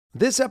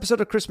This episode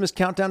of Christmas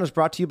Countdown is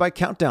brought to you by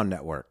Countdown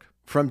Network.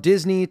 From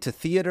Disney to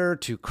theater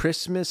to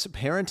Christmas,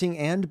 parenting,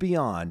 and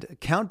beyond,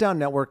 Countdown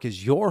Network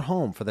is your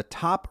home for the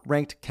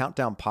top-ranked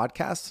countdown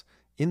podcasts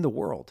in the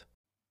world.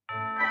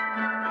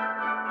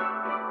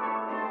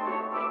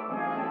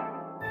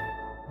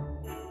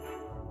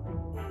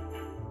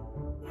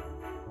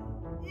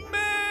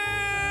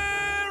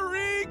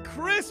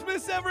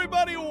 Christmas,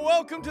 everybody!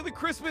 Welcome to the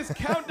Christmas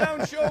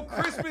Countdown Show.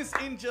 Christmas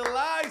in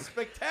July,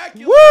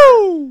 spectacular,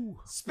 Woo!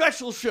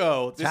 Special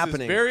show. This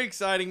happening. Is very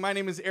exciting. My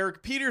name is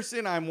Eric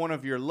Peterson. I'm one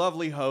of your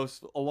lovely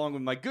hosts, along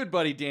with my good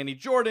buddy Danny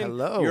Jordan.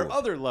 Hello. Your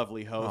other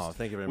lovely host. Oh,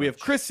 thank you very We much.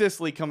 have Chris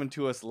Sisley coming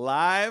to us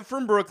live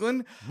from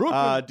Brooklyn,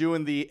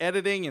 doing the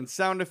editing and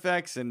sound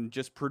effects and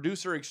just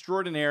producer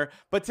extraordinaire.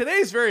 But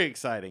today's very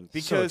exciting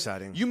because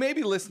you may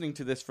be listening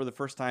to this for the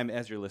first time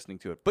as you're listening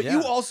to it, but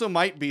you also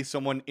might be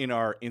someone in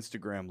our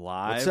Instagram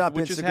Live. What's up,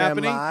 which Instagram is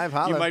happening. Live?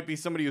 Holla. You might be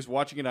somebody who's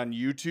watching it on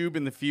YouTube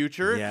in the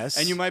future. Yes.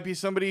 And you might be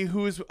somebody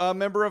who's a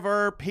member of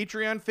our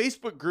Patreon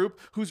Facebook group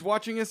who's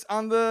watching us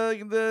on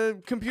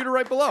the computer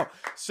right below.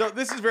 So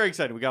this is very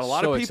exciting. We got a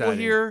lot of people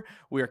here.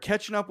 We are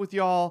catching up with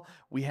y'all.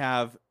 We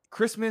have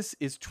Christmas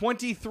is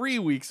 23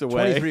 weeks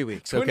away. 23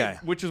 weeks, okay.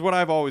 Which is what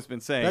I've always been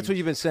saying. That's what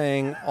you've been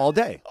saying all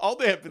day. All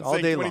day I've been all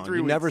saying day 23 long.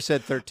 You weeks. never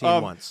said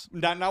 13 once.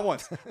 Not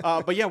once.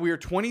 But yeah, we are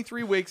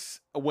 23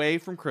 weeks away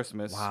from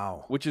Christmas.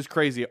 Wow. Which is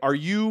crazy. Are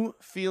you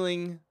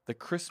feeling the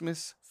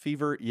Christmas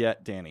fever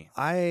yet, Danny?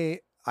 I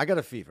got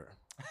a fever.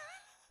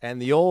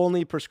 And the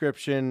only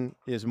prescription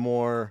is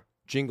more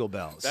jingle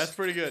bells. That's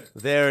pretty good.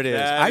 There it is.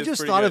 I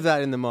just thought of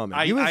that in the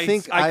moment. You would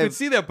think I could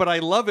see that, but I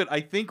love it.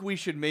 I think we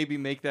should maybe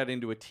make that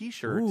into a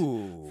T-shirt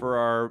for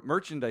our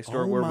merchandise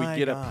store where we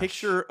get a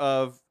picture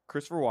of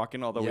Christopher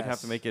Walken, although we'd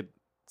have to make it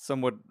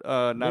somewhat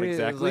not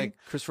exactly. Like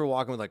Christopher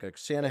Walken with like a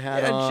Santa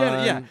hat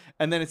on. Yeah,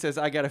 and then it says,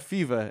 I got a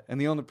fever, and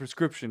the only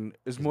prescription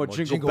is more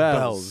jingle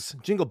bells.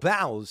 Jingle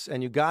bells.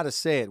 And you got to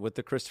say it with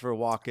the Christopher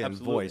Walken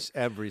voice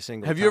every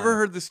single time. Have you ever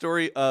heard the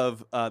story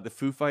of the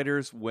Foo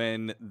Fighters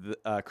when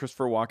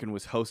Christopher Walken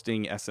was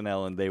hosting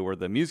SNL and they were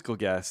the musical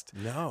guest?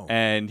 No.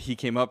 And he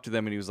came up to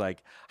them and he was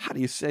like, how do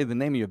you say the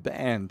name of your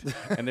band?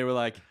 And they were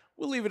like,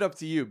 we'll leave it up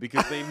to you,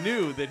 because they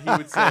knew that he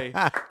would say,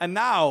 and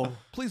now,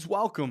 please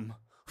welcome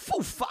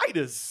Foo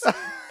Fighters.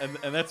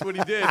 and that's what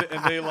he did.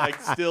 And they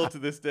still to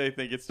this day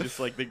think it's just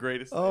the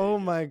greatest Oh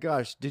thing. my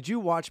gosh. Did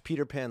you watch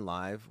Peter Pan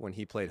live when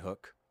he played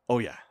Hook? Oh,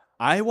 yeah.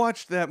 I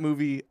watched that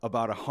movie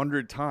about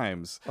 100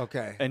 times.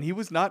 Okay. And he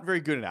was not very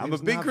good in that. I'm a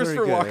big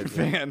Christopher Walken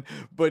fan,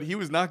 but he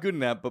was not good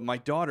in that. But my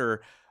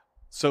daughter,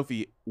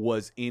 Sophie,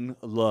 was in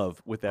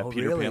love with that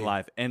Peter Pan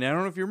live. And I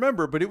don't know if you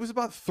remember, but it was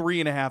about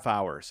 3.5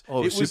 hours.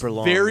 Oh, it super was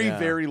long. Very,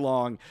 very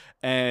long.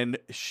 And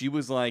she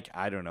was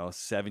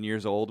 7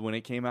 years old when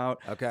it came out.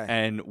 Okay.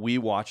 And we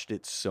watched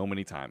it so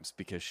many times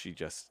because she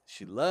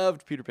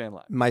loved Peter Pan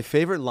live. My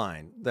favorite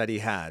line that he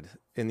had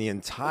in the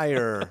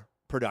entire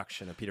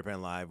production of Peter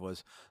Pan Live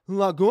was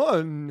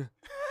Lagoon.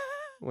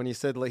 When he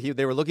said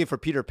they were looking for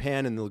Peter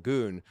Pan in the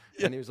lagoon,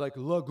 and he was like,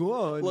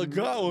 Lagoon.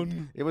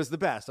 Lagoon. It was the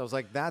best. I was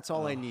like, that's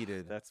all I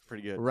needed. That's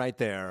pretty good. Right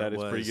there. That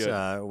is pretty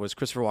good. Was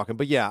Christopher Walken.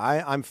 But yeah,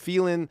 I'm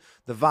feeling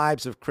the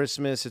vibes of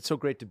Christmas. It's so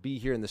great to be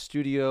here in the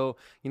studio.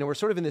 We're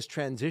sort of in this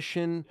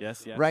transition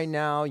right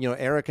now.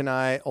 Eric and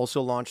I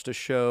also launched a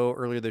show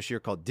earlier this year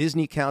called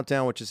Disney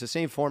Countdown, which is the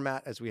same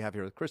format as we have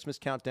here with Christmas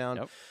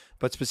Countdown,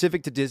 but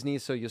specific to Disney.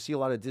 So you'll see a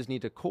lot of Disney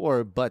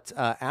decor. But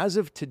as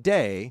of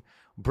today,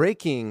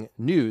 breaking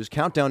news,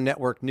 Countdown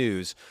Network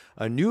news,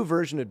 a new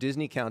version of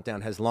Disney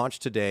Countdown has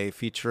launched today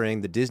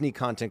featuring the Disney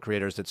content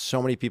creators that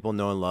so many people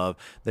know and love,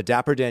 the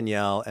Dapper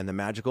Danielle and the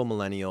Magical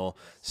Millennial.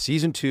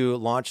 Season 2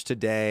 launched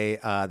today.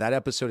 That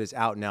episode is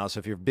out now, so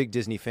if you're a big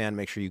Disney fan,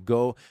 make sure you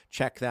go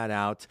check that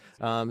out.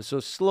 So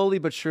slowly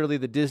but surely,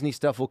 the Disney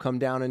stuff will come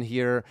down in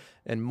here,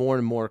 and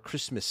more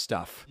Christmas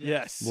stuff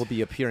will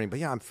be appearing. But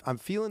yeah, I'm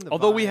feeling the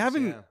Although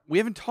vibes, we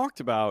haven't talked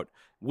about,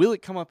 will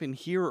it come up in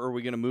here, or are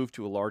we going to move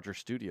to a larger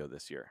studio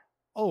this year?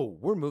 Oh,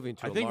 we're moving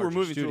to I think we're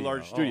moving to a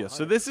larger studio.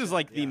 So this is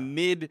the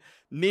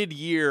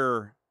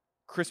mid-year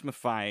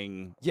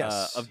Christmasifying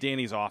of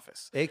Danny's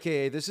office.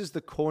 AKA, this is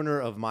the corner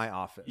of my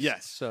office.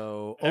 Yes.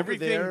 So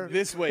everything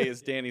this way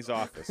is Danny's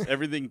office.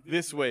 Everything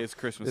this way is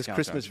Christmas. This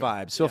Christmas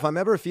vibe. So if I'm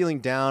ever feeling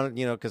down,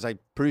 because I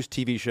produce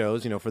TV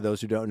shows, for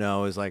those who don't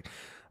know,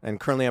 and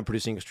currently I'm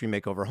producing Extreme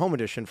Makeover Home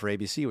Edition for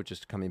ABC, which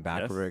is coming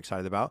back. We're very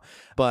excited about.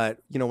 But,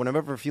 when I'm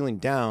ever feeling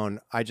down,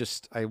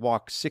 I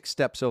walk 6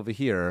 steps over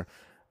here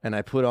and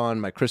I put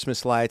on my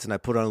Christmas lights and I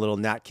put on a little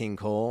Nat King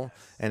Cole,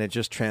 and it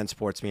just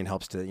transports me and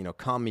helps to,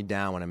 calm me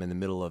down when I'm in the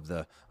middle of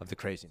the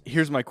craziness.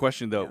 Here's my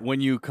question though. When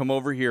you come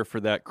over here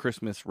for that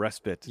Christmas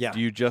respite, do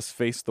you just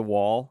face the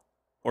wall?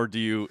 Or do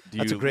you?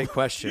 That's a great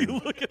question. Do you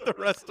look at the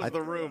rest of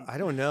the room? I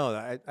don't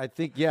know. I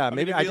think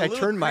maybe I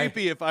turned my.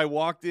 Creepy if I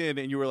walked in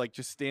and you were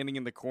just standing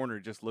in the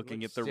corner, just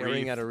looking at the wreath.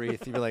 Staring at a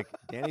wreath. You'd be like,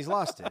 Danny's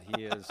lost it.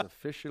 He has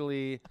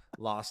officially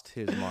lost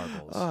his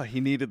marbles. Oh,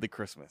 he needed the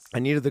Christmas. I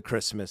needed the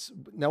Christmas.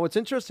 Now, what's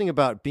interesting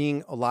about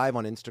being live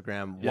on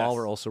Instagram while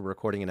we're also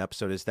recording an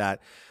episode is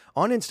that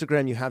on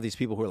Instagram, you have these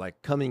people who are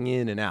like coming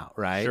in and out,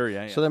 right? Sure,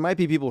 yeah. So there might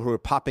be people who are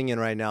popping in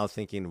right now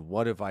thinking,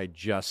 what have I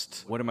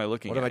just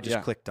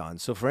clicked on?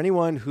 So for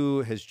anyone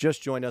who has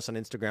just joined us on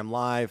Instagram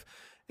Live,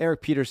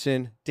 Eric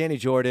Peterson, Danny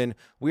Jordan,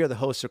 we are the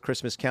hosts of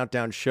Christmas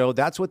Countdown Show.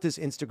 That's what this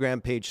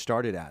Instagram page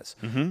started as,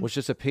 was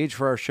just a page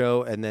for our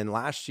show. And then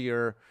last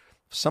year,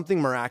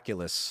 something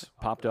miraculous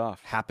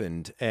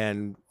happened.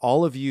 And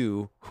all of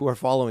you who are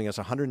following us,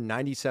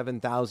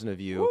 197,000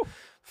 of you,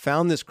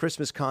 found this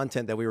Christmas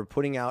content that we were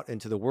putting out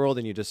into the world,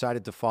 and you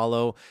decided to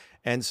follow.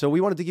 And so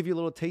we wanted to give you a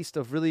little taste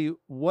of really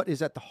what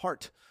is at the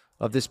heart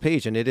of this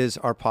page, and it is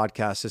our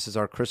podcast. This is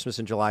our Christmas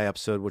in July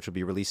episode, which will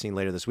be releasing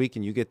later this week,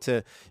 and you get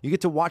to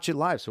watch it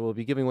live. So we'll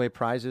be giving away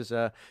prizes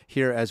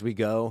here as we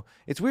go.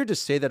 It's weird to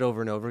say that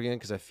over and over again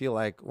because I feel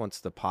like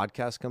once the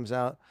podcast comes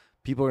out,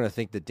 people are going to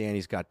think that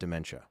Danny's got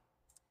dementia.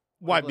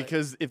 Why?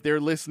 Because if they're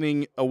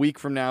listening a week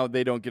from now,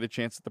 they don't get a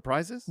chance at the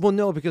prizes? Well,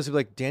 no, because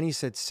like Danny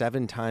said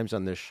 7 times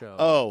on this show.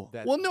 Oh,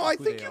 well, no, I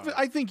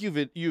think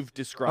you've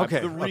described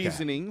the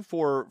reasoning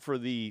for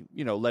the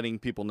letting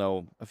people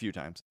know a few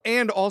times,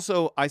 and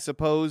also I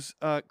suppose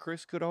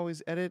Chris could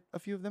always edit a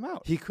few of them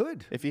out. He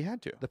could if he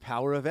had to. The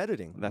power of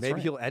editing.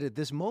 Maybe he'll edit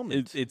this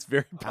moment. It's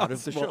very possible. Out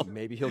of the show.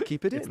 Maybe he'll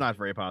keep it in. It's not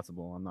very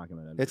possible. I'm not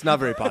going to edit. It's not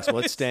very possible.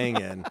 It's staying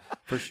in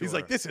for sure. He's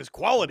like, this is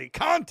quality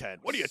content.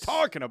 What are you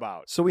talking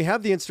about? So we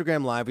have the Instagram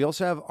Live. We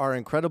also have our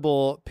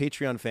incredible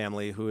Patreon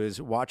family who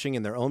is watching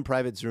in their own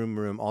private Zoom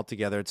room all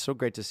together. It's so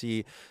great to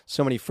see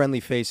so many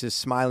friendly faces,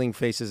 smiling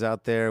faces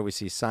out there. We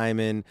see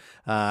Simon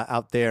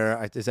out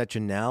there. Is that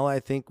Janelle, I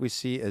think we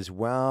see as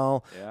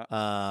well?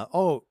 Yeah.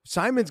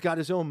 Simon's got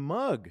his own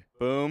mug.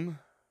 Boom.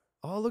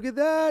 Oh, look at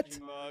that.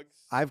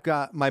 I've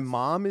got, my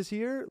mom is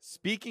here.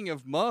 Speaking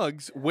of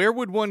mugs, where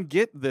would one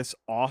get this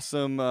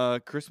awesome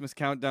Christmas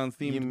Countdown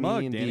themed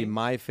mug, Danny? The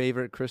My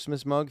Favorite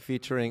Christmas mug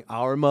featuring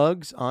our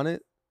mugs on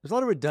it. There's a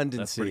lot of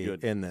redundancy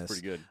in this. That's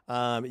pretty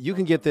good. You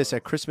can get this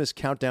at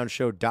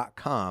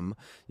ChristmasCountdownShow.com.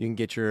 You can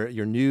get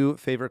your new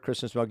favorite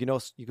Christmas mug.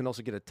 You can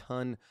also get a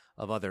ton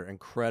of other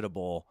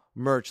incredible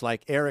merch,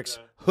 like Eric's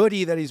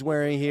hoodie that he's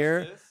wearing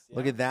here.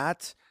 Look at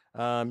that.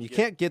 You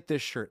can't get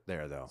this shirt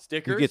there, though.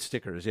 Stickers? You get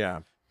stickers, yeah.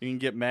 You can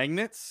get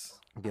magnets.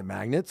 Get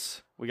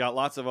magnets. We got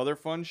lots of other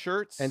fun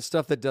shirts. And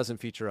stuff that doesn't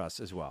feature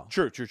us as well.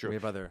 True. We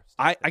have other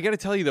I got to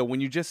tell you, though,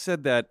 when you just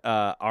said that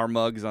our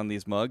mugs on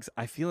these mugs,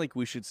 I feel like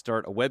we should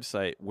start a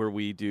website where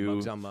we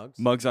do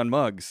mugs on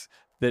mugs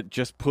that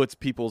just puts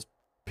people's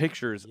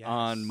pictures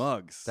on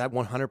mugs. That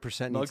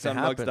 100% needs to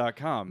happen.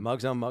 Mugsonmugs.com.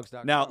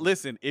 Mugsonmugs.com. Now,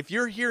 listen, if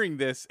you're hearing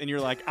this and you're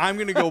like, I'm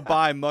going to go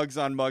buy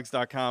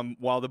mugsonmugs.com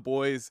while the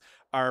boys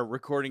are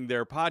recording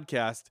their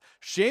podcast,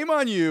 shame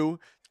on you.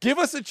 Give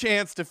us a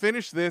chance to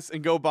finish this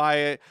and go buy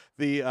it,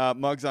 the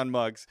Mugs on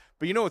Mugs.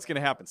 But you know what's going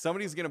to happen?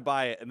 Somebody's going to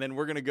buy it, and then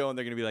we're going to go, and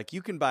they're going to be like,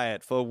 you can buy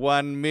it for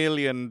 $1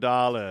 million.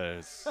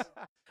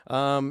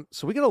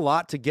 So we got a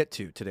lot to get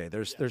to today.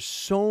 There's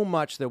so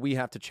much that we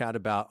have to chat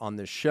about on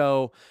this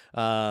show.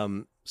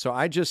 So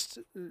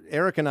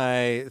Eric and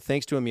I,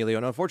 thanks to Emilio,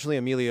 and unfortunately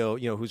Emilio,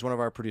 who's one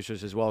of our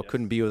producers as well,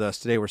 couldn't be with us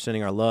today. We're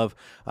sending our love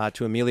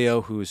to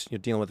Emilio, who's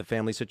dealing with a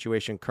family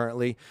situation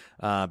currently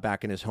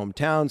back in his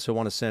hometown. So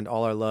want to send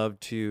all our love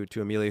to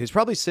Emilio. He's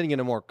probably sitting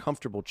in a more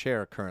comfortable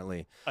chair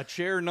currently. A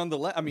chair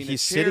nonetheless. I mean,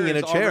 he's sitting in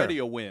a chair. Already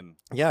a win.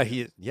 Yeah,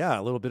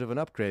 a little bit of an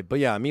upgrade. But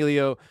yeah,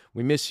 Emilio,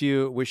 we miss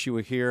you. Wish you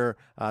were here.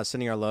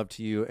 Sending our love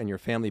to you and your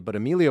family. But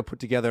Emilio put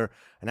together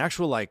an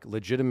actual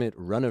legitimate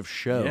run of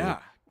show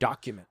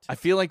document. I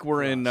feel like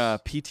we're in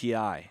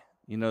PTI,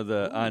 on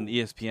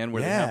ESPN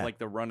where they have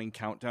the running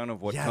countdown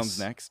of what comes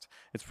next.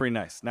 It's pretty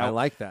nice. Now I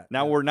like that.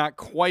 Now we're not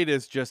quite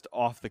as just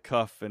off the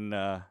cuff and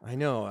I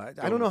know. I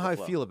don't know how I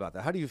feel about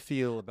that. How do you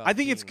feel about I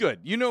think it's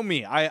good. You know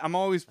me. I'm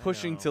always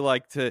pushing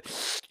to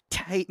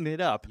tighten it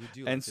up.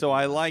 And so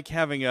I like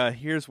having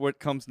here's what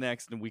comes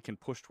next and we can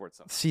push towards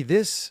something. See,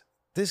 this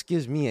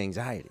gives me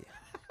anxiety.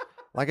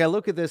 I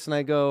look at this and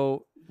I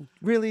go,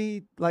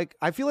 really?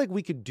 I feel like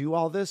we could do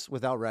all this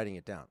without writing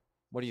it down.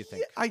 What do you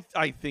think? Yeah,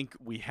 I think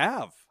we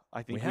have.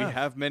 I think we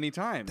have many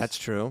times. That's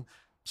true.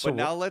 So but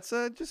now let's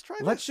just try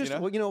let's this.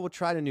 We'll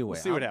try it a new way.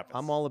 We'll see what happens.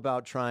 I'm all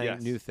about trying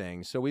new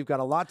things. So we've got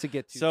a lot to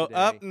get to So today.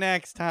 Up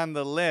next on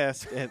the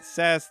list, it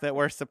says that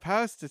we're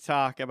supposed to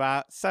talk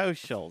about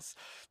socials.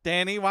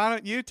 Danny, why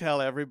don't you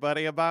tell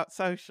everybody about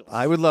socials?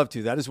 I would love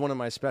to. That is one of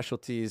my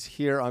specialties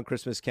here on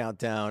Christmas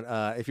Countdown.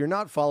 If you're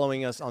not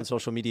following us on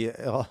social media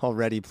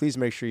already, please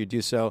make sure you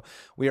do so.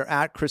 We are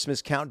at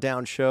Christmas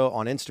Countdown Show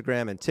on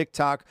Instagram and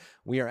TikTok.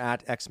 We are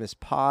at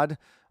XmasPod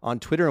on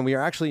Twitter, and we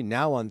are actually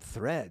now on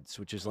Threads,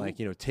 which is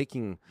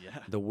taking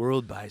the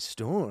world by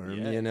storm,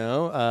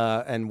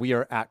 and we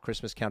are at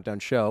Christmas Countdown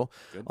Show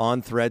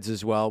on Threads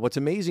as well. What's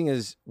amazing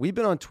is we've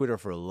been on Twitter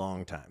for a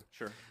long time.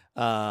 Sure.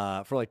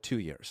 For 2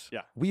 years.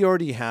 Yeah. We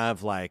already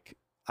have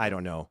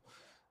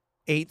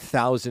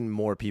 8,000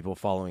 more people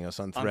following us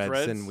on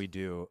Threads than we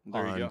do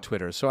on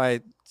Twitter. So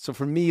So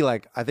for me,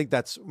 like, I think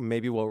that's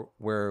maybe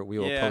where we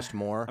will post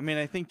more. I mean,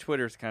 I think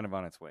Twitter's kind of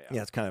on its way out.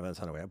 Yeah, it's kind of on its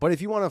way out. But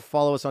if you want to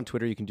follow us on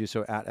Twitter, you can do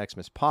so at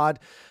XmasPod.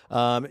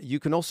 You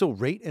can also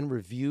rate and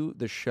review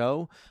the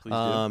show. Please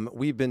do.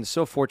 We've been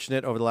so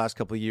fortunate over the last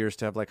couple of years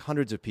to have like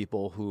hundreds of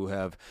people who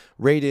have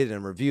rated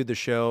and reviewed the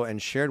show and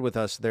shared with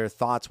us their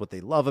thoughts, what they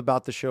love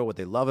about the show, what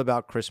they love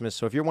about Christmas.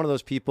 So if you're one of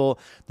those people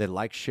that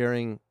like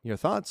sharing your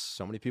thoughts,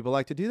 so many people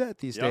like to do that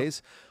these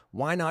days.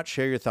 Why not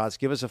share your thoughts?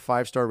 Give us a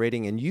 5-star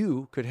rating, and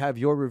you could have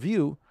your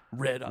review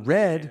read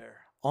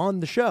on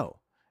the show.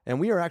 And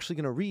we are actually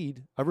going to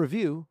read a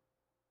review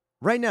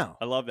right now.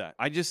 I love that.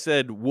 I just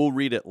said we'll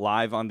read it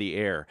live on the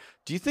air.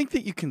 Do you think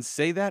that you can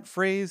say that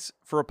phrase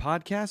for a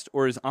podcast,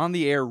 or is on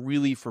the air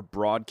really for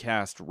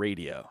broadcast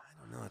radio? I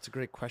don't know. That's a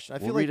great question.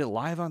 We'll read it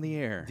live on the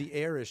air. The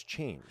air has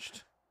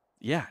changed.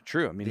 Yeah,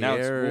 true. I mean, now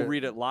we'll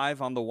read it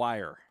live on the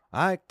wire.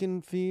 I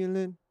can feel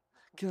it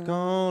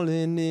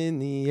calling in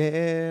the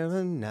air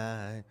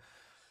tonight.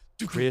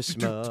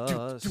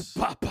 Christmas.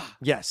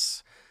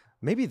 Yes.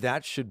 Maybe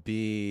that should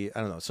be,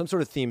 I don't know, some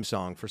sort of theme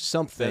song for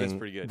something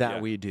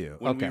that we do.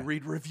 When we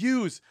read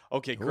reviews.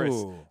 Okay,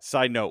 Chris,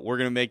 side note, we're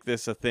going to make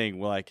this a thing.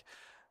 We're like,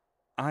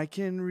 I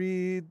can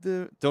read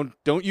the...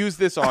 Don't use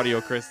this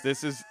audio, Chris.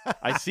 This is...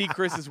 I see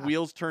Chris's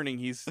wheels turning.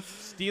 He's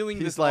stealing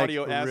this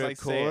audio as I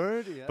say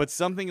it. Yeah. But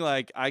something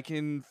like, I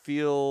can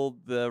feel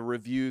the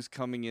reviews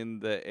coming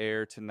in the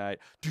air tonight.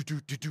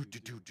 Boom.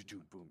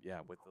 Yeah.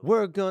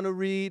 We're going to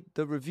read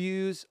the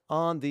reviews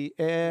on the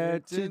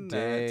air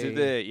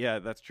today. Yeah,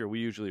 that's true. We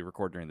usually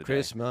record during the day.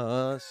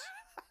 Christmas.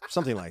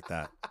 Something like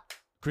that.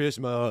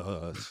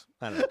 Christmas.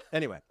 I don't know.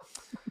 Anyway.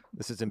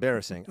 This is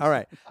embarrassing. All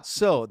right.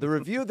 So the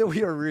review that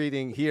we are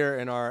reading here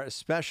in our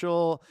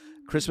special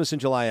Christmas in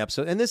July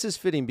episode, and this is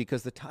fitting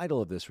because the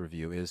title of this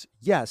review is,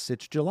 Yes,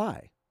 It's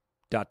July. ...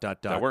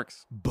 That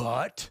works.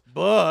 But.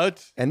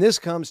 And this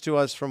comes to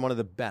us from one of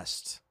the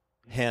best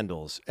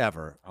handles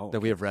ever that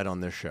we have read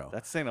on this show.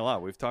 That's saying a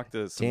lot. We've talked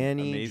to some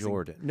Danny amazing...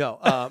 Jordan. No.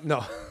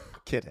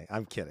 Kidding.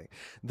 I'm kidding.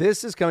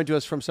 This is coming to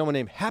us from someone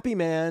named Happy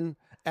Man! !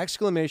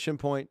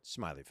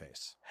 Smiley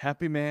face.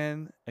 Happy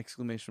Man! !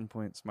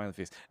 Smiley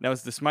face. Now,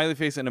 is the smiley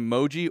face an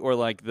emoji or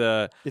like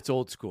the... It's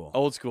old school.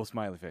 Old school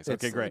smiley face.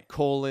 It's okay, great. Like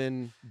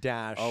colon,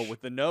 dash. Oh,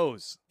 with the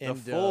nose. The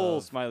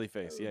full smiley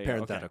face. Yeah,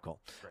 parenthetical.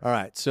 Okay. All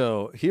right,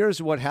 so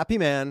here's what Happy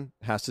Man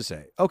has to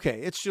say. Okay,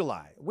 it's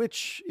July,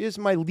 which is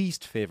my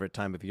least favorite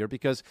time of year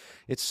because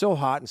it's so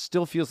hot and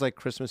still feels like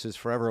Christmas is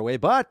forever away,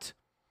 but...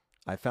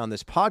 I found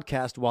this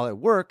podcast while at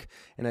work,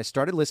 and I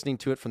started listening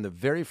to it from the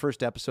very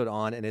first episode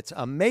on, and it's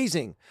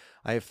amazing.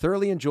 I have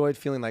thoroughly enjoyed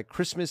feeling like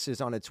Christmas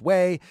is on its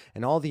way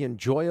and all the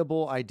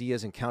enjoyable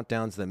ideas and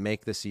countdowns that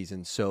make the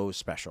season so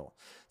special.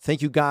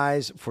 Thank you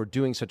guys for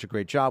doing such a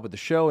great job with the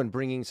show and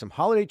bringing some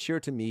holiday cheer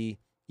to me,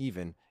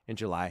 even in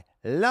July.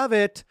 Love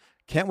it.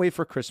 Can't wait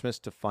for Christmas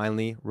to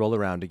finally roll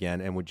around again,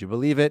 and would you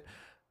believe it?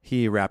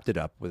 He wrapped it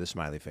up with a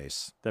smiley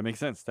face. That makes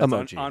sense. That's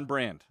emoji. On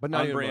brand. But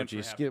not on brand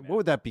emojis. What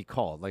would that be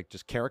called? Like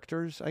just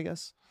characters, I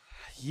guess?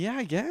 Yeah,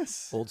 I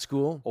guess. Old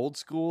school? Old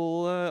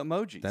school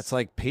emojis. That's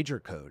like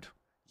pager code.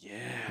 Yeah.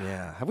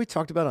 Yeah. Have we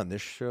talked about on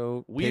this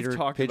show? We've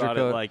talked about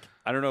it like,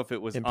 I don't know if it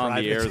was on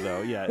the air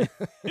though. Yeah.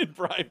 In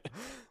private.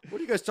 What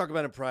do you guys talk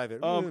about in private?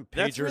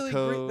 That's really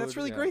code. Great. That's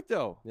really great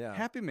though. Yeah.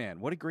 Happy Man.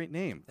 What a great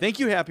name. Thank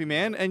you, Happy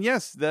Man. And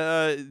yes,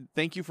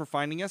 thank you for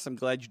finding us. I'm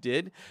glad you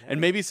did. Yeah. And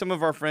maybe some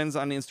of our friends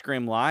on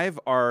Instagram Live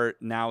are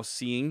now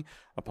seeing,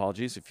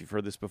 apologies if you've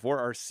heard this before,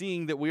 are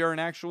seeing that we are an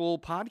actual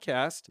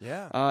podcast.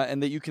 Yeah.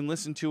 And that you can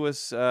listen to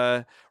us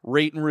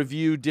rate and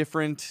review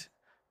different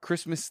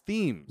Christmas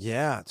themes.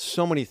 Yeah,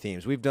 so many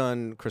themes. We've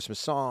done Christmas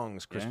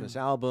songs, Christmas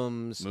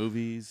albums,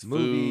 movies,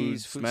 food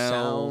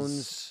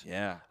smells. sounds.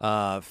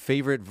 Yeah.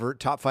 Favorite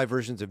top 5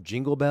 versions of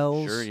Jingle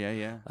Bells. Sure,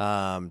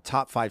 yeah.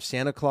 Top 5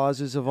 Santa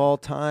Clauses of all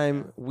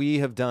time. We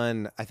have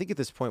done, I think at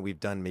this point we've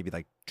done maybe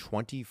like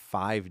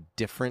 25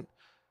 different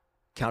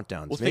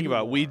countdowns. Well, think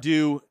about it. We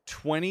do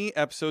 20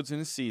 episodes in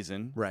a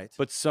season. Right.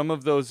 But some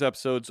of those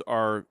episodes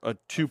are a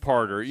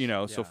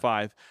two-parter, so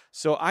 5.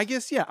 So I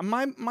guess,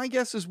 my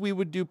guess is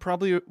we've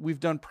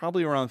done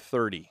probably around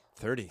 30.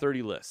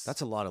 30 lists.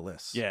 That's a lot of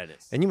lists. Yeah, it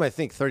is. And you might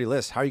think 30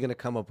 lists, how are you going to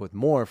come up with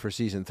more for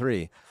season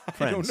 3?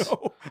 Friends, I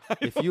don't know.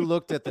 If you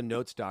looked at the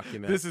notes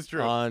document this is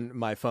true. On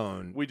my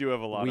phone, we do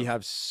have a lot. We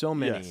have so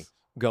many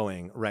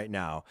going right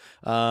now.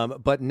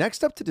 But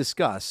next up to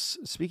discuss,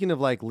 speaking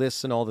of like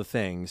lists and all the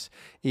things,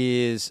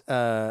 is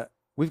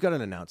we've got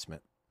an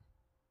announcement.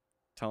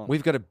 Tell them.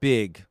 We've got a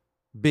big,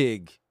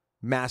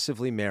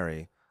 massively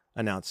merry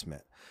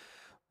announcement.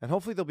 And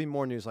hopefully there'll be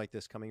more news like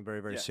this coming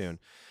very, very soon.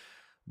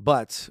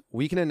 But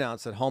we can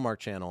announce that Hallmark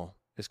Channel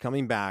is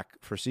coming back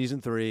for season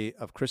 3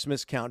 of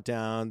Christmas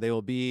Countdown. They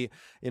will be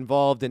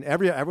involved in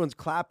everyone's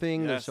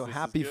clapping. They're so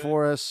happy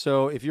for us.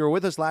 So if you were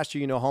with us last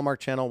year, Hallmark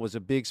Channel was a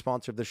big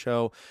sponsor of the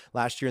show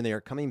last year, and they are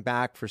coming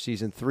back for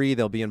season 3.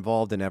 They'll be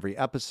involved in every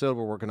episode.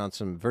 We're working on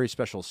some very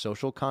special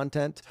social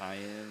content.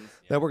 Tie-ins.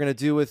 that we're going to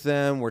do with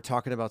them. We're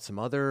talking about some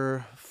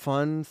other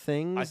fun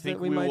things that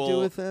we might do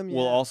with them.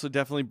 We'll also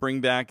definitely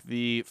bring back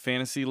the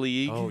Fantasy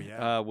League,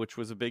 Oh, which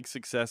was a big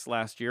success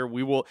last year.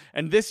 We will,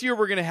 and this year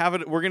we're going to have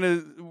it. We're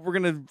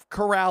going to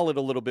corral it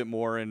a little bit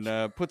more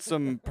and put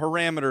some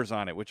parameters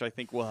on it, which I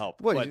think will help.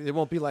 What? It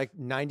won't be like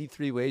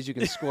 93 ways you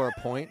can score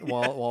a point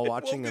while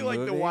watching it a won't be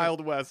movie. like the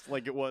Wild West,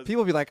 like it was.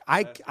 People will be like,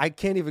 I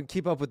can't even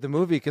keep up with the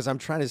movie because I'm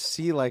trying to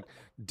see, like,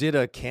 did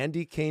a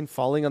candy cane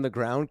falling on the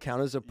ground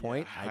count as a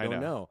point? I don't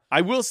know.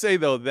 I will say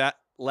though that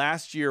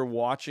last year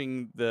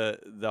watching the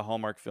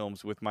Hallmark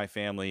films with my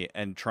family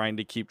and trying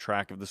to keep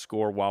track of the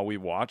score while we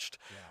watched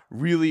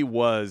really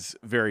was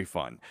very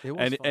fun.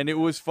 It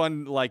was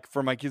fun, like,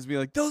 for my kids being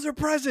like, those are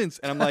presents,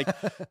 and I'm like,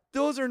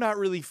 those are not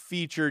really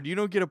featured. You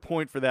don't get a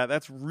point for that.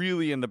 That's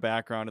really in the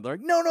background. And they're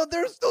like, no,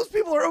 those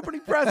people are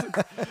opening presents.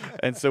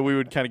 And so we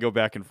would kind of go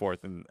back and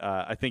forth, and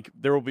I think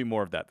there will be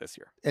more of that this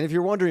year. And if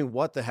you're wondering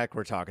what the heck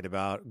we're talking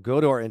about, go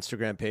to our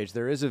Instagram page.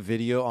 There is a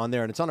video on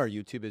there, and it's on our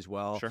YouTube as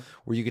well,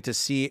 where you get to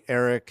see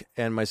Eric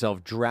and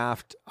myself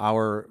draft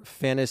our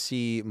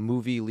fantasy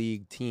movie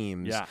league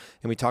teams. Yeah.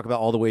 And we talk about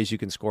all the ways you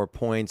can score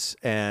points.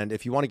 And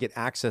if you want to get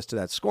access to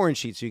that scoring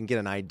sheet so you can get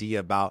an idea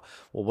about,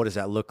 well, what does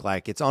that look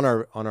like? It's on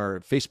our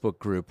Facebook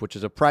group, which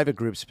is a private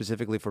group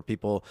specifically for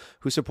people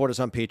who support us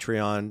on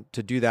Patreon.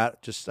 To do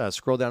that, just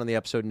scroll down in the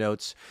episode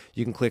notes.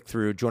 You can click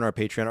through, join our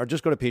Patreon, or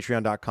just go to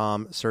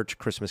patreon.com, search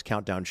Christmas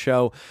Countdown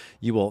Show.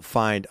 You will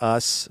find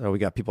us. We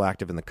got people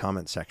active in the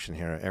comment section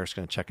here. Eric's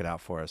going to check it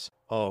out for us.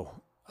 Oh,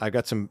 I've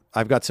got some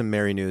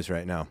merry news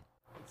right now.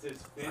 It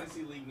says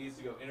Fantasy League needs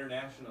to go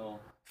international.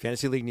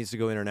 Fantasy League needs to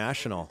go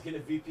international. Get a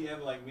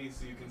VPN like me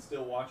so you can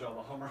still watch all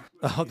the Hallmark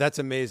movies. Oh, that's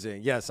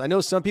amazing. Yes, I know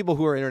some people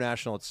who are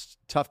international, it's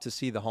tough to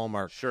see the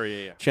Hallmark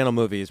channel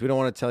movies. We don't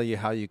want to tell you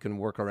how you can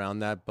work around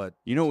that, but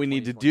you know what we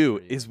need to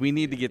do is we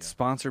need to get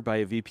sponsored by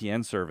a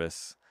VPN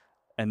service,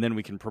 and then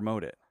we can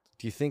promote it.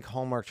 Do you think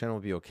Hallmark Channel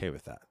will be okay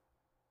with that?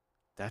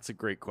 That's a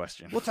great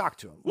question. We'll talk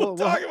to him. We'll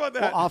talk about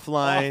that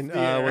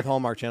offline with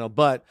Hallmark Channel.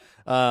 But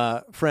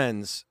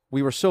friends,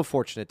 we were so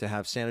fortunate to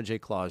have Santa J.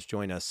 Claus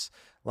join us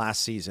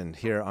last season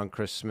here on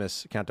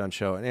Christmas Countdown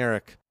Show. And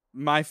Eric,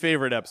 my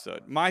favorite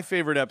episode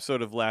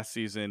of last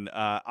season,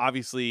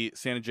 obviously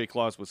Santa J.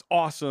 Claus was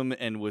awesome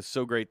and was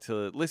so great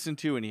to listen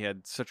to, and he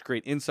had such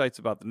great insights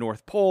about the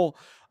North Pole.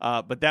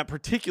 But that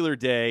particular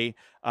day,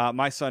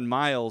 my son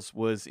Miles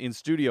was in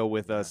studio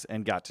with us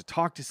and got to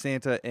talk to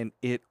Santa, and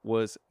it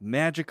was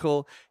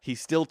magical. He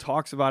still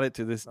talks about it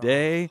to this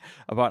day,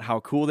 about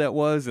how cool that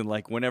was. And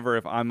like whenever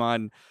if I'm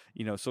on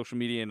social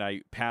media and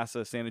I pass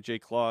a Santa J.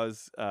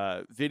 Claus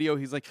video,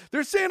 he's like,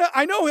 "There's Santa.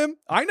 I know him.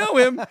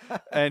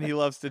 And he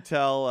loves to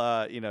tell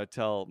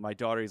my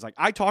daughter, he's like,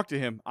 "I talked to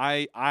him.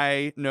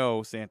 I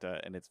know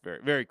Santa," and it's very,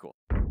 very cool.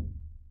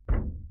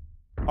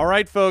 All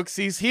right, folks,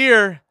 he's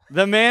here.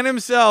 The man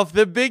himself,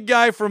 the big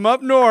guy from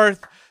up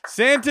north,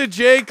 Santa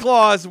J.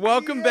 Claus.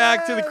 Welcome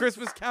back to the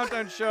Christmas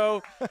Countdown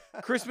Show.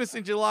 Christmas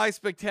in July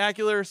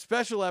Spectacular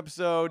special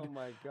episode. Oh,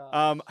 my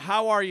God.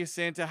 How are you,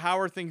 Santa? How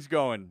are things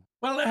going?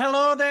 Well,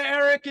 hello there,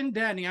 Eric and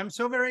Danny. I'm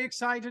so very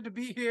excited to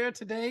be here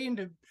today and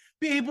to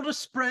be able to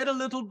spread a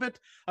little bit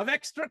of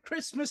extra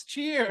Christmas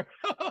cheer.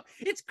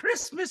 It's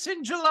Christmas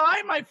in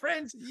July, my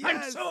friends.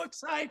 Yes. I'm so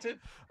excited.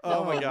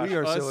 Oh my gosh. We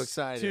are so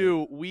excited.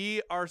 Too.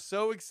 We are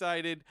so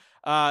excited.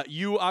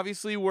 You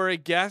obviously were a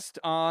guest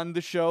on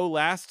the show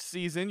last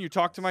season. You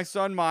talked to my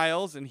son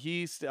Miles, and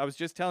I was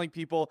just telling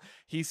people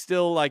he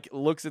still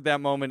looks at that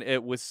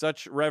moment with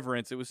such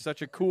reverence. It was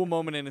such a cool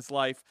moment in his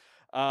life.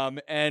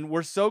 And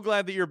we're so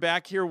glad that you're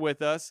back here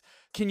with us.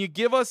 Can you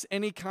give us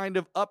any kind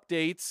of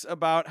updates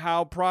about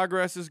how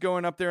progress is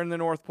going up there in the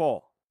North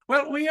Pole?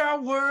 Well, we are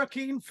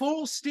working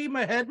full steam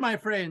ahead, my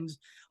friends.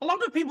 A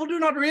lot of people do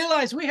not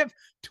realize we have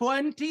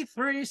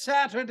 23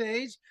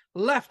 Saturdays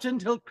left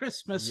until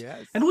Christmas.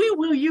 Yes. And we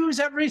will use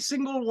every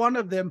single one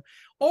of them.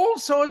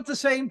 Also, at the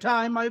same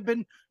time, I've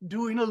been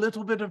doing a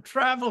little bit of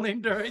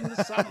traveling during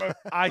the summer.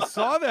 I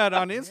saw that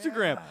on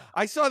Instagram. Yeah.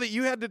 I saw that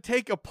you had to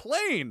take a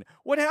plane.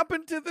 What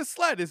happened to the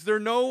sled? Is there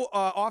no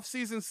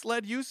off-season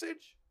sled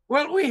usage?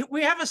 Well,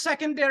 we have a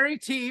secondary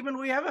team and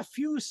we have a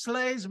few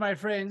sleighs, my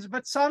friends,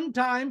 but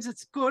sometimes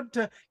it's good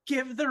to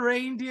give the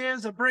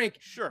reindeers a break.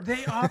 Sure.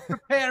 They are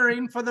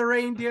preparing for the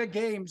reindeer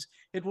games.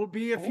 It will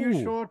be a few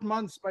short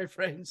months, my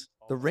friends.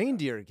 The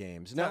reindeer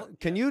games. Now,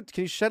 can you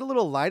shed a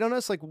little light on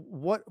us? Like,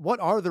 what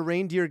are the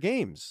reindeer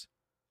games?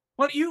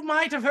 Well, you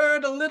might have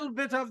heard a little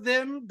bit of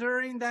them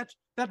during that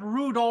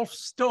Rudolph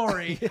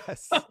story.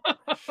 Yes.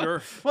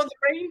 Sure. Well,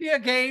 the reindeer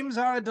games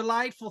are a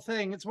delightful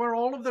thing. It's where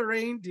all of the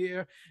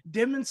reindeer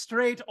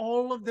demonstrate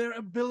all of their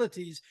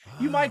abilities.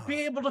 You might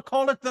be able to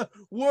call it the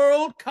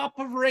World Cup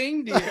of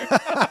Reindeer.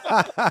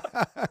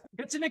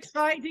 It's an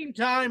exciting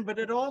time, but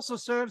it also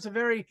serves a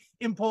very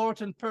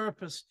important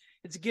purpose.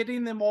 It's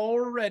getting them all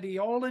ready,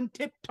 all in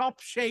tip-top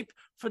shape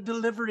for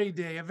delivery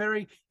day, a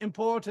very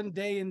important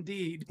day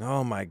indeed.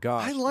 Oh my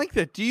gosh. I like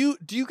that. Do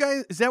you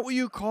guys, is that what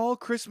you call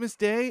Christmas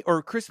Day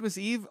or Christmas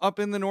Eve up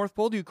in the North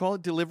Pole? Do you call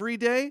it delivery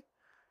day?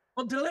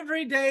 Well,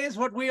 delivery day is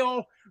what we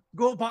all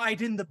go by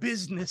it in the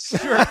business.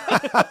 Sure.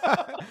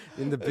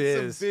 In the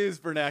biz. Some biz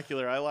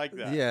vernacular. I like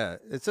that. Yeah.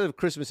 Instead of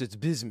Christmas, it's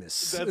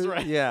business. That's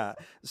right. Yeah.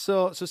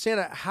 So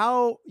Santa,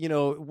 how,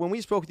 when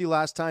we spoke with you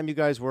last time, you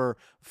guys were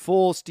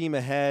full steam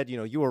ahead.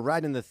 You were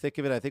right in the thick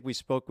of it. I think we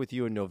spoke with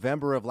you in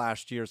November of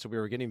last year. So we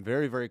were getting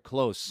very, very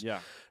close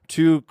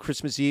to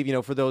Christmas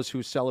Eve. For those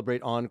who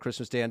celebrate on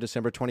Christmas Day on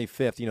December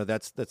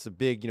 25th, that's a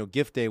big,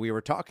 gift day we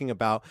were talking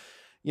about.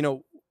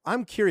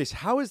 I'm curious,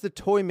 how is the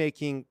toy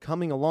making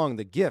coming along?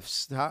 The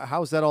gifts,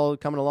 how's that all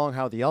coming along?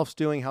 How are the elves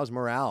doing? How's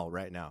morale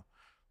right now?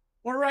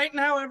 Well, right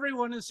now,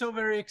 everyone is so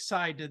very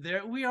excited.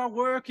 We are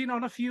working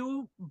on a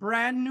few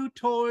brand new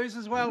toys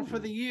as well for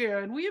the year,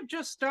 and we have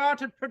just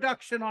started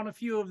production on a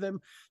few of them.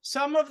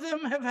 Some of them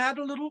have had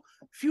a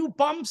few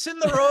bumps in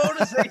the road,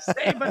 as they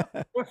say,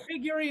 but we're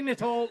figuring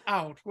it all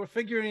out.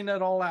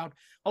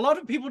 A lot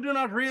of people do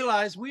not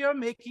realize we are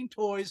making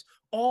toys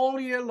all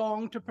year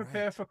long to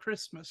prepare for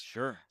Christmas.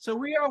 Sure. So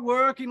we are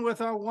working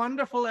with our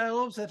wonderful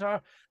elves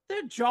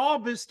their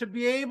job is to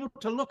be able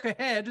to look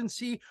ahead and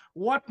see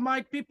what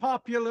might be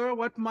popular,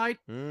 what might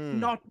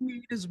not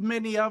need as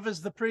many of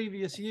as the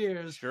previous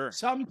years. Sure.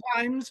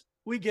 Sometimes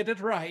we get it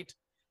right,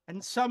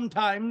 and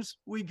sometimes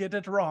we get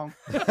it wrong.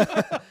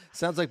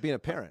 Sounds like being a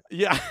parent.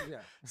 Yeah.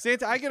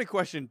 Santa, I got a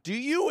question. Do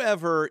you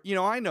ever,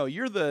 I know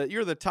you're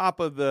the top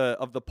of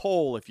the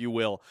pole, if you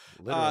will.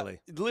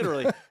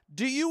 Literally.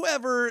 Do you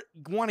ever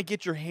want to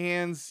get your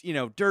hands,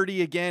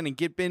 dirty again and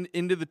get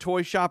into the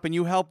toy shop and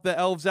you help the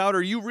elves out? Or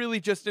are you really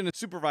just in a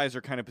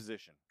supervisor kind of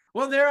position?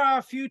 Well, there are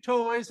a few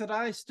toys that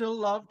I still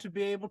love to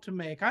be able to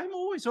make. I'm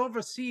always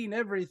overseeing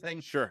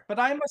everything. Sure. But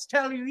I must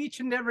tell you, each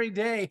and every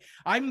day,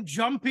 I'm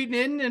jumping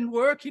in and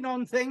working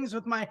on things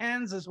with my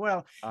hands as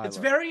well. It's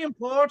very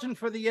important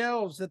for the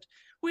elves that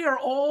we are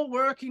all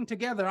working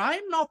together.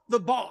 I'm not the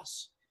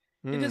boss.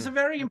 It is a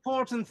very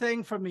important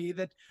thing for me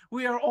that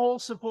we are all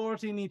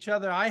supporting each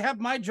other. I have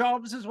my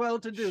jobs as well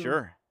to do.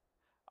 Sure.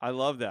 I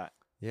love that.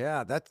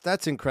 Yeah,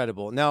 that's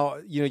incredible. Now,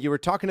 you were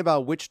talking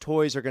about which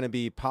toys are going to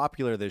be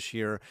popular this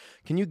year.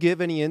 Can you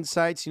give any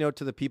insights, to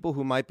the people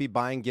who might be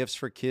buying gifts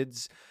for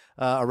kids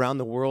around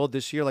the world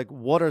this year? Like,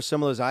 what are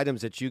some of those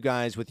items that you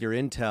guys, with your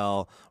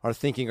intel, are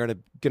thinking are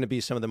going to be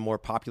some of the more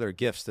popular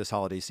gifts this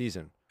holiday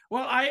season?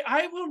 Well,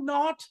 I will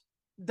not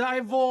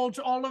divulge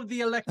all of the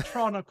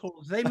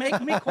electronicals. They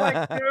make me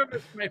quite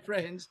nervous, my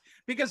friends,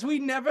 because we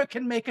never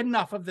can make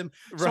enough of them.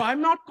 Right. So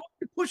I'm not going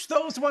to push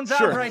those ones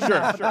out right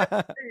now.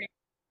 Sure.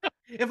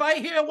 If I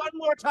hear one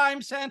more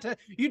time, Santa,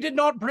 you did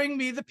not bring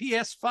me the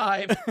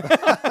PS5.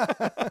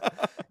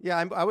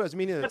 Yeah, I was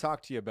meaning to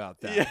talk to you about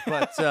that,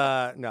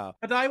 but no.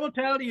 But I will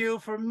tell you,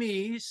 for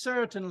me,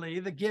 certainly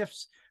the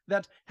gifts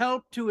that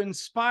help to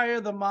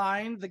inspire the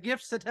mind, the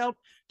gifts that help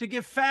to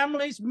give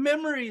families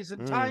memories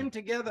and time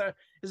together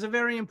is a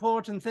very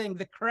important thing.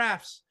 The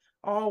crafts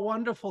are a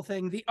wonderful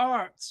thing. The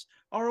arts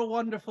are a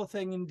wonderful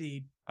thing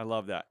indeed. I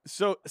love that.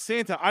 So,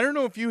 Santa, I don't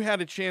know if you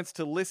had a chance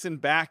to listen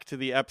back to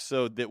the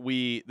episode that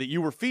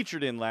you were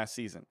featured in last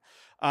season.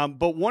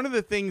 But one of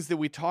the things that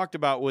we talked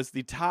about was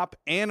the top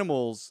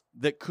animals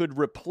that could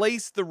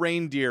replace the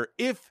reindeer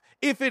if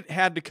it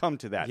had to come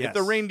to that. Yes. If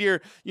the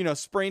reindeer,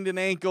 sprained an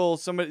ankle,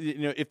 somebody,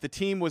 if the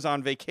team was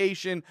on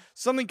vacation,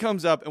 something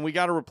comes up and we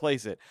got to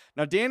replace it.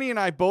 Now, Danny and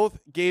I both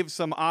gave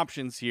some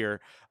options here,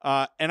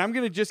 and I'm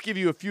going to just give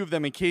you a few of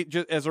them in case,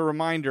 just as a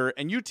reminder,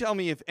 and you tell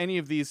me if any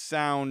of these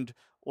sound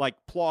like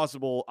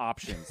plausible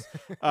options.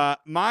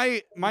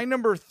 My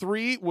number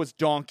 3 was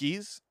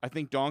donkeys. I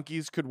think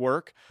donkeys could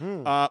work.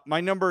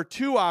 My number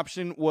 2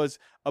 option was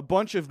a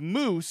bunch of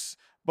moose,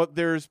 but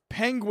there's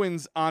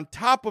penguins on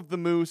top of the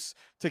moose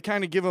to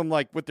kind of give them,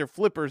 like, with their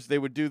flippers, they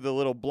would do the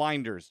little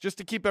blinders just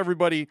to keep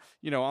everybody,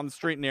 on the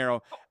straight and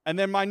narrow. And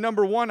then my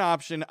number 1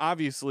 option,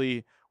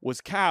 obviously, was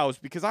cows,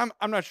 because I'm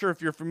not sure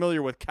if you're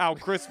familiar with Cow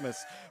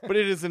Christmas, but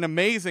it is an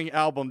amazing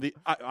album.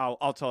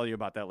 I'll tell you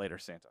about that later,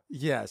 Santa.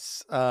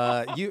 Yes.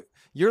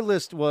 Your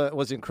list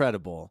was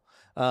incredible.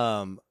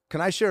 Can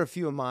I share a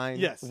few of mine?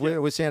 Yes,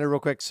 with Santa real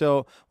quick?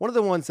 So one of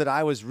the ones that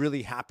I was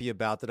really happy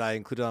about that I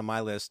included on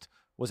my list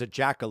was a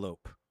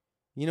jackalope.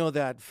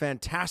 That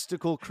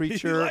fantastical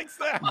creature. He likes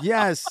that.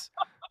 Yes.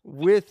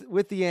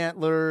 With the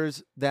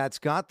antlers, that's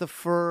got the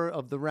fur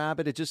of the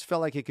rabbit. It just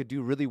felt like it could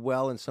do really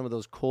well in some of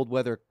those cold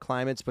weather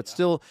climates, but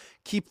still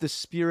keep the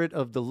spirit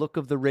of the look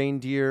of the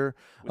reindeer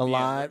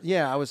alive.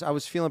 Yeah, I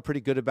was feeling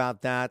pretty good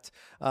about that.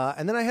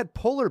 And then I had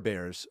polar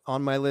bears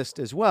on my list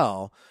as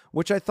well,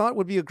 which I thought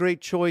would be a great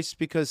choice,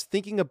 because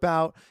thinking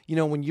about,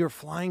 when you're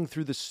flying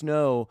through the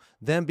snow,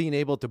 them being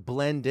able to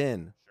blend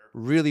in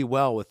really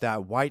well with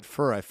that white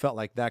fur, I felt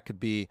like that could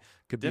be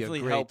definitely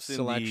a great helps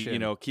selection.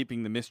 In the,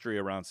 keeping the mystery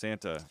around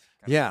Santa.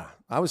 Yeah,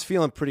 I was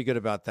feeling pretty good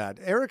about that.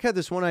 Eric had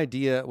this one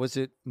idea. Was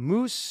it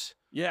moose?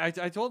 Yeah, I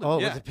told him. Oh,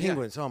 yeah, with the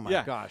penguins. Yeah. Oh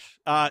my gosh.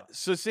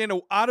 So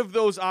Santa, out of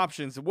those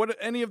options, what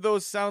any of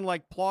those sound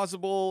like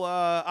plausible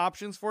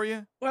options for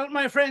you? Well,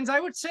 my friends, I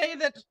would say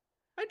that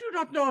I do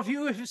not know if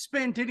you have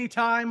spent any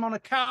time on a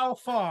cow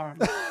farm.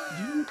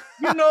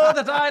 You know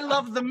that I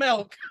love the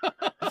milk.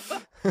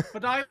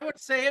 But I would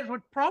say it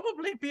would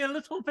probably be a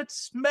little bit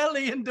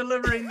smelly in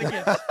delivering the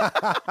gifts.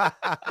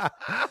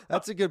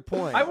 That's a good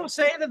point. I will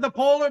say that the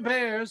polar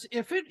bears,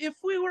 if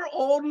we were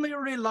only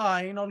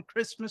relying on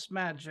Christmas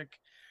magic,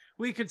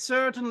 we could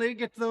certainly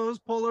get those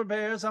polar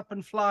bears up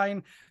and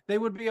flying. They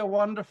would be a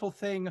wonderful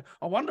thing,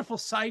 a wonderful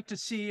sight to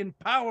see, and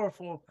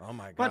powerful. Oh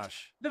my But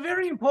gosh. the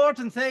very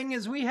important thing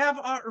is we have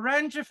our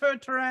Rangifer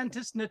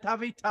Tarantis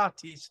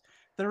Natavitatis,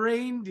 the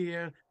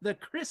reindeer, the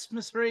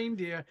Christmas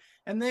reindeer,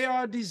 and they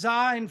are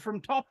designed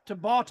from top to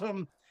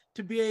bottom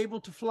to be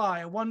able to fly.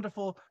 A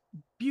wonderful,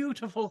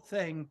 beautiful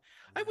thing.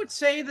 I would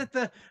say that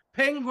the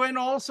penguin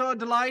also a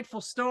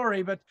delightful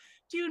story, but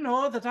do you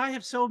know that I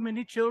have so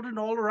many children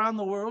all around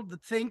the world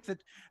that think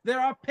that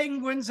there are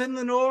penguins in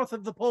the north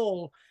of the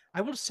pole?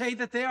 I will say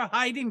that they are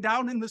hiding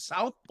down in the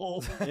South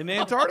Pole. In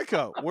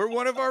Antarctica, where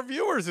one of our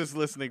viewers is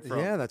listening from.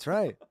 Yeah, that's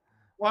right.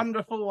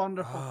 Wonderful,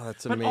 wonderful. Oh,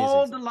 that's but amazing.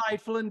 all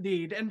delightful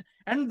indeed.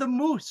 And the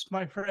moose,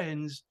 my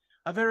friends,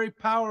 a very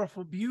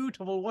powerful,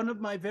 beautiful, one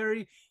of my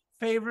very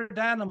favorite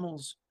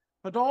animals,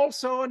 but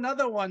also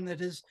another one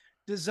that is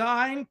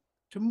designed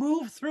to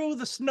move through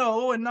the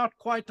snow and not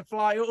quite to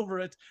fly over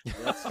it.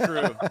 That's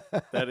true.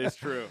 That is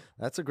true.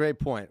 That's a great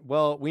point.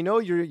 Well, we know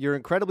you're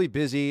incredibly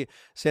busy,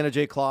 Santa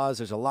J. Claus.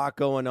 There's a lot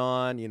going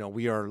on. You know,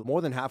 we are more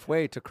than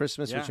halfway to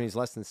Christmas, which means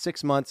less than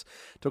 6 months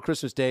till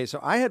Christmas Day. So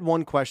I had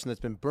one question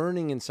that's been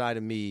burning inside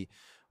of me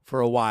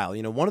for a while.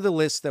 You know, one of the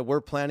lists that we're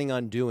planning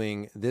on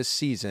doing this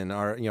season,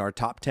 our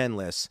top 10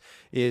 lists,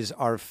 is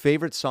our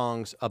favorite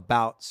songs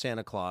about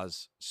Santa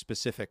Claus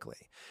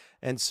specifically.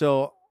 And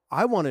so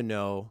I want to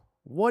know,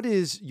 what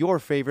is your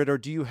favorite, or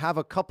do you have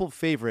a couple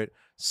favorite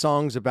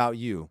songs about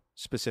you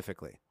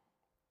specifically?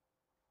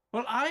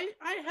 Well, I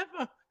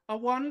have a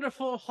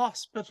wonderful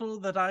hospital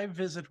that I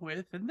visit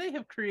with, and they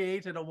have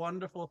created a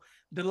wonderful,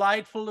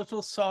 delightful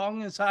little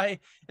song as I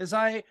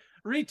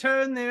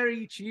return there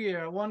each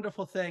year. A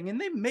wonderful thing.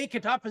 And they make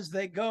it up as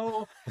they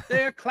go.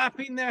 They're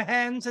clapping their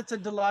hands. It's a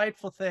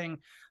delightful thing.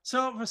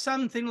 So for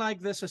something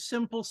like this, a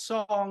simple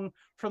song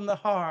from the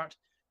heart,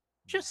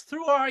 just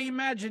through our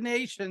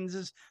imaginations,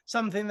 is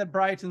something that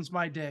brightens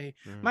my day.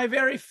 My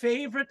very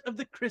favorite of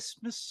the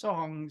Christmas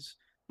songs,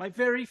 my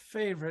very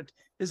favorite,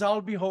 is I'll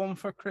Be Home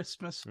for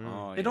Christmas.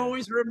 It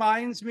always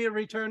reminds me of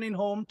returning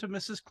home to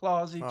Mrs.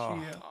 Claus each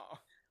year.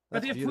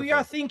 But if we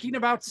are thinking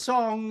about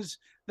songs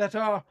that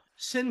are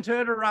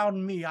centered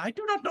around me, I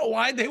do not know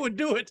why they would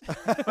do it,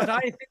 but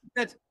I think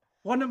that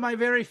one of my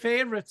very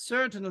favorites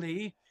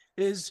certainly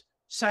is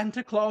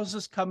Santa Claus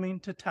is Coming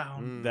to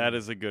Town. That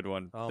is a good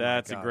one. Oh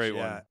That's my gosh, a great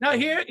one. Now,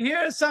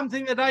 here's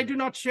something that I do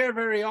not share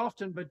very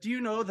often, but do you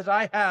know that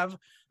I have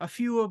a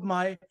few of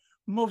my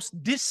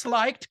most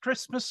disliked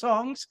Christmas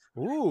songs?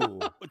 Ooh.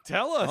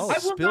 Tell us.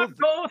 I will not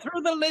go through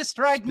the list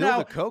right now.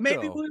 the cocoa.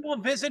 Maybe we will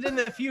visit in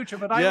the future,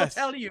 but I will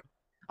tell you,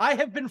 I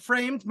have been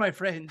framed, my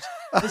friends.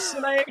 The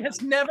sleigh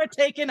has never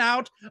taken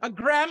out a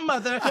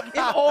grandmother in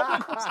all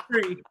of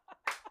history.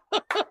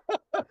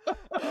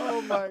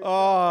 Oh my!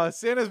 Oh,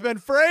 Santa's been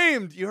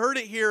framed. You heard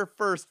it here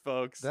first,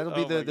 folks. That'll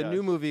be the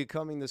new movie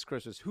coming this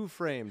Christmas. Who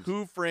framed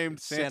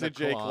Santa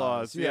J.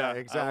 Claus? Yeah,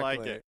 exactly. I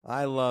like it.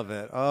 I love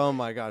it. Oh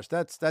my gosh,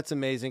 that's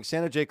amazing.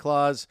 Santa J.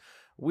 Claus,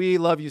 we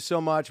love you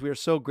so much. We are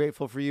so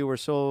grateful for you. We're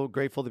so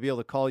grateful to be able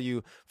to call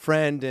you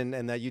friend,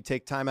 and that you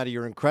take time out of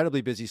your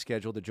incredibly busy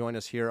schedule to join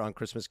us here on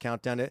Christmas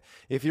Countdown.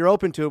 If you're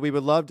open to it, we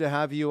would love to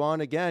have you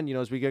on again,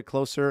 as we get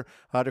closer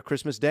to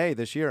Christmas Day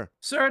this year.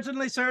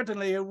 Certainly.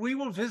 We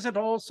will visit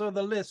also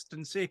the list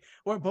and see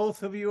where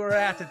both of you are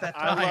at that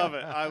time.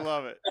 I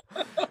love it.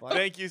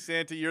 Thank you,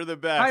 Santa. You're the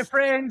best. My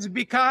friends,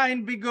 be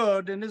kind, be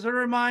good. And as a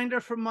reminder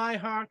from my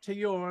heart to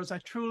yours, I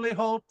truly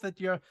hope that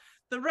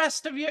the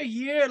rest of your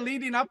year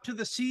leading up to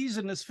the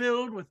season is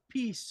filled with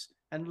peace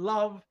and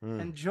love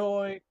and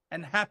joy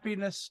and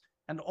happiness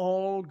and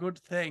all good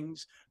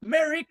things.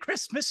 Merry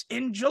Christmas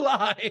in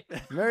July.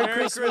 Merry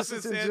Christmas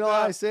in Santa.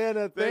 July,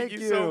 Santa. Thank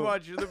you so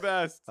much. You're the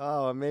best.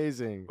 Oh,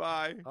 amazing.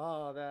 Bye.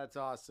 Oh, that's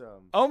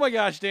awesome. Oh my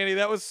gosh, Danny,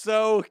 that was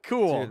so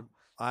cool. Dude,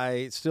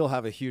 I still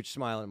have a huge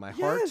smile in my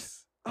heart.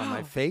 On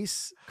my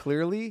face,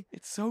 clearly.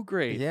 It's so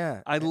great.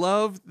 Yeah. I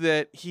love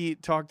that he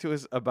talked to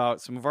us about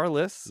some of our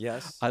lists.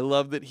 Yes. I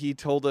love that he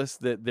told us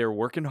that they're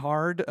working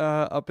hard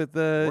up at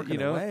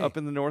the up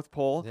in the North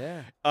Pole.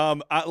 Yeah.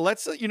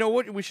 Let's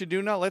what we should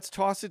do now? Let's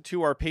toss it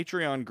to our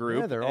Patreon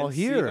group. Yeah, they're all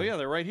here. Oh yeah,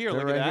 they're right here.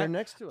 They're Look right at that. here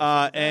next to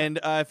us. And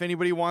if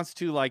anybody wants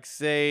to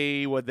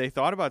say what they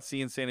thought about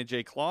seeing Santa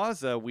J.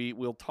 Claus,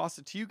 we'll toss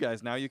it to you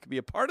guys now. You can be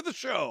a part of the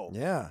show.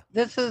 Yeah.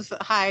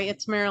 Hi,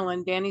 it's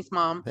Marilyn, Danny's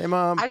mom. Hey,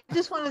 Mom. I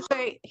just want to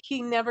say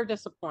he never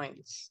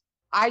disappoints.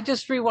 I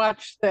just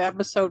rewatched the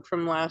episode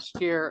from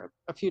last year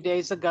a few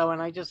days ago,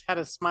 and I just had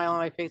a smile on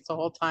my face the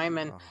whole time.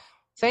 And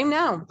Same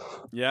now.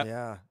 Yeah.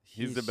 Yeah.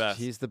 He's the best.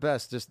 He's the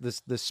best.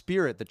 Just the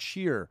spirit, the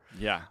cheer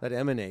Yeah. that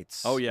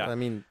emanates. Oh, yeah. I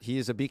mean, he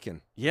is a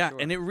beacon. Yeah, Sure.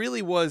 and it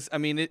really was. I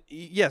mean,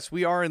 yes,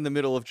 we are in the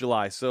middle of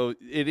July, so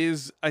it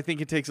is. I think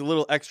it takes a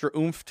little extra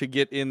oomph to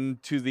get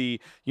into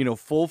the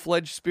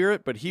full-fledged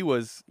spirit. But he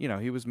was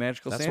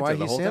magical That's Santa why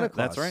the he's whole Santa time.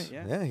 Claus. That's right.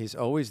 Yeah. Yeah, he's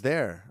always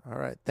there. All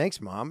right.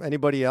 Thanks, Mom.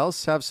 Anybody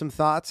else have some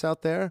thoughts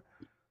out there?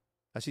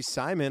 I see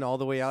Simon all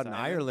the way out in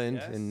Ireland,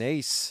 yes. in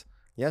Nace.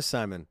 Yes,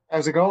 Simon.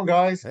 How's it going,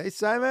 guys? Hey,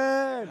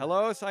 Simon.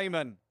 Hello,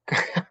 Simon.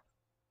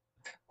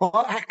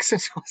 What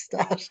accent was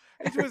that?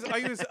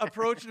 I was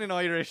approaching in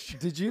Irish.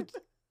 Did you?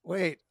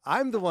 Wait,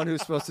 I'm the one who's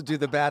supposed to do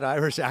the bad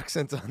Irish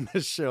accent on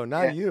this show,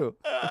 not you.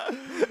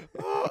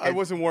 I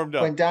wasn't warmed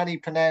up. When Danny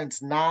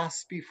pronounced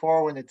Nas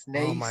before, when it's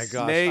Nace. Oh my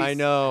gosh, Nace. I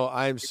know.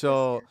 I'm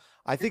so.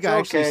 I think It's I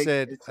actually okay.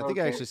 said. It's I think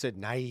I okay. actually said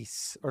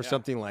nice or Yeah.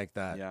 something like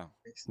that. Yeah.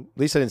 At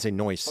least I didn't say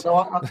noise.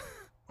 Although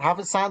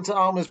having Santa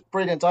on was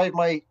brilliant. I have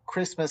my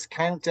Christmas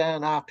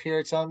countdown app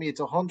here telling me it's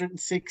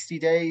 160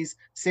 days,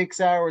 6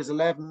 hours,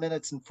 11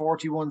 minutes, and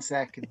 41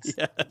 seconds.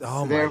 Yes.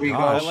 Oh There my we go.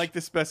 I gosh. like the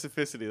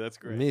specificity. That's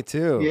great. Me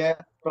too. Yeah,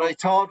 but I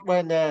thought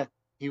when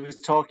he was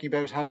talking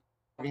about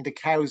having the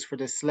cows for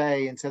the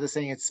sleigh, instead of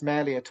saying it's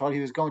smelly, I thought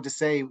he was going to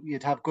say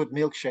you'd have good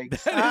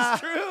milkshakes. That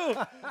is true.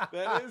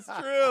 That is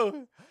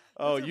true.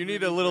 Oh, you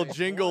need a little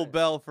jingle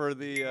bell for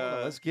the.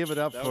 Let's give it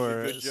up that was a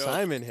for good joke.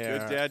 Simon here.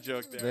 Good dad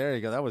joke there. There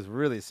you go. That was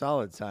really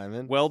solid,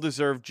 Simon.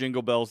 Well-deserved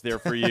jingle bells there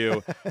for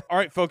you. All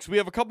right, folks, we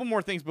have a couple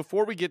more things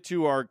before we get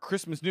to our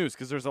Christmas news,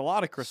 because there's a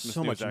lot of Christmas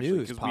So news, much actually,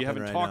 news because we popping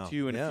haven't right talked now. to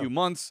you in Yeah. a few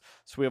months,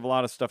 so we have a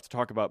lot of stuff to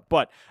talk about.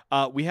 But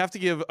we have to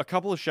give a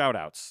couple of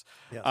shout-outs.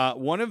 Yes.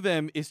 One of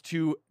them is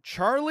to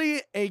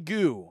Charlie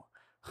Agu,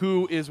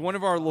 who is one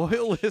of our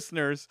loyal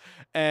listeners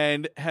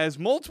and has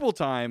multiple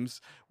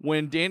times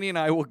when Danny and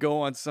I will go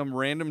on some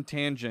random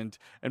tangent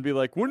and be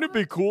like, wouldn't it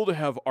be cool to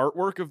have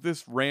artwork of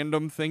this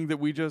random thing that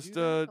we just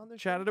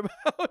chatted about?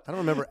 I don't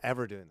remember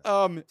ever doing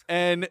that.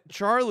 And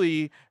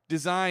Charlie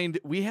designed,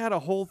 we had a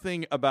whole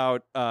thing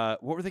about,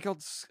 what were they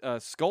called?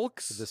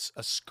 Skulks?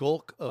 A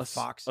skulk of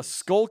foxes. A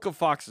skulk of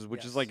foxes, which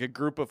Yes. is like a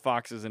group of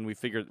foxes, and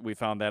we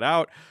found that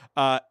out.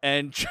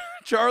 And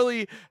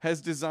Charlie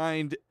has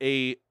designed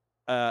a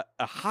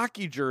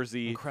hockey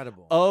jersey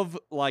Incredible. of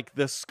like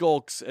the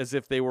Skulks as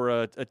if they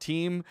were a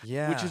team,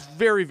 Yeah. which is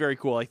very, very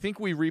cool. I think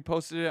we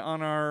reposted it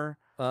on our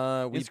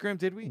Instagram,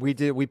 did we? We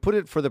did. We put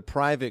it for the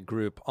private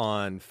group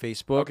on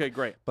Facebook. Okay,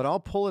 great. But I'll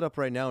pull it up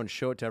right now and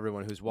show it to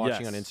everyone who's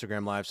watching on Yes.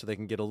 Instagram Live so they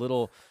can get a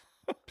little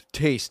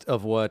taste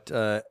of what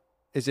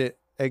is it?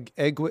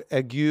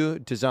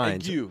 Agu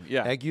Designs. Agu,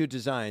 yeah. Agu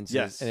Designs.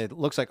 Yes. And it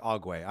looks like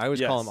Agwe. I always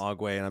call Yes. him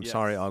Agwe, and I'm Yes.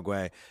 sorry,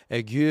 Agwe.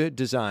 Agu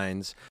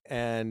Designs,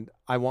 and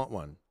I want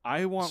one.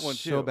 I want one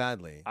too. So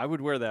badly. I would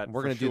wear that.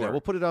 We're for going to do that. sure.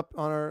 We'll put it up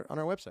on our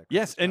website.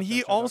 Yes, and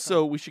he ChristmasCountdown.com.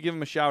 also, we should give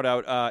him a shout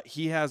out.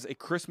 He has a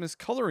Christmas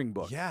coloring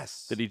book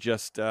Yes. that he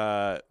just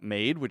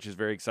made, which is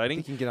very I exciting.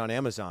 think you can get on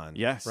Amazon.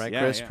 Yes, Right,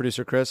 yeah, Chris? yeah.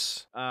 Producer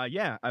Chris?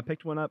 Yeah, I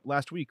picked one up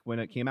last week when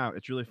it came out.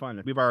 It's really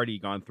fun. We've already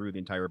gone through the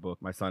entire book,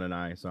 my son and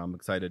I, so I'm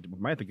excited. We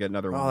might have to get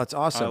another one. Oh, that's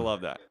awesome. I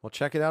love that. Well,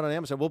 check it out on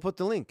Amazon. We'll put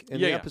the link in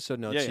Yeah, the yeah. episode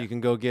notes Yeah, so yeah. you can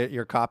go get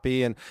your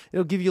copy, and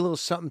it'll give you a little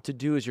something to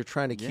do as you're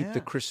trying to keep the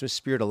Yeah. Christmas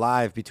spirit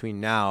alive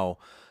between now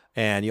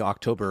and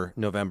October,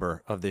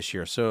 November of this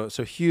year. So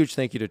huge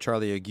thank you to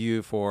Charlie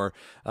Agu for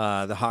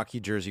the hockey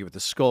jersey with the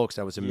Skulks.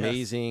 That was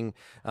amazing.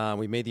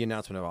 We made the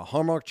announcement of a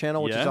Hallmark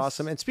Channel, which is Yes.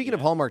 awesome. And speaking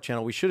of Hallmark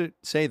Channel, we should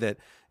say that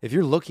if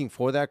you're looking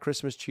for that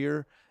Christmas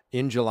cheer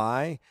in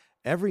July,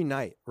 every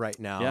night right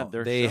now, Yeah,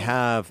 they're they showing.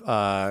 have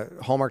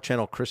Hallmark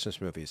Channel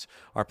Christmas movies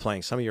are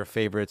playing. Some of your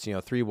favorites,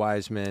 Three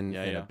Wise Men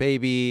and a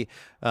Baby.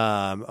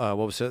 What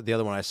was the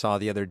other one I saw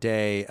the other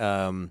day?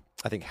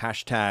 I think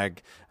hashtag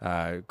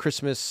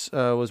Christmas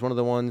was one of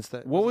the ones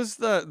that. What was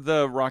the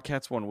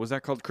Rockettes one? Was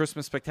that called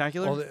Christmas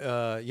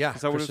Spectacular? Yeah.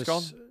 Is that what it's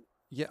called?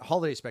 Yeah,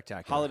 Holiday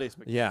Spectacular. Holiday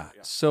Spectacular.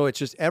 Yeah. So it's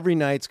just every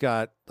night's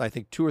got, I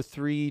think, 2 or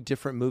 3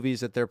 different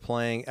movies that they're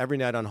playing every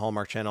night on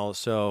Hallmark Channel.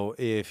 So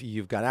if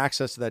you've got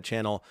access to that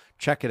channel,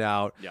 check it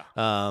out.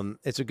 Yeah.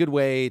 It's a good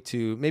way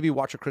to maybe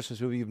watch a Christmas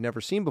movie you've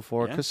never seen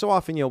before, because so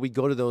often, we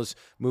go to those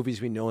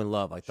movies we know and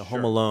love, like the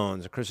Home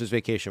Alones, a Christmas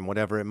Vacation,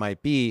 whatever it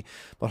might be.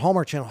 But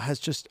Hallmark Channel has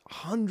just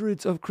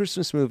hundreds of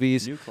Christmas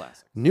movies.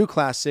 New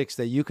classics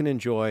that you can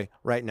enjoy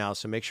right now.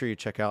 So make sure you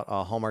check out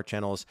Hallmark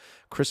Channel's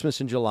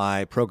Christmas in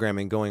July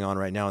programming going on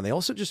right now. And they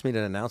also just made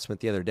an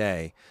announcement the other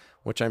day,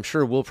 which I'm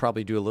sure we'll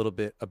probably do a little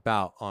bit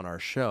about on our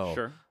show.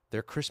 Sure.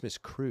 Their Christmas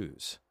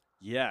cruise.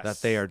 Yes.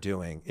 That they are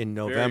doing in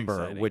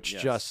November, exciting, which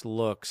yes. just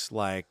looks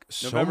like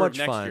so November of much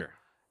next fun. year.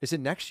 Is it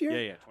next year?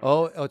 Yeah.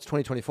 Oh, it's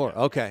 2024.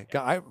 Okay.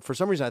 For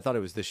some reason, I thought it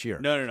was this year.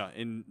 No.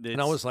 And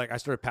I was like, I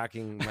started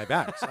packing my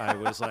bags. I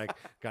was like,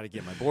 got to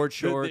get my board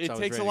shorts. It I was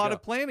takes a ready to lot go.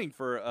 of planning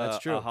for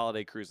a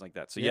holiday cruise like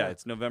that. So yeah,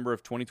 it's November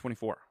of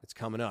 2024. It's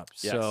coming up.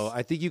 Yes. So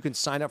I think you can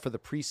sign up for the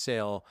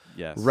pre-sale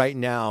Yes. right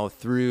now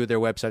through their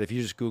website. If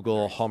you just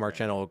Google Hallmark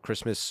Channel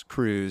Christmas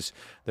Cruise,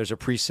 there's a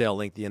pre-sale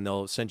link, and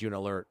they'll send you an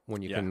alert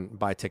when you can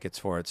buy tickets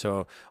for it.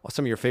 So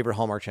some of your favorite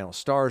Hallmark Channel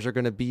stars are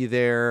going to be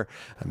there.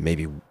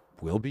 Maybe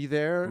we'll be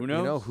there. Who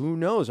knows? Who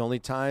knows? Only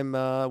time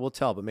will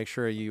tell. But make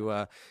sure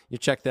you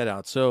check that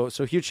out. So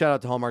huge shout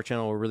out to Hallmark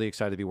Channel. We're really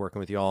excited to be working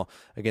with you all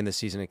again this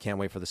season. I can't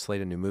wait for the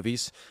slate of new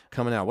movies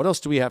coming out. What else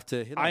do we have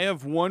to hit on? I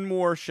have one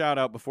more shout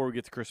out before we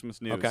get to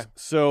Christmas news. Okay.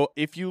 So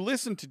if you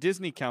listen to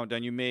Disney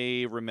Countdown, you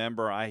may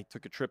remember I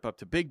took a trip up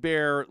to Big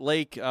Bear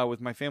Lake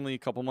with my family a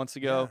couple months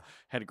ago. Yeah.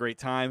 Had a great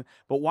time.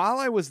 But while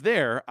I was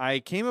there, I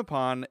came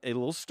upon a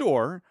little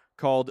store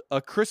called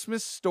A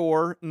Christmas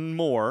Store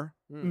More.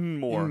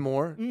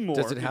 More.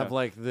 Does it have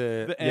like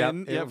the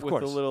N? Yeah, Yep, of with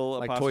course. the little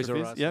like Toys R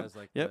apostrophes. Us. Yep. has,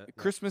 like, Yep. the-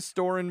 Christmas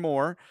Store and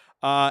More.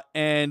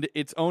 And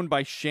it's owned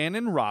by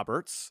Shannon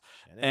Roberts.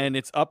 And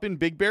it's up in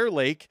Big Bear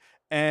Lake.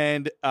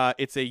 And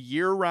it's a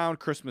year-round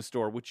Christmas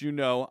store, which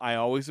I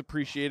always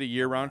appreciate a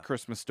year-round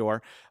Christmas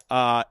store.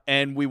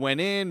 And we went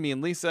in, me and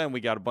Lisa, and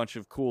we got a bunch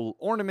of cool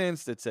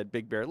ornaments that said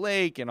Big Bear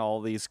Lake and all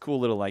these cool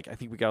little, I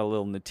think we got a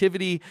little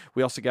nativity.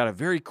 We also got a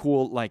very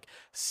cool,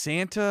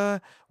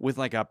 Santa with,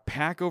 a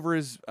pack over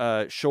his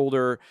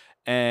shoulder,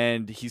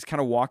 and he's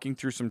kind of walking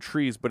through some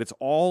trees, but it's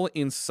all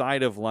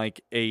inside of,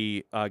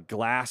 a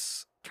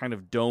glass kind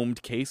of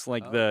domed case,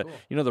 like the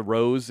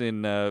rose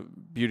in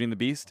Beauty and the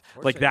Beast,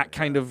 like that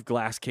kind of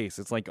glass case.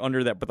 It's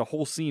under that, but the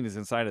whole scene is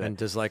inside of that. And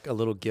does a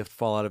little gift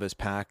fall out of his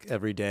pack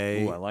every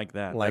day? Ooh, I like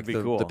that. Like That'd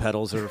be cool. The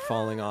petals are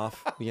falling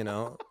off,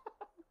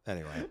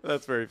 Anyway,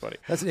 that's very funny.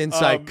 That's an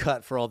inside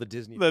cut for all the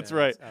Disney That's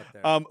fans right. out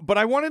there. But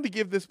I wanted to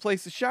give this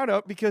place a shout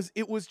out because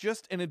it was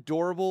just an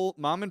adorable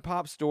mom and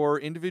pop store,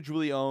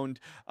 individually owned.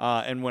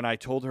 And when I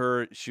told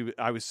her,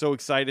 I was so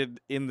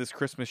excited in this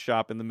Christmas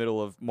shop in the middle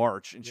of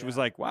March, and she was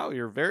like, "Wow,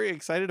 you're very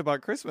excited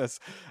about Christmas."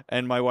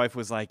 And my wife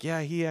was like,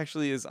 "Yeah, he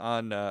actually is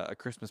on a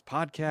Christmas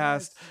podcast."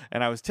 Nice.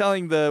 And I was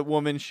telling the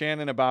woman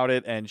Shannon about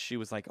it, and she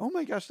was like, "Oh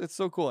my gosh, that's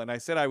so cool!" And I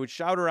said I would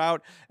shout her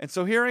out, and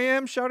so here I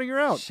am shouting her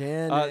out.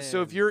 Shannon.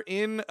 So if you're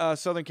in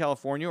Southern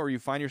California, or you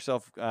find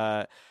yourself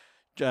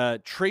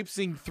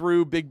traipsing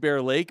through Big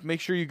Bear Lake, make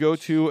sure you go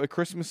to A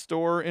Christmas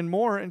Store and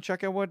More and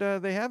check out what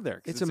they have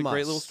there. It's a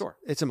great little store.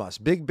 It's a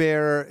must. Big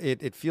Bear,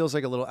 it feels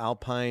like a little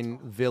alpine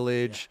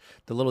village,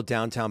 the little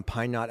downtown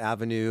Pine Knot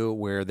Avenue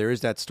where there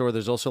is that store.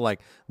 There's also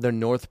the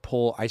North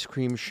Pole ice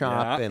cream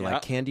shop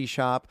and candy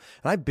shop.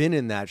 And I've been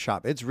in that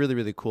shop. It's really,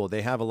 really cool.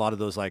 They have a lot of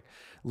those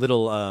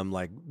little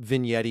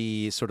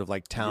vignette sort of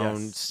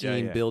town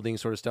scene building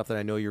sort of stuff that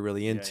I know you're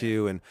really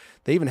into. And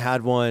they even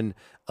had one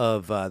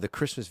of the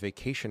Christmas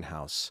Vacation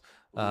House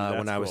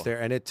when I was there,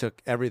 and it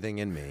took everything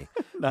in me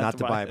not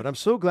to buy it. But I'm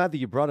so glad that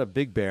you brought up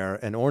Big Bear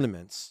and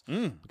ornaments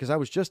because I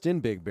was just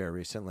in Big Bear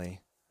recently.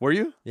 Were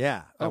you?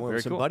 Yeah. I went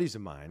with some buddies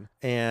of mine,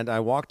 and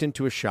I walked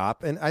into a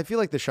shop, and I feel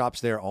like the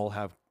shops there all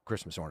have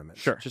Christmas ornaments.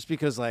 Sure. Just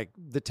because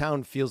the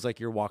town feels like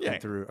you're walking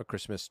through a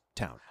Christmas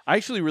town. I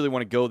actually really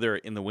want to go there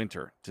in the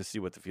winter to see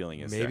what the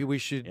feeling is. Maybe we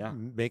should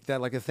make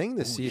that a thing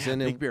this season.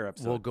 Big Bear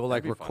episode. We'll go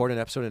record an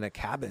episode in a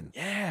cabin.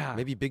 Yeah.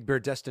 Maybe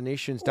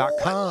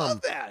BigBearDestinations.com I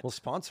love that. will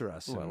sponsor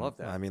us. Ooh, I love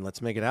that. I mean,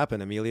 let's make it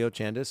happen. Emilio,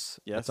 Chandis,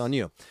 yes. That's on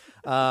you.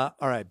 All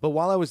right. But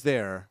while I was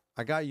there,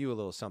 I got you a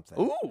little something.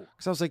 Ooh.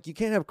 Because I was like, you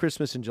can't have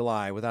Christmas in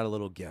July without a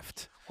little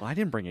gift. Well, I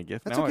didn't bring a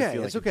gift. That's now okay. I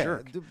feel It's like a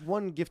okay. jerk.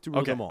 One gift to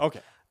rule them all.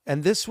 Okay.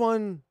 And this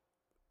one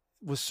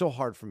was so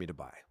hard for me to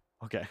buy.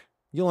 Okay.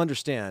 You'll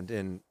understand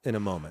in a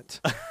moment.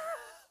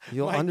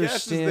 You'll My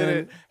understand. guess is that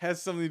it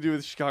has something to do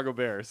with Chicago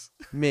Bears.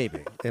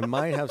 Maybe. It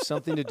might have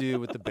something to do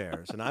with the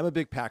Bears. And I'm a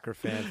big Packer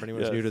fan for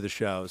anyone who's new to the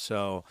show.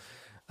 So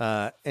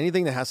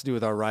anything that has to do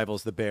with our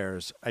rivals, the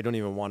Bears, I don't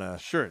even want to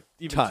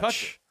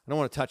touch. I don't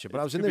want to touch it.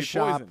 But I was in this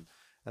shop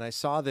and I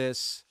saw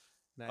this.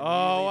 And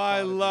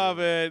I love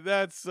it.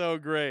 That's so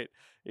great.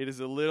 It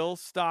is a little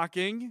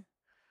stocking.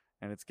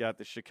 And it's got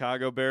the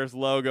Chicago Bears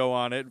logo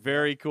on it.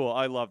 Very cool.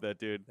 I love that,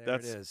 dude.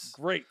 That's it is.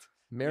 Great.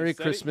 Merry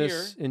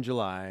Christmas in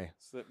July.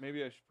 So that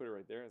maybe I should put it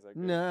right there. Is that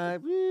good?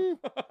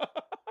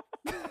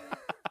 Nah.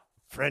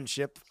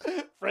 Friendship.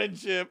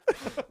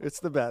 It's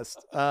the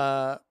best.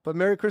 But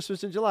Merry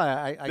Christmas in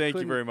July. Thank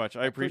you very much.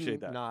 I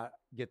appreciate that. Not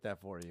get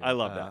that for you. I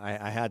love that.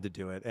 I had to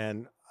do it.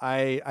 And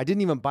I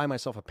didn't even buy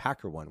myself a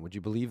Packer one. Would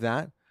you believe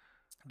that?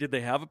 Did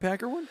they have a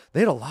Packer one? They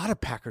had a lot of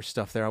Packer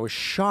stuff there. I was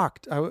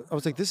shocked. I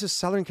was like, this is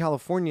Southern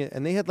California.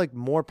 And they had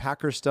more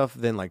Packer stuff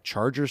than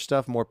Charger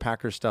stuff, more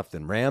Packer stuff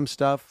than Ram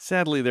stuff.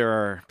 Sadly, there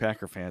are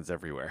Packer fans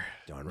everywhere.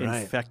 Darn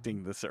right.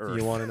 Infecting this earth.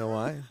 You want to know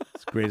why?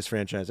 It's the greatest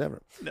franchise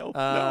ever. No,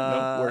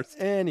 worse.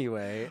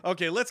 Anyway.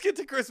 Okay, let's get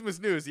to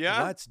Christmas news,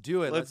 yeah? Let's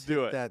do it. Let's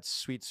do it. That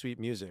sweet, sweet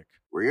music.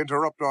 We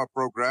interrupt our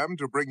program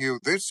to bring you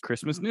this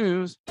Christmas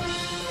news.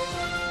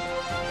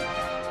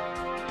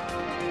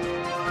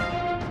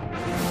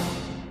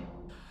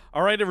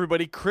 All right,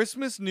 everybody,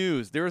 Christmas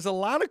news. There is a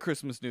lot of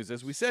Christmas news,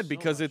 as we said,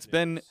 because it's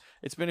been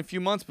a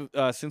few months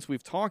since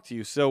we've talked to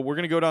you. So we're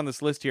going to go down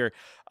this list here.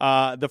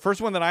 The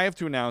first one that I have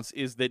to announce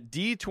is that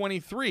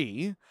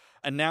D23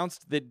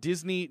 announced that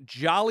Disney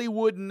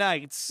Jollywood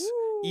Nights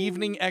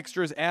evening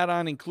extras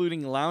add-on,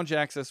 including lounge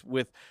access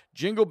with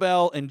Jingle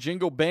Bell and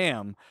Jingle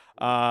Bam.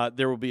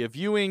 There will be a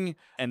viewing,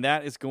 and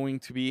that is going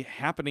to be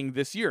happening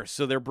this year.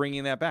 So they're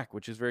bringing that back,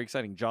 which is very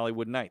exciting.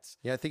 Jollywood Nights.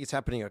 Yeah, I think it's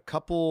happening a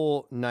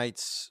couple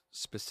nights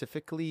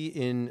specifically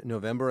in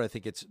November. I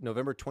think it's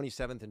November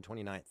 27th and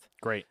 29th.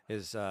 Great.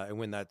 Is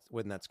when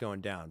that's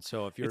going down.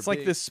 So if you're It's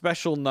like this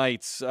special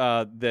nights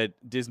that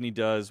Disney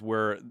does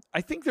where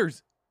I think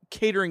there's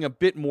catering a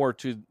bit more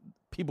to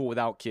people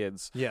without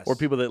kids, yes, or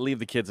people that leave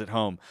the kids at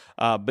home.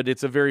 But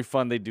it's a very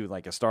fun. They do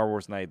like a Star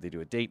Wars night. They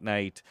do a date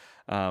night.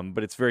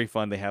 But it's very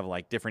fun. They have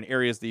like different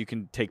areas that you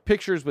can take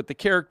pictures with the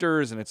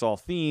characters, and it's all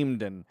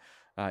themed. And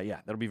yeah,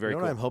 that'll be very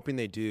cool. What I'm hoping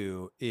they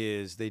do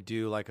is they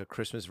do like a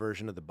Christmas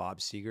version of the Bob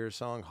Seger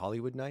song,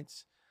 Hollywood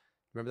Nights.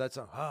 Remember that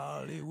song?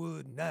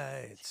 Hollywood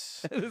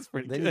Nights. That's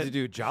pretty they good. need to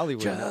do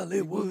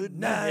Jollywood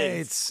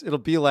Nights. It'll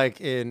be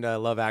like in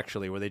Love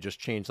Actually, where they just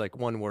change like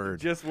one word.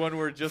 Just one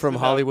word. Just from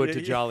enough. Hollywood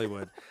to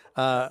Jollywood.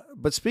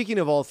 But speaking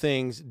of all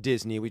things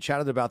Disney, we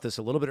chatted about this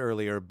a little bit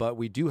earlier, but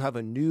we do have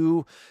a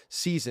new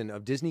season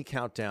of Disney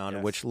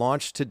Countdown, which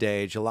launched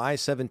today, July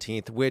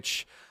 17th,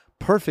 which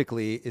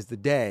perfectly is the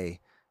day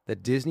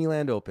that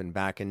Disneyland opened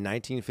back in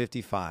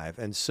 1955.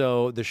 And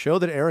so the show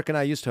that Eric and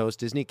I used to host,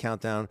 Disney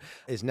Countdown,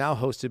 is now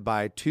hosted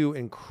by two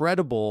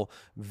incredible,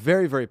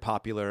 very, very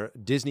popular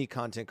Disney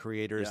content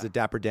creators, the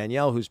Dapper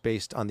Danielle, who's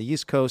based on the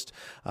East Coast.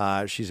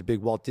 She's a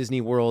big Walt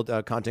Disney World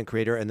content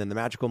creator. And then the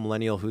Magical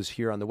Millennial, who's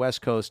here on the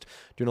West Coast,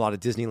 doing a lot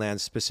of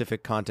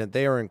Disneyland-specific content.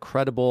 They are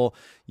incredible.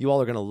 You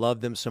all are going to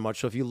love them so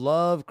much. So if you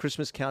love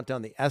Christmas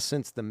Countdown, the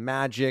essence, the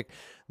magic,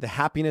 the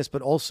happiness,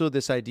 but also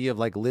this idea of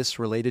like lists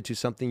related to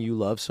something you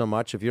love so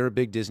much. If you're a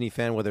big Disney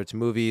fan, whether it's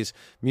movies,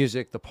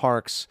 music, the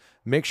parks,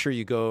 make sure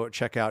you go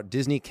check out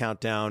Disney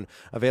Countdown,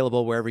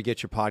 available wherever you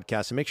get your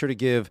podcasts. And make sure to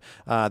give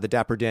the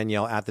Dapper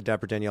Danielle, at the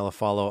Dapper Danielle, a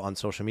follow on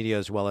social media,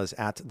 as well as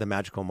at the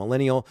Magical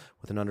Millennial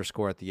with an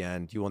underscore at the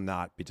end. You will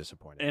not be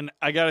disappointed. And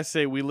I got to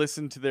say, we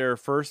listened to their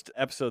first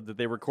episode that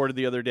they recorded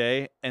the other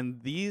day,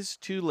 and these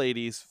two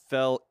ladies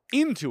fell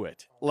into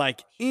it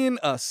like in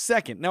a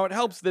second. Now, it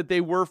helps that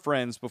they were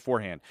friends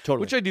beforehand,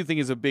 which I do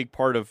think is a big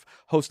part of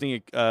hosting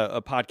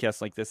a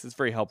podcast like this. It's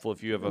very helpful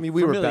if you have a we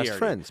were best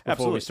friends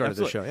before we started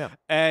the show,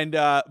 And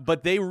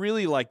but they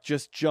really like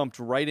just jumped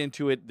right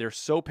into it. They're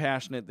so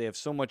passionate. They have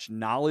so much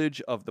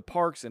knowledge of the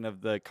parks and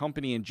of the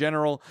company in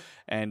general,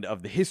 and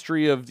of the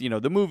history of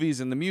the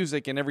movies and the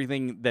music and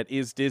everything that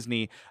is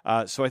Disney.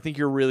 So I think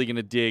you're really going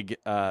to dig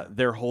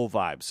their whole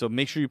vibe. So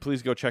make sure you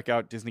please go check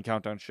out Disney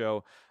Countdown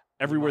Show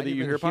everywhere that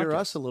you hear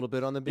us a little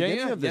bit on the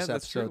beginning of this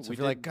episode. So if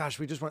you're like, gosh,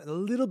 we just want a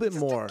little bit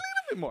more.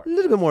 A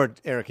little bit more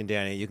Eric and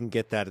Danny. You can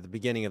get that at the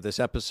beginning of this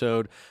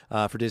episode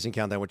for Disney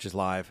Countdown, which is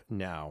live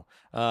now.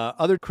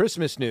 Other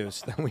Christmas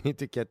news that we need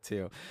to get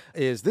to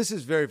is this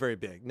is very, very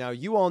big. Now,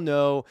 you all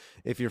know,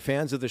 if you're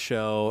fans of the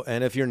show,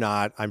 and if you're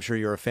not, I'm sure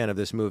you're a fan of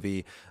this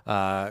movie,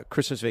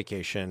 Christmas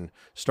Vacation,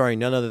 starring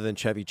none other than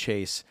Chevy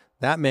Chase.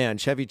 That man,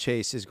 Chevy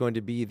Chase, is going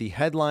to be the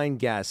headline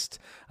guest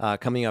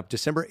coming up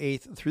December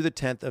 8th through the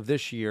 10th of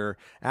this year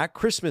at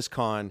Christmas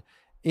Con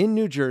in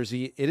New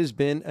Jersey. It has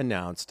been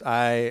announced.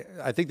 I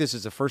think this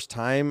is the first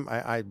time,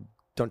 I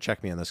don't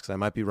check me on this because I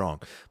might be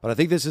wrong, but I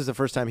think this is the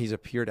first time he's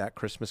appeared at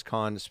Christmas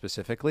Con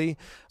specifically.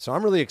 So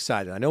I'm really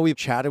excited. I know we've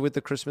chatted with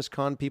the Christmas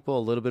Con people a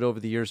little bit over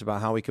the years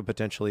about how we could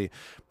potentially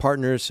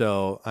partner.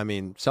 So, I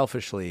mean,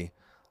 selfishly,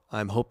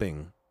 I'm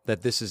hoping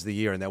that this is the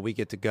year and that we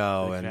get to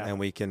go and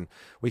we can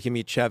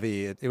meet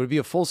Chevy. It would be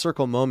a full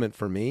circle moment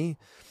for me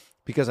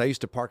because I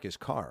used to park his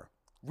car.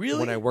 Really?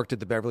 When I worked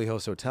at the Beverly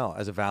Hills Hotel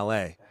as a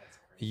valet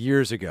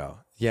years ago.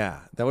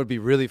 Yeah, that would be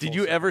really full Did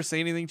you ever say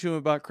anything to him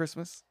about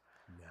Christmas?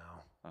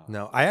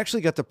 No. I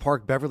actually got to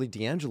park Beverly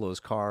D'Angelo's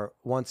car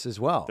once as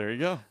well. There you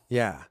go.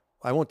 Yeah.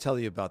 I won't tell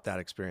you about that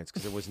experience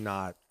because it was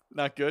not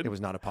good. It was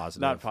not a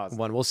positive. Not positive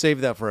one. We'll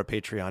save that for a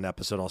Patreon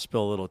episode. I'll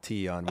spill a little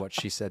tea on what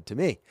she said to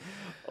me.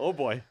 Oh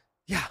boy.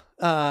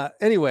 Yeah.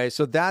 Anyway,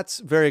 so that's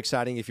very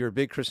exciting. If you're a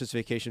big Christmas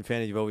Vacation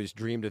fan and you've always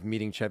dreamed of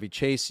meeting Chevy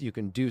Chase, you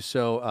can do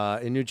so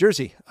in New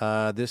Jersey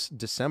this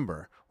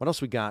December. What else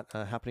we got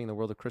happening in the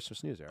world of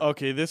Christmas news, Eric?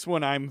 Okay, this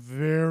one I'm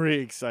very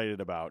excited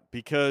about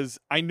because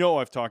I know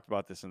I've talked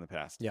about this in the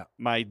past. Yeah.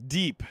 My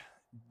deep,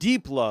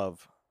 deep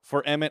love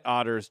for Emmett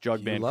Otter's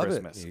Jug Band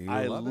Christmas.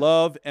 I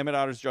love Emmett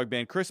Otter's Jug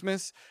Band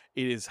Christmas.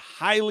 It is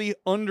highly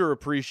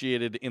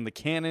underappreciated in the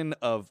canon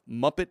of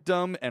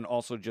Muppetdom and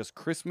also just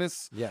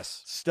Christmas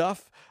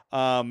stuff.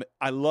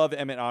 I love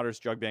Emmett Otter's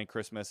Jug Band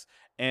Christmas,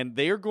 and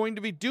they are going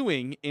to be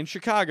doing in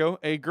Chicago,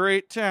 a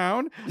great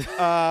town.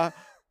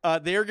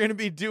 They are going to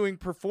be doing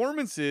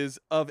performances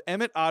of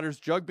Emmett Otter's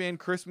Jug Band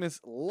Christmas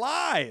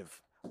live,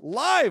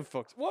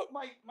 folks. What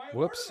my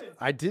Whoops! ornament.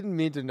 I didn't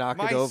mean to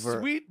knock it over. My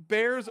sweet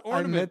bear's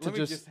ornament.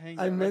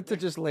 I meant to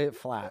just lay it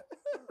flat.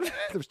 There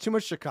was too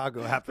much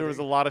Chicago happening. There was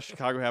a lot of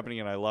Chicago happening,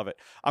 and I love it.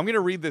 I'm going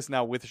to read this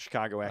now with a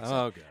Chicago accent.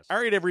 Oh, gosh. All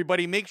right,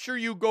 everybody, make sure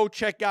you go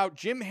check out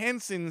Jim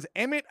Henson's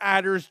Emmett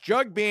Otter's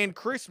Jug Band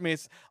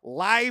Christmas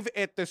live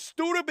at the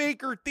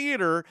Studebaker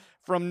Theater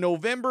from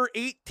November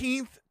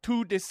 18th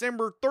to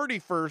December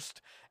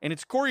 31st, and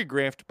it's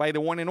choreographed by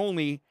the one and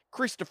only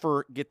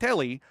Christopher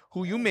Gitelli,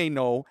 who you may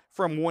know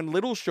from one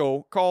little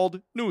show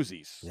called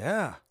Newsies.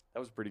 Yeah. That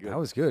was pretty good. That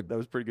was good. That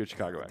was pretty good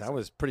Chicago accent. That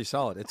was pretty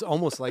solid. It's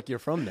almost like you're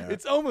from there.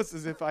 It's almost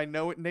as if I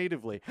know it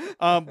natively.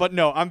 But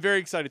no, I'm very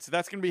excited. So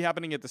that's going to be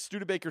happening at the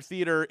Studebaker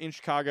Theater in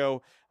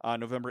Chicago,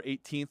 November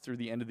 18th through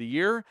the end of the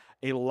year.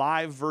 A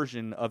live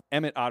version of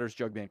Emmett Otter's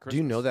Jug Band Christmas.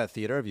 Do you know that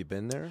theater? Have you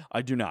been there?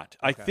 I do not.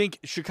 Okay. I think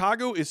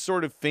Chicago is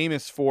sort of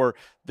famous for,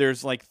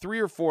 there's like 3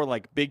 or 4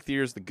 like big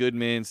theaters, the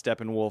Goodman,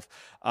 Steppenwolf,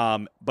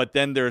 but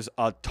then there's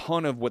a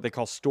ton of what they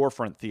call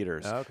storefront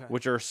theaters,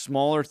 which are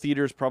smaller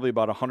theaters, probably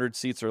about 100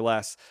 seats or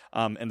less,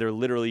 and they're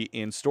literally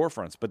in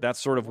storefronts. But that's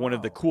sort of one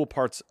of the cool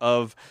parts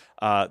of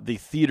the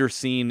theater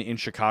scene in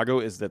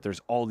Chicago, is that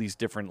there's all these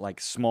different like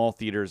small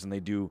theaters, and they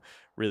do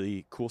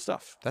really cool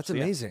stuff. That's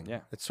amazing.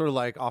 Yeah. It's sort of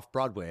like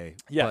off-Broadway.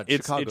 Yeah, but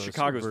it's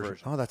Chicago's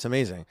version. Oh, that's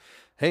amazing.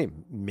 Hey,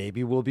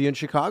 maybe we'll be in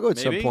Chicago at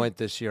some point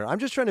this year. I'm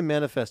just trying to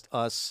manifest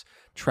us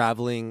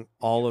traveling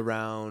all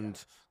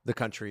around the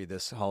country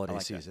this holiday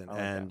season.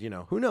 And,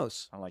 who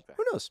knows? I like that.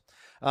 Who knows?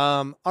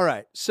 All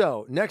right.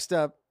 So next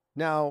up,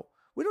 now,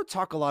 we don't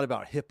talk a lot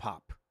about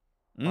hip-hop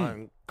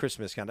on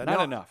Christmas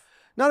countdown.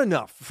 Not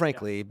enough,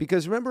 frankly,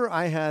 because remember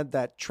I had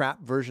that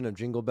trap version of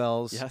Jingle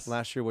Bells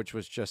last year, which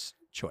was just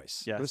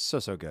choice. Yes. It was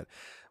so good.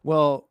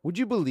 Well, would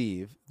you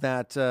believe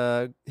that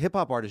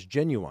hip-hop artist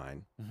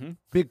Genuine,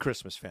 big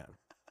Christmas fan,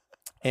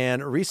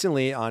 and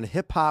recently on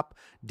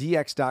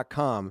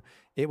hiphopdx.com,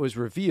 it was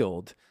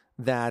revealed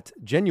that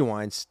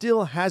Genuine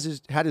still had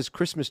his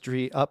Christmas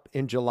tree up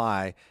in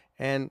July,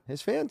 and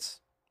his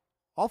fans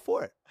all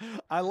for it.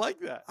 I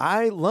like that.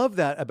 I love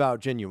that about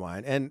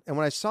Genuine. And when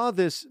I saw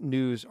this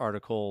news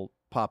article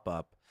pop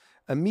up,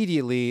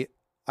 immediately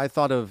I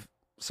thought of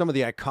some of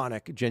the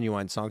iconic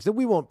Genuine songs that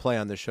we won't play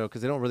on the show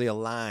because they don't really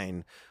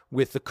align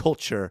with the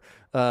culture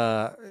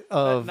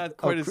of not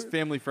quite as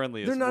family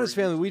friendly. They're not as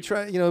family. We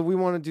try, we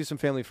want to do some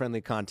family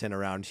friendly content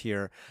around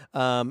here.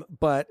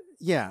 But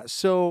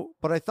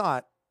I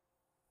thought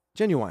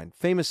Genuine,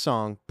 famous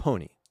song,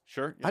 Pony.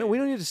 Sure. We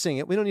don't need to sing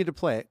it. We don't need to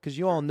play it because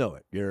you all know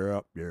it. You're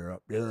up, you're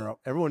up, you're up.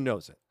 Everyone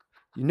knows it.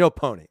 You know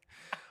Pony.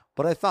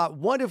 But I thought,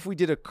 what if we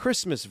did a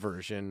Christmas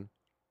version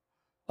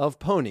of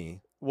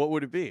Pony? What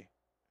would it be?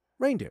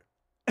 Reindeer.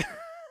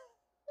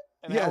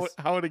 And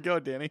how would it go,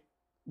 Danny?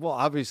 Well,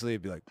 obviously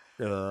it'd be like,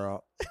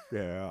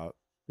 yeah.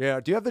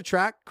 Do you have the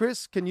track,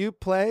 Chris? Can you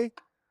play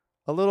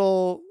a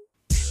little?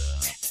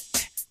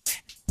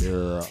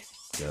 Yeah.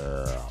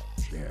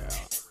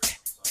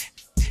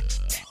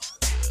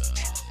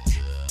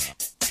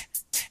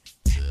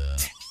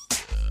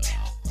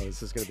 Oh,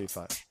 this is gonna be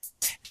fun.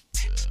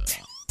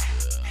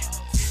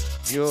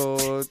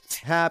 You're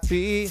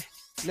happy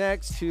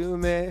next to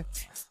me.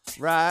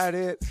 Ride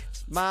it,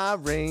 my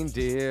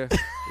reindeer.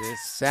 His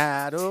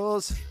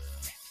saddle's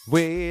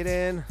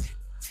waiting.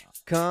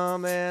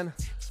 Come and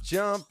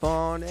jump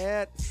on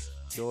it.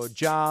 You're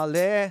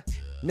jolly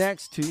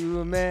next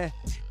to me.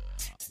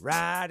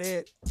 Ride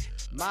it,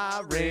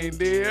 my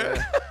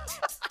reindeer.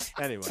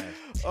 Anyway.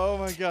 Oh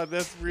my God,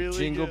 that's really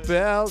Jingle good.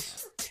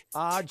 bells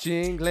are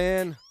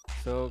jingling.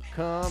 So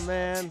come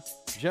and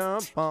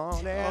jump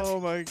on it. Oh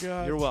my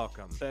God. You're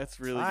welcome. That's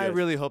really good. I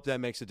really hope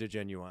that makes it to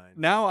Genuine.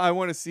 Now I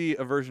want to see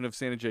a version of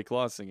Santa J.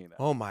 Claus singing that.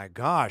 Oh my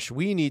gosh.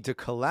 We need to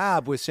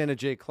collab with Santa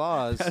J.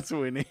 Claus. That's what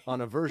we need. On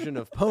a version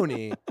of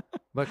Pony,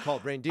 but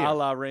called Reindeer. A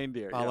la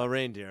Reindeer. A la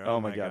Reindeer. Oh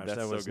my God. Gosh,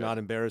 that was not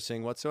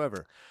embarrassing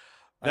whatsoever.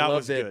 That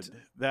was good.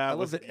 I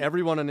love that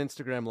everyone on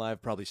Instagram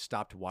Live probably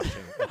stopped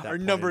watching at that Our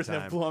point numbers in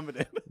time. have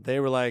plummeted. They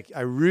were like,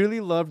 I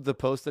really loved the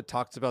post that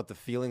talks about the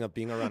feeling of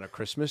being around a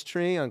Christmas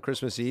tree on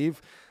Christmas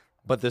Eve,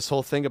 but this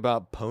whole thing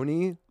about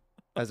Pony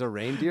as a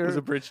reindeer It was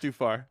a bridge too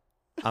far.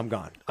 I'm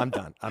gone. I'm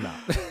done. I'm out.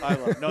 I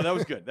love it. No, that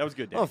was good. That was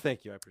good, Danny. Oh,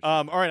 thank you. I appreciate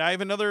it. All right, I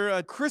have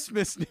another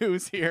Christmas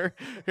news here.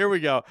 Here we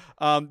go.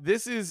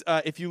 This is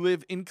if you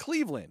live in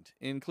Cleveland,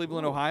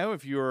 Ohio,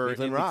 if you're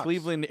Cleveland in rocks. the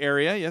Cleveland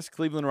area. Yes,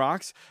 Cleveland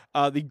rocks.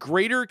 The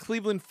Greater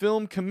Cleveland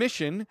Film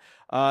Commission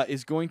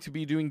is going to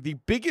be doing the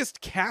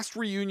biggest cast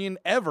reunion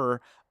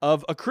ever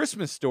of A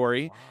Christmas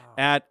Story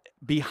at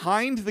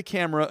Behind the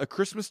Camera, A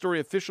Christmas Story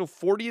official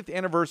 40th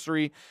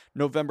anniversary,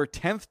 November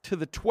 10th to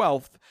the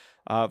 12th.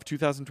 Of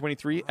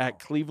 2023 at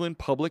Cleveland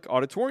Public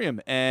Auditorium,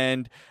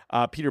 and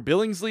Peter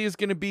Billingsley is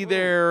going to be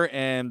there,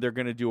 and they're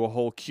going to do a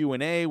whole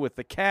Q&A with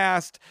the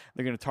cast.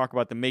 They're going to talk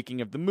about the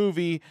making of the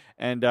movie,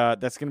 and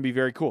that's going to be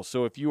very cool.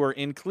 So if you are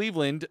in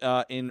Cleveland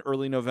in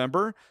early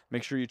November,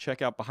 make sure you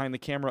check out Behind the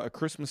Camera, A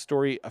Christmas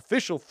Story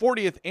official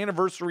 40th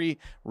anniversary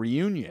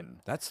reunion.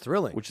 That's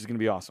thrilling. Which is going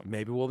to be awesome.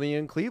 Maybe we'll be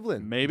in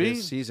Cleveland Maybe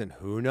this season.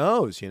 Who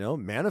knows?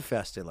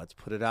 Manifest it. Let's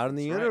put it out in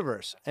the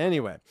universe.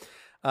 Anyway.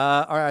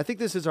 All right, I think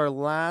this is our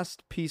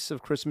last piece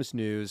of Christmas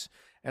news,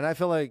 And I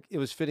feel like it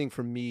was fitting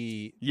for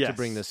me to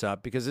bring this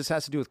up because this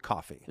has to do with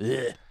coffee.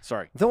 Ugh.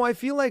 Sorry. Though I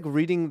feel like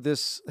reading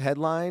this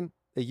headline,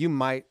 you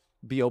might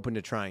be open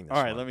to trying this.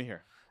 All right, one. let me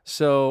hear.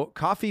 So,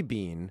 Coffee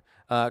Bean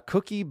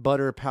cookie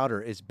butter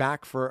powder is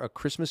back for a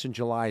Christmas in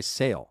July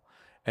sale.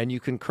 And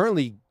you can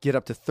currently get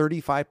up to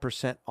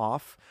 35%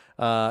 off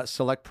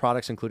select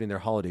products, including their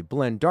holiday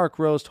blend, dark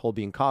roast, whole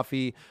bean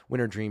coffee,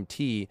 winter dream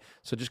tea.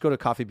 So just go to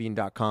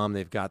coffeebean.com.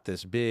 They've got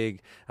this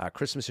big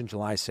Christmas in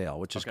July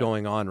sale, which is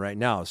going on right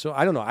now. So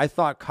I don't know. I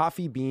thought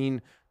Coffee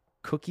Bean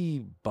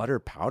cookie butter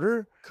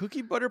powder.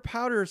 Cookie butter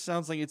powder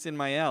sounds like it's in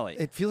my alley.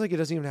 It feels like it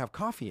doesn't even have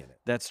coffee in it.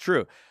 That's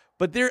true.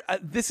 But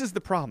this is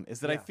the problem,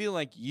 is that I feel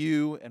like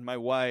you and my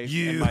wife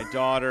and my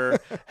daughter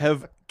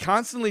have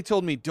constantly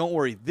told me, don't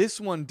worry, this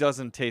one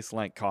doesn't taste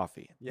like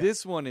coffee. Yeah.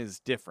 This one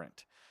is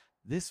different.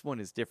 This one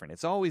is different.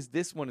 It's always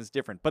this one is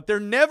different. But they're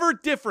never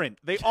different.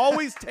 They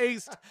always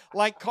taste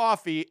like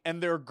coffee,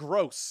 and they're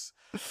gross.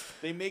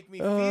 They make me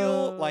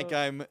feel like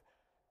I'm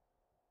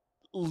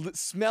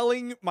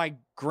smelling my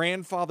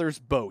grandfather's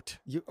boat.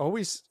 You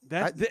always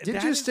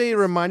didn't you say it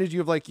reminded you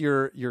of like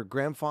your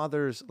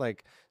grandfather's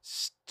like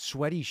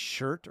sweaty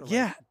shirt? Or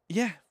yeah.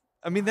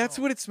 I mean, that's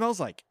what it smells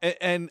like.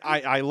 And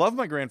I love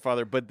my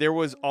grandfather, but there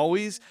was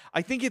always,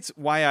 I think it's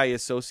why I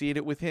associate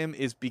it with him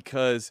is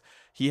because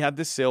he had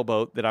this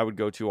sailboat that I would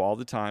go to all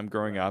the time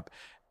growing up,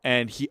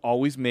 and he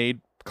always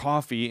made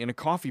coffee in a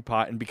coffee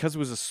pot. And because it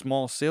was a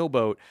small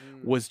sailboat,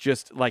 was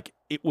just like,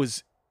 it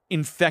was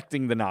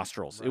infecting the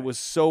nostrils. Right. It was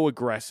so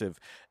aggressive.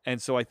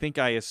 And so I think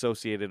I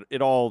associated it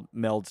all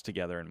melds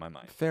together in my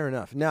mind. Fair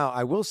enough. Now,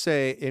 I will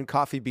say in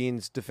Coffee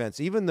Bean's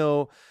defense, even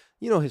though,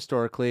 you know,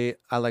 historically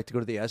I like to go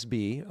to the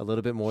SB a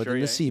little bit more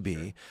than the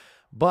CB,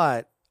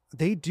 but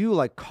they do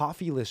like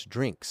coffeeless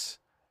drinks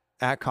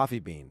at Coffee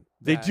Bean.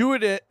 They do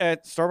it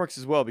at Starbucks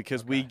as well,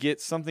 because we get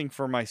something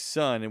for my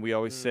son and we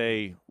always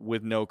say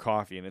with no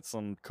coffee, and it's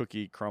some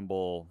cookie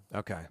crumble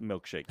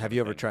milkshake. Have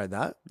you ever tried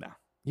that? No.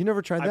 You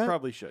never tried that? I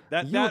probably should.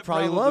 That would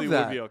probably love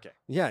that. Would be okay.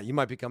 Yeah, you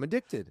might become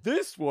addicted.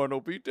 This one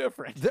will be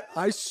different.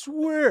 I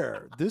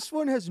swear, this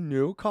one has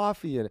no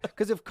coffee in it.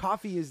 Because if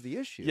coffee is the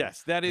issue,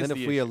 yes, that is. Then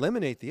if we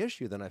eliminate the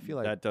issue, then I feel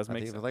like that does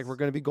make sense. Like we're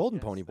going to be Golden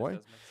Pony Boy.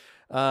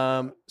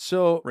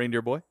 So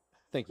Reindeer Boy.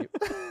 Thank you.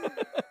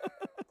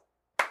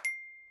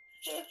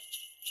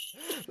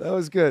 That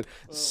was good.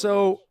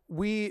 So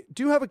we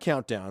do have a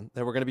countdown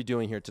that we're going to be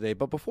doing here today.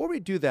 But before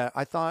we do that,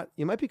 I thought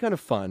it might be kind of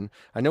fun.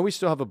 I know we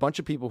still have a bunch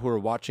of people who are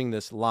watching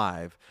this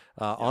live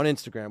on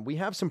Instagram. We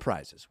have some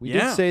prizes. We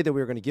did say that we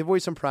were going to give away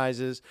some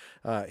prizes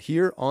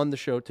here on the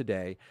show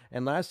today.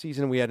 And last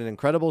season, we had an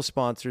incredible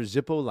sponsor,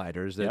 Zippo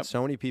Lighters, that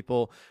so many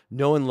people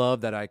know and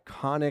love, that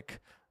iconic,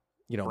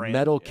 brand,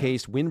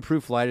 metal-cased,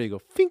 windproof lighter. You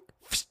go, fink,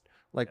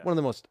 like one of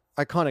the most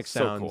iconic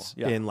sounds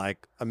in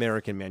like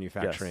American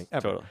manufacturing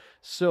ever. Totally.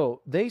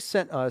 So they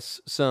sent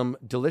us some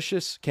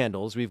delicious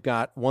candles. We've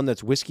got one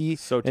that's whiskey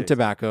and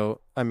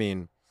tobacco. I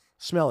mean,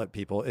 smell it,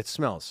 people. It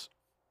smells.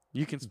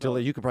 You can smell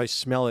it. You can probably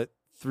smell it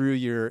through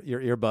your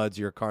earbuds,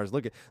 your cars.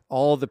 Look at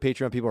all the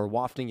Patreon people are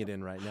wafting it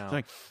in right now.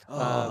 Like,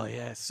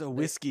 so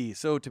whiskey,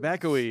 so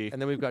tobacco-y.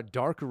 And then we've got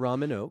dark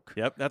rum and oak.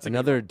 Yep, that's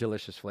another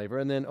delicious flavor.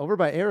 And then over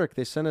by Eric,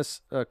 they sent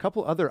us a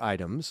couple other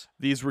items.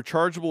 These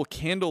rechargeable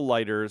candle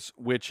lighters,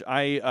 which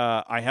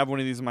I have one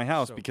of these in my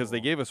house because they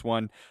gave us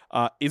one,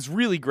 is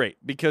really great,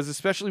 because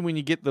especially when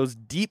you get those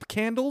deep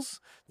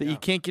candles that you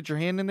can't get your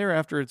hand in there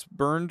after it's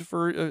burned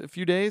for a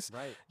few days,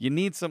 you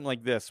need something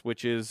like this,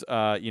 which is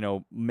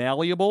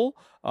malleable.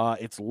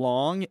 It's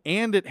long,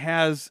 and it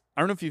has,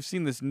 I don't know if you've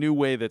seen this new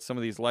way that some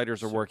of these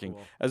lighters are working.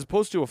 Cool. As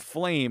opposed to a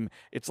flame,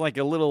 it's like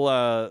a little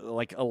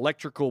like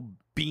electrical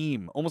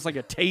beam, almost like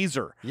a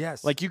taser.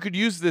 Yes. Like you could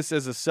use this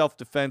as a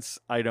self-defense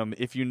item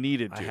if you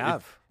needed to. I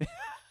have.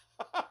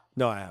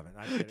 No, I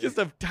haven't. Just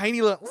a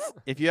tiny little.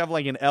 If you have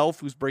like an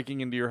elf who's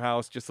breaking into your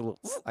house, just a little.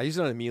 I use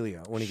it on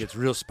Emilio when he gets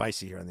real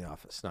spicy here in the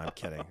office. No, I'm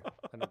kidding.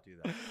 I don't do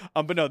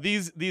that. But no,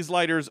 these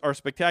lighters are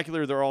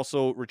spectacular. They're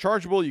also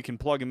rechargeable. You can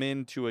plug them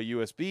into a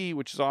USB,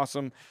 which is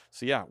awesome.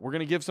 So yeah, we're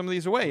gonna give some of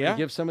these away.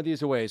 Give some of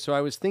these away. So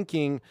I was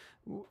thinking,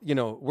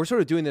 we're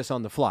sort of doing this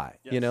on the fly.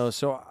 Yes.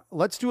 So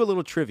let's do a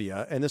little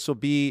trivia, and this will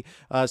be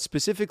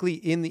specifically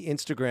in the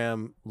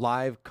Instagram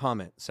live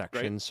comment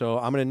section. Great. So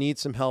I'm going to need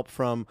some help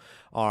from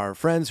our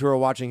friends who are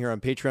watching here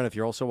on Patreon. If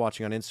you're also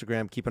watching on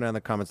Instagram, keep an eye on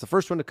the comments. The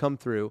first one to come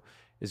through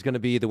is going to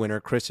be the winner.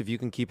 Chris, if you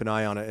can keep an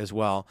eye on it as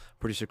well,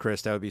 producer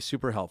Chris, that would be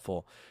super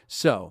helpful.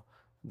 So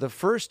the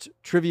first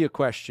trivia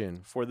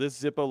question for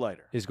this Zippo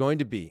lighter is going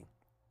to be,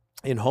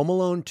 in Home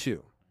Alone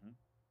 2,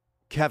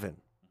 Kevin,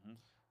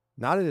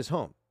 not at his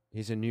home.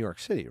 He's in New York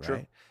City, right?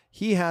 True.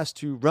 He has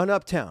to run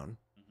uptown,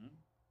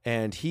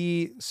 and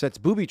he sets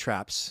booby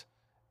traps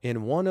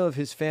in one of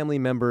his family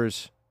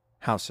members'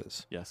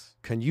 houses. Yes.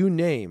 Can you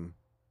name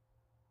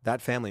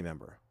that family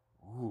member?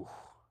 Ooh.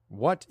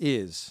 What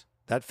is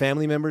that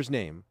family member's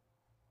name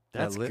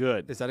That's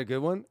good. Is that a good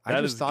one? That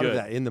I just is thought of good.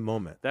 that in the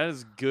moment. That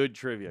is good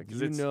trivia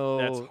because You know-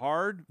 that's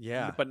hard,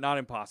 Yeah. but not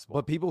impossible.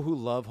 But people who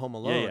love Home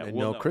Alone and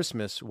we'll know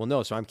Christmas will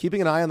know. So I'm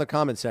keeping an eye on the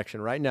comment section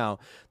right now.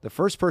 The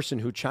first person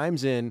who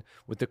chimes in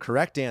with the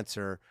correct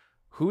answer,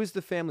 who is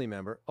the family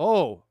member?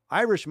 Oh,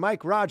 Irish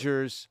Mike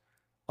Rogers,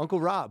 Uncle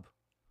Rob.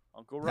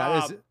 Uncle That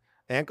Rob.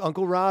 is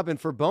Uncle Rob.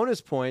 And for bonus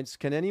points,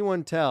 can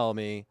anyone tell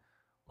me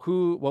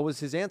what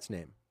was his aunt's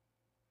name?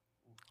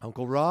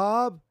 Uncle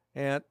Rob,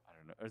 aunt.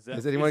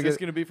 Is anyone this get-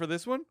 going to be for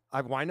this one?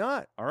 Why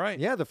not? All right.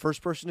 Yeah, the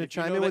first person to If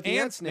you chime know in the with the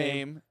aunt's aunt's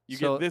name, you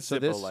get this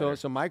Zippo letter.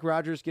 So Mike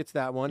Rogers gets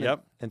that one.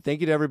 Yep. And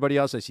thank you to everybody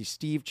else. I see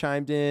Steve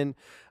chimed in.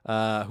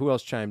 Who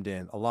else chimed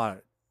in? A lot.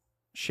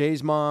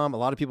 Shay's mom. A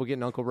lot of people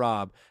getting Uncle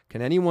Rob.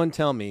 Can anyone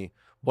tell me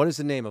what is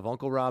the name of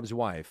Uncle Rob's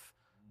wife?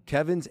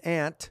 Kevin's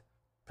aunt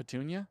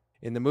Petunia?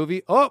 in the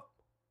movie. Oh,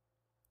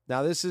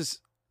 now this is.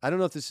 I don't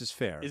know if this is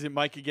fair. Is it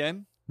Mike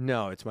again?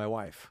 No, it's my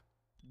wife.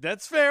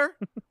 That's fair.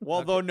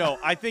 Well, though, no.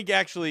 I think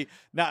actually,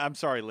 I'm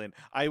sorry, Lynn.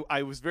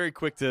 I was very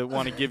quick to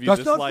want to give you That's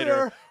this not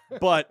lighter. fair.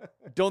 But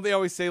don't they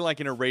always say, like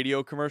in a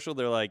radio commercial,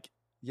 they're like,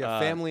 Yeah,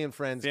 family and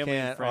friends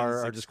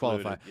are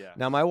disqualified. Yeah.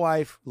 Now, my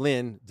wife,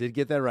 Lynn, did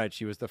get that right.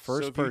 She was the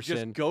first so if you person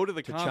just go to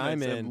the to comments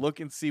chime in. and look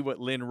and see what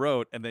Lynn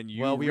wrote, and then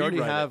you we already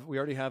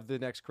rewrite have the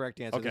next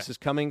correct answer. Okay. This is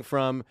coming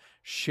from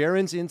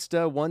Sharon's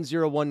Insta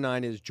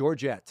 1019 is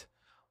Georgette.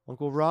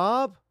 Uncle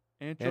Rob,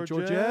 it. Aunt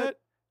Georgette.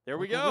 There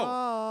we Uncle go.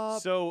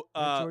 Rob, So,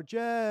 Aunt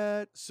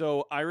Georgette.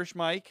 so Irish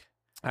Mike.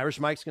 Irish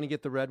Mike's going to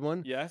get the red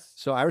one. Yes.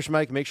 So Irish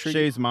Mike, make sure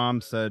Shay's mom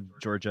said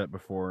Georgette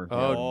before.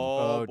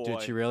 Oh, did boy.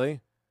 she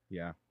really?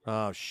 Yeah.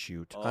 Oh,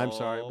 shoot. I'm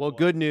sorry. Oh, Well, boy.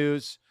 good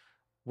news.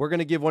 We're going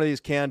to give one of these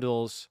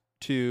candles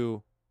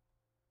to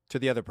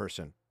the other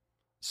person.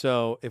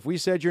 So if we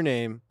said your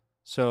name,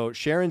 so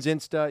Sharon's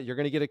Insta, you're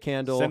going to get a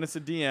candle. Send us a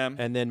DM.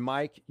 And then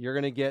Mike, you're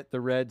going to get the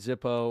red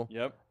Zippo.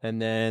 Yep.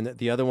 And then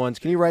the other ones,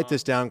 can you write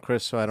this down,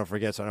 Chris, so I don't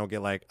forget, so I don't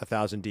get like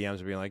 1,000 DMs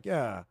of being like,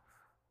 yeah,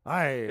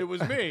 It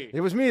was me. it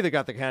was me that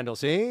got the candle,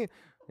 see?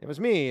 It was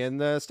me in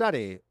the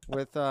study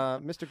with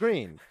Mr.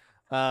 Green.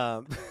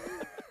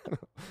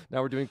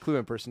 Now we're doing Clue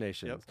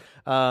impersonations.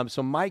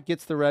 So Mike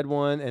gets the red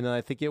one, and then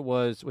I think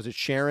was it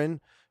Sharon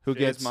who Shay's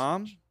gets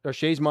mom? Or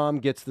Shay's mom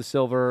gets the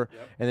silver,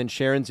 and then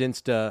Sharon's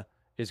Insta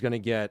is going to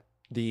get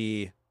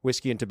the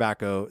whiskey and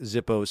tobacco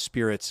Zippo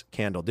Spirits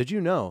candle. Did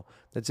you know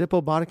that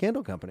Zippo bought a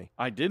candle company?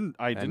 I didn't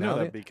know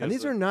that because and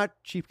these are not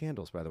cheap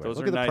candles, by the way. those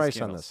Look are at the nice price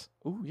candles.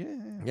 on Oh yeah.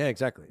 this. Yeah,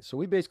 exactly. So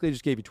we basically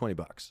just gave you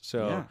 $20.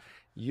 So Yeah.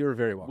 you're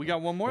very welcome. We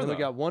got one more. And Though. we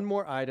got one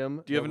more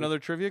item. Do you have another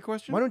trivia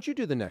question? Why don't you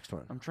do the next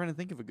one? I'm trying to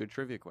think of a good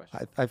trivia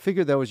question. I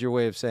figured that was your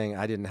way of saying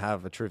I didn't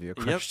have a trivia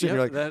question. yep,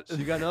 You're like, that- so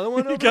you got another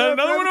one? You over got there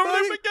another for one over there,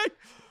 everybody? big guy?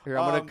 Here,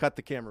 I'm gonna cut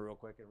the camera real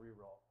quick and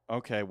re-roll.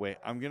 Okay, wait.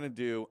 I'm gonna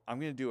do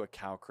a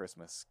cow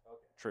Christmas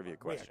trivia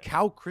question. Wait, a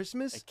cow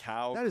Christmas? A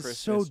cow That is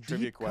Christmas so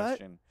trivia deep cut.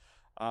 question.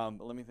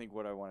 Let me think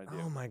what I want to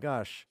do. Oh my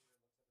gosh.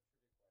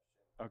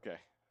 Okay.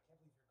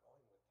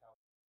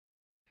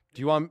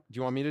 Do you want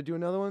me to do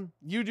another one?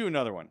 You do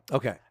another one.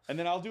 Okay. And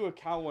then I'll do a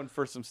cow one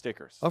for some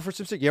stickers. Oh, for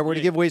some stickers. Yeah, we're going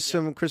to give away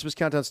some Christmas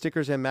countdown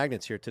stickers and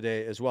magnets here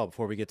today as well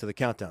before we get to the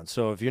countdown.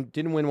 So if you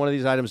didn't win one of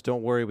these items,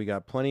 don't worry. We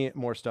got plenty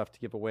more stuff to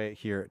give away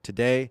here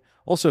today.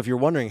 Also, if you're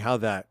wondering how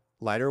that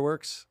lighter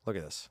works, look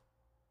at this.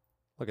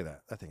 Look at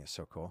that. That thing is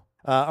so cool.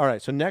 All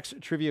right. So next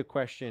trivia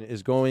question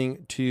is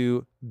going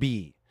to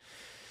be,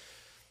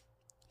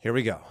 here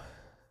we go.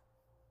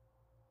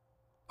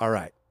 All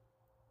right.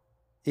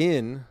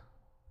 In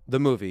the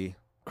movie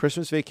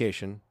Christmas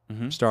Vacation,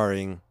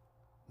 starring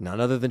none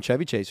other than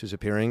Chevy Chase, who's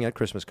appearing at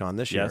ChristmasCon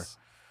this year. Yes.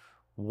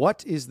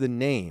 What is the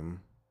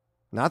name,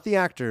 not the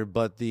actor,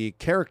 but the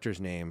character's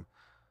name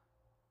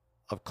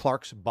of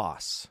Clark's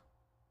boss?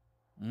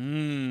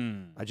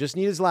 I just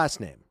need his last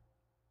name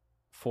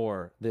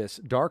for this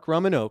dark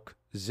rum and oak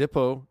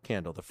Zippo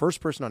candle. The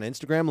first person on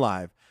Instagram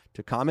Live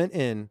to comment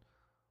in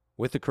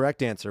with the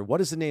correct answer.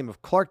 What is the name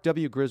of Clark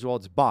W.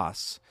 Griswold's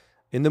boss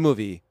in the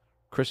movie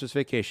Christmas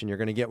Vacation? You're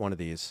going to get one of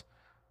these.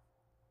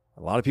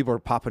 A lot of people are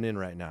popping in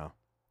right now.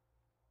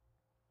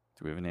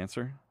 Do we have an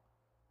answer?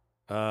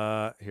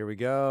 Here we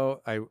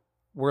go.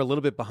 We're a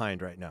little bit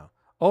behind right now.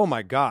 Oh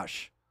my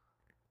gosh.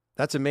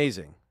 That's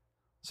amazing.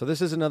 So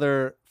this is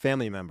another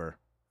family member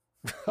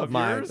of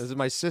mine. yours? This is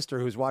my sister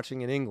who's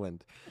watching in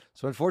England.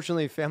 So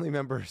unfortunately, family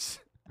members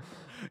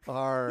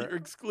You're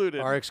excluded.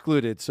 are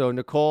excluded. So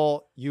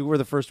Nicole, you were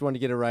the first one to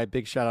get it right.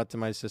 Big shout out to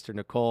my sister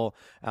Nicole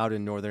out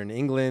in Northern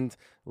England.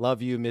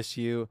 Love you, miss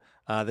you.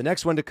 The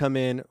next one to come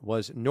in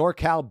was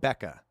NorCal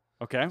Becca.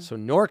 Okay. So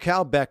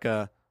NorCal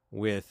Becca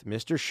with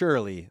Mr.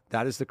 Shirley.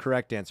 That is the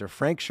correct answer.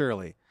 Frank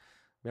Shirley.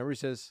 Remember, he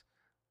says,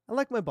 I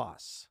like my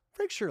boss.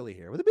 Frank Shirley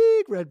here with a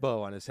big red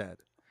bow on his head.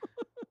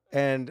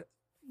 And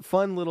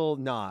fun little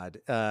nod.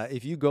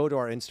 If you go to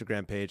our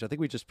Instagram page, I think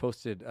we just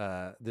posted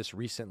this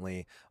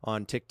recently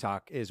on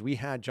TikTok, is we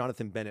had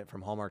Jonathan Bennett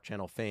from Hallmark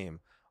Channel fame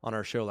on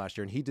our show last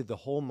year, and he did the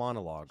whole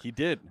monologue. He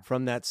did.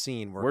 From that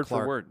scene where Word for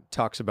Clark word.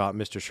 talks about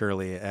Mr.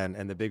 Shirley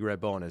and the big red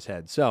bow on his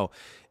head. So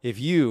if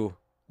you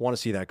want to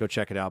see that, go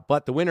check it out.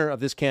 But the winner of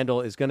this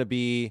candle is going to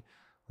be,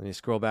 let me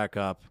scroll back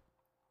up.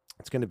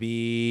 It's going to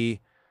be,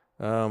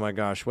 oh my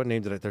gosh, what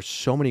name did it? There's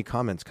so many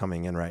comments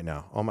coming in right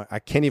now. Oh my, I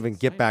can't even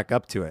get back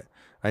up to it.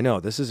 I know,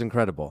 this is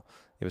incredible.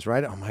 It was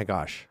right. Oh my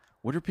gosh.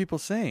 What are people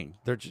saying?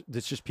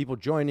 It's just people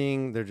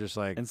joining. They're just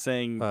like and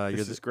saying,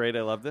 "This is great.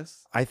 I love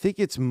this." I think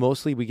it's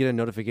mostly we get a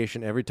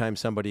notification every time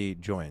somebody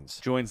joins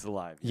the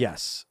live.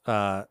 Yes.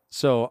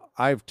 So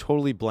I've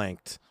totally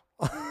blanked.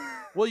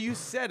 Well, you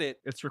said it.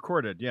 It's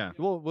recorded. Yeah.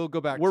 We'll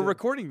go back. We're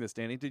recording this,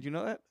 Danny. Did you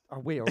know that?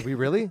 Wait, are we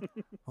really?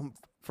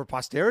 For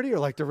posterity, or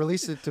like to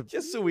release it to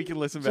just so we can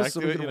listen back so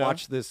to we it, can you know?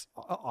 watch this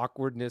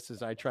awkwardness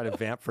as I try to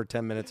vamp for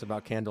 10 minutes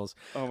about candles.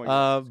 Oh my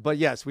God! But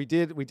yes, we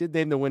did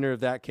name the winner of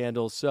that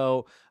candle.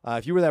 So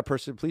if you were that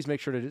person, please make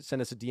sure to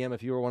send us a DM.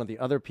 If you were one of the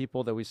other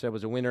people that we said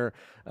was a winner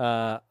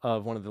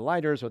of one of the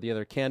lighters or the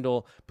other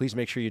candle, please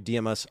make sure you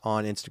DM us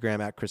on Instagram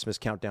at Christmas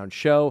Countdown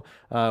Show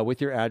with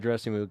your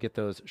address, and we will get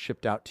those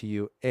shipped out to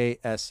you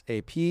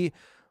ASAP.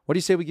 What do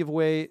you say we give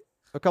away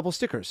a couple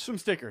stickers? Some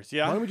stickers,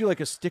 yeah. Why don't we do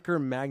like a sticker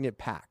magnet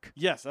pack?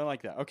 Yes, I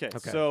like that. Okay.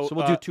 So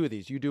we'll do two of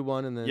these. You do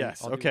one, and then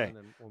yes. I'll okay. do one, and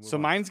then we'll move so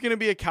on. mine's going to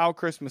be a cow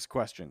Christmas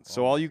question.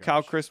 So all you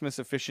cow Christmas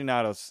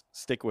aficionados,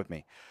 stick with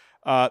me.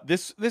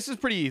 This is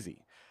pretty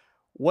easy.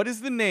 What is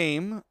the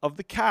name of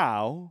the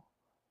cow?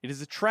 It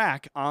is a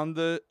track on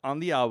the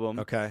album.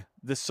 Okay.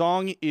 The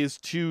song is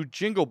to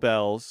Jingle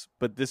Bells,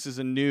 but this is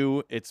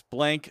it's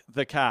blank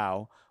the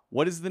cow.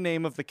 What is the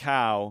name of the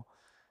cow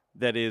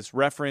that is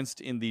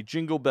referenced in the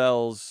Jingle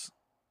Bells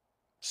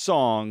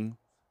song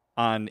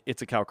on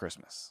It's a Cow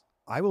Christmas?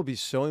 I will be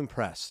so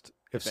impressed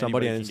if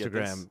somebody on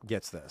Instagram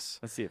gets this.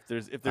 Let's see if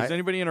there's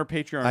anybody in our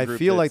Patreon I group.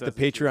 feel like the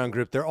Patreon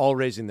group, they're all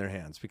raising their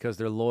hands because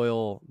they're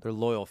loyal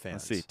fans.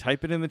 Let's see.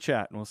 Type it in the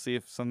chat and we'll see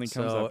if something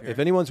comes up here. If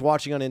anyone's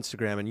watching on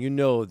Instagram and you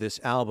know this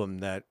album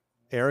that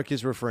Eric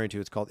is referring to,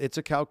 it's called It's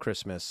a Cow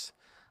Christmas.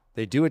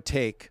 They do a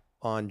take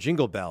on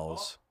Jingle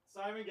Bells.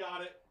 Simon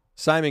got it.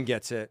 Simon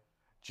gets it.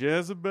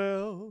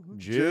 Jezebel,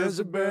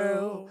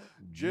 Jezebel,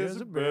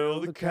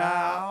 Jezebel the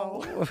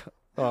cow.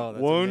 Oh, that's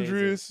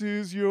wondrous amazing.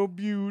 is your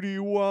beauty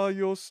while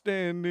you're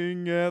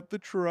standing at the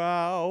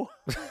trough.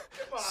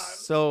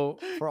 So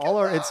for all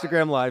our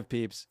Instagram live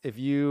peeps, if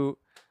you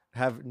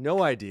have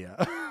no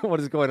idea what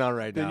is going on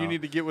right now, then you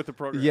need to get with the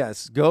program.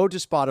 Yes, go to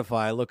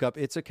Spotify, look up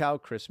It's a Cow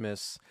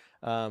Christmas.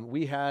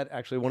 We had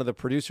actually one of the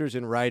producers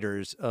and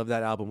writers of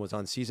that album was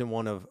on season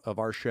 1 of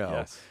our show.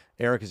 Yes.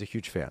 Eric is a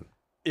huge fan.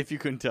 If you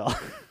couldn't tell.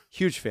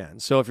 Huge fan.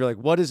 So if you're like,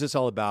 what is this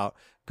all about?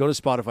 Go to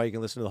Spotify. You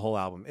can listen to the whole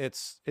album.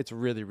 It's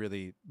really,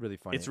 really, really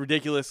funny. It's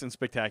ridiculous and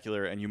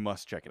spectacular, and you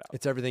must check it out.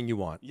 It's everything you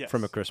want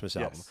from a Christmas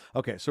album. Yes.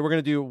 Okay, so we're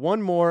going to do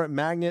one more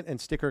magnet and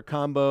sticker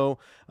combo.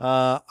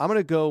 I'm going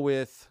to go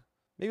with,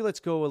 maybe let's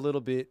go a little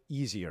bit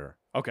easier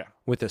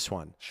with this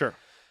one. Sure.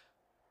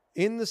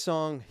 In the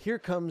song, Here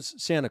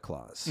Comes Santa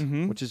Claus,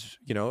 which is,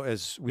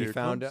 as we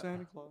found out,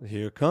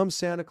 Here Comes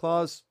Santa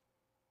Claus.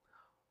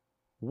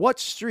 What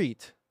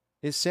street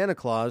is Santa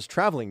Claus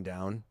traveling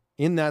down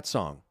in that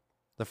song?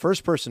 The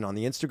first person on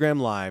the Instagram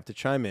Live to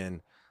chime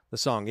in the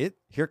song,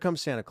 Here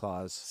Comes Santa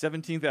Claus.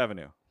 17th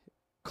Avenue.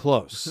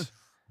 Close.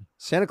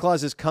 Santa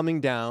Claus is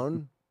coming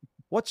down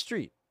what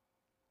street?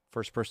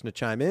 First person to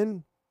chime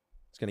in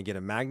is going to get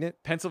a magnet.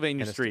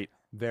 Pennsylvania Street.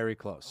 Very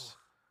close.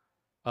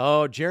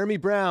 Oh, Jeremy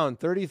Brown,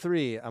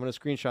 33. I'm going to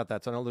screenshot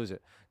that so I don't lose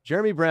it.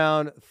 Jeremy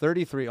Brown,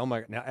 33. Oh,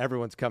 my. Now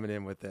everyone's coming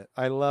in with it.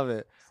 I love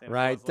it.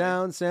 Right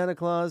down Santa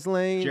Claus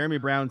Lane. Jeremy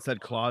Brown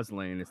said Claus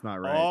Lane. It's not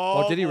right.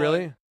 Oh, did he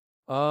really?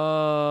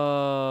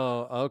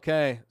 Oh,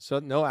 okay. So,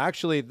 no,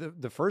 actually,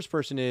 the first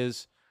person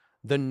is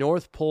the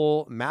North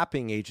Pole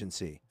Mapping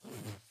Agency.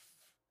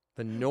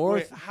 The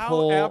North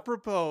Pole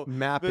apropos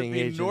Mapping the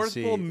Agency. North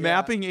Pole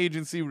Mapping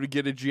Agency would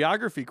get a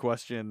geography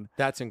question.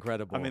 That's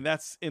incredible. I mean,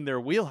 that's in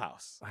their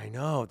wheelhouse. I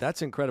know.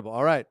 That's incredible.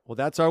 All right. Well,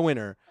 that's our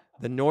winner.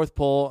 The North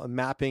Pole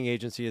Mapping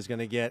Agency is going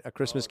to get a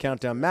Christmas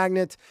Countdown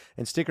magnet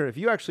and sticker. If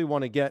you actually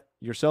want to get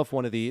yourself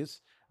one of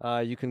these,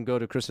 you can go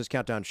to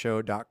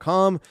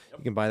ChristmasCountdownShow.com.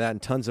 You can buy that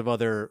and tons of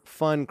other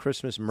fun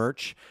Christmas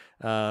merch,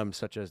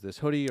 such as this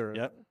hoodie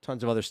or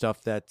tons of other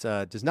stuff that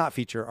does not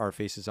feature our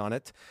faces on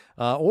it.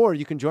 Or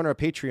you can join our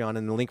Patreon,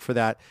 and the link for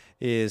that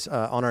is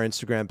on our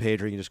Instagram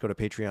page, or you can just go to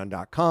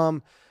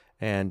patreon.com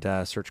and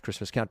search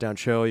Christmas Countdown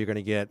Show. You're going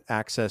to get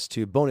access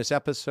to bonus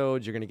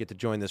episodes. You're going to get to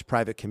join this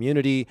private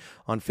community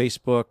on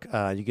Facebook.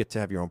 You get to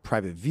have your own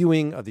private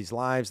viewing of these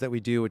lives that we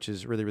do, which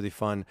is really, really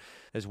fun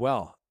as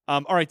well.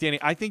 All right, Danny,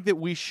 I think that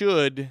we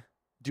should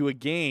do a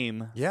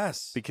game.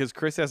 Yes. Because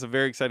Chris has a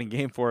very exciting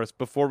game for us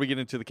before we get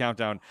into the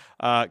countdown.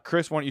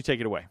 Chris, why don't you take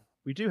it away?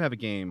 We do have a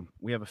game.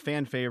 We have a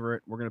fan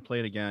favorite. We're going to play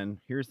it again.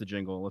 Here's the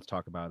jingle. Let's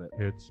talk about it.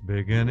 It's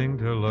beginning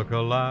to look a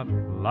lot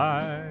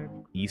like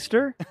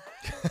Easter?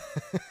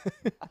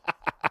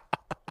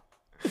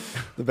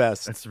 The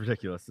best. It's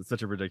ridiculous. It's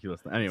such a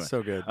ridiculous thing. Anyway.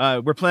 So good.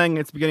 We're playing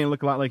It's Beginning to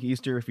Look a Lot Like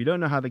Easter. If you don't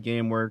know how the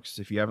game works,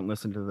 if you haven't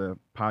listened to the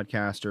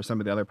podcast or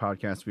some of the other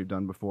podcasts we've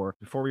done before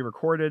we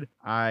recorded,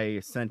 I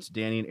sent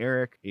Danny and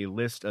Eric a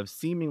list of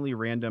seemingly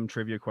random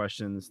trivia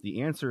questions.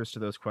 The answers to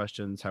those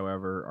questions,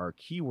 however, are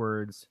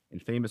keywords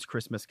and famous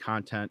Christmas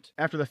content.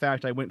 After the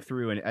fact, I went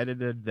through and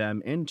edited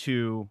them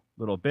into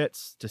little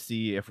bits to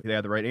see if they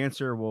had the right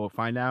answer. We'll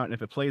find out. And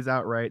if it plays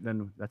out right,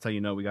 then that's how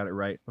you know we got it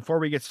right. Before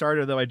we get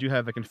started, though, I do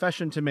have a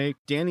confession to make.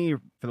 Danny,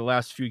 for the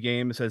last few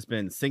games, has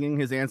been singing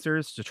his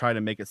answers to try to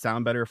make it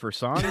sound better for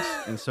songs.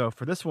 And so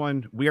for this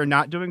one, we are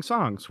not doing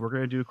songs. We're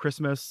going to do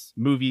Christmas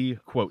movie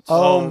quotes.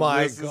 Oh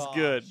my This is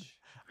good.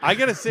 I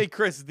gotta say,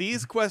 Chris,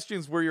 these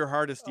questions were your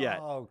hardest yet.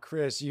 Oh,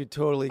 Chris, you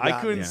totally got I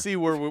couldn't me. see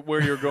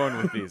where you're going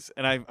with these,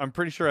 and I'm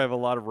pretty sure I have a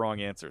lot of wrong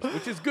answers,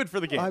 which is good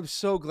for the game. I'm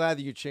so glad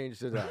that you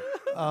changed it up.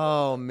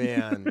 Oh,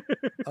 man.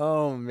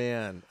 Oh,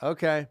 man.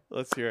 Okay.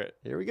 Let's hear it.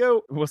 Here we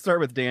go. We'll start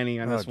with Danny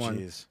on this one.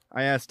 Geez.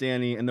 I asked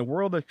Danny, in the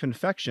world of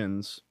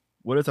confections,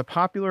 what is a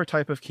popular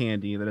type of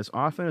candy that is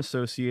often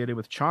associated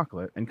with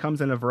chocolate and comes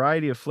in a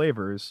variety of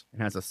flavors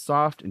and has a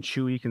soft and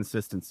chewy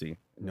consistency?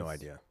 No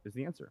idea. Is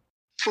the answer.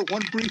 For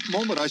one brief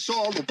moment, I saw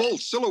all the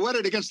bolts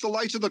silhouetted against the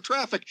lights of the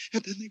traffic,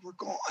 and then they were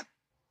gone.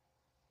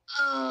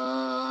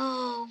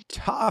 Oh.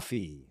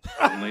 Toffee.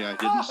 Only I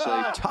didn't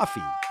say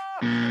Toffee.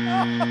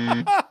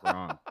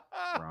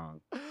 Wrong.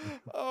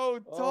 Oh,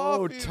 toffee.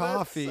 Oh,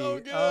 toffee. That's so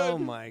good. Oh,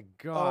 my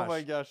gosh. Oh,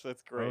 my gosh.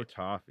 That's great. Oh,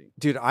 toffee.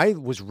 Dude, I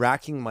was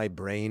racking my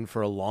brain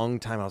for a long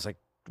time. I was like,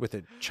 with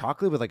a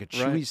chocolate with like a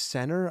chewy Right.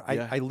 center,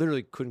 Yeah. I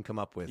literally couldn't come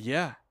up with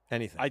Yeah.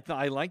 anything.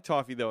 I like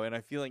toffee, though, and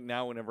I feel like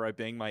now whenever I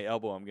bang my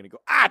elbow, I'm going to go,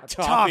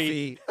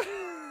 Toffee.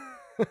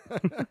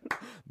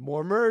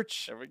 More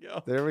merch. There we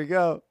go. There we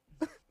go.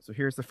 So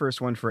here's the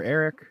first one for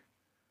Eric.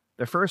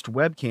 The first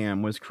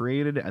webcam was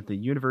created at the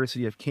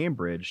University of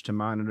Cambridge to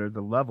monitor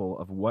the level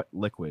of what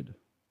liquid?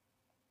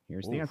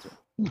 Here's the answer.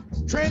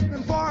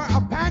 Trading for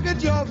a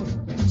package of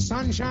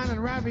sunshine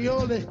and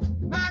ravioli.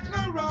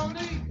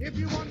 Macaroni, if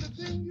you want the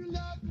thing you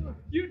love.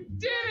 You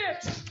did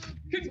it!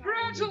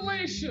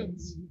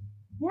 Congratulations!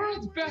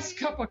 World's best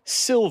cup of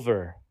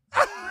Silver.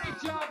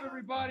 great job,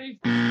 everybody.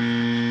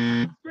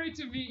 Great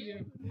to meet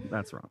you.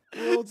 That's wrong.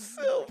 World's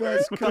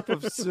best cup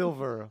of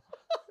silver.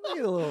 Look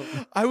at a little.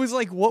 I was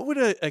like, what would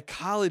a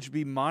college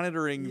be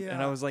monitoring? Yeah.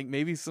 And I was like,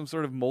 maybe some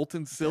sort of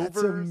molten silver.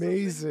 That's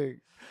amazing.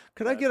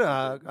 Can I get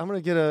a? I'm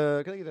gonna get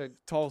a. Can I get a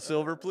Tall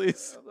silver,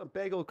 please? a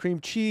bagel cream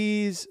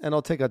cheese, and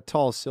I'll take a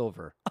tall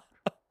silver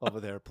over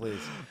there, please.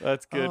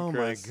 That's good, Oh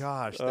Chris. my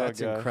gosh, Oh, that's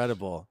gosh.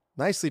 incredible.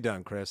 Nicely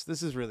done, Chris.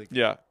 This is really good.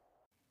 Yeah.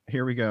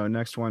 Here we go.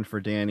 Next one for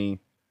Danny.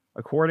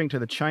 According to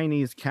the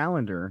Chinese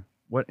calendar,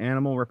 what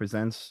animal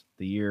represents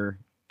the year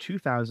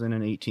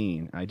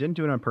 2018? I didn't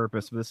do it on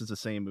purpose, but this is the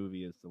same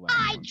movie as the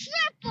last one.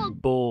 Triple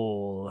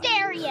Bull.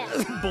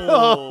 Darius.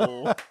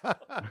 Bull.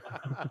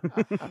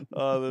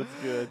 Oh, that's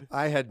good.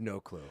 I had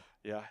no clue.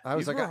 Yeah. I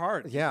was These like, were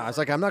hard. Yeah, I was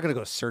like, I'm not gonna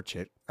go search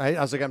it. I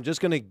was like, I'm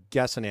just gonna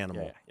guess an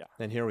animal. Yeah.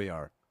 And here we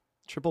are,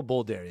 triple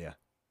bull dare.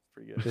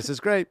 Pretty good. This is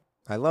great.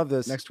 I love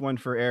this. Next one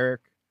for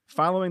Eric.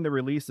 Following the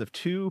release of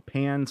 2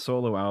 Pan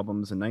solo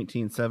albums in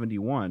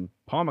 1971,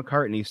 Paul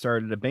McCartney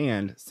started a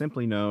band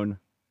simply known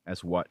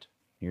as what?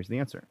 Here's the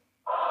answer.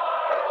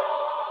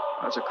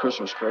 That's a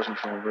Christmas present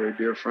from a very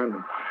dear friend of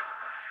mine.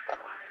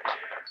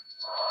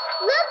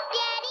 Look,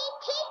 Daddy,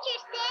 teacher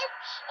says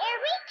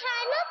every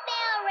time a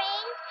bell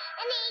rings,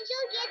 an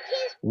angel gets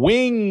his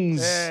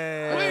Wings.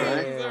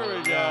 Hey, There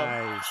we go.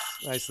 Nice.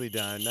 Nicely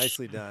done.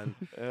 Nicely done.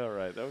 All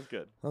right. That was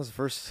good. That was the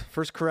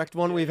first correct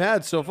one we've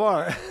had so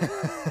far.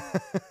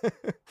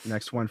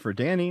 Next one for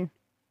Danny.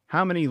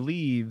 How many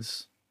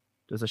leaves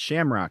does a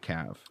shamrock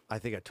have? I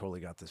think I totally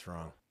got this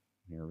wrong.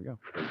 Here we go.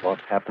 And what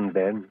happened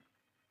then?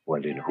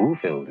 Well, in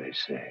Whoville, they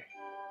say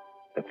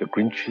that the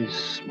Grinch's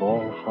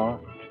small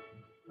heart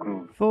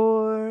grew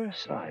 4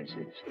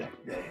 sizes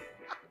that day.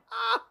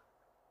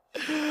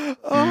 Oh,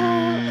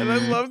 and I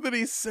love that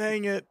he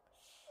sang it.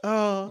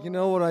 Oh, You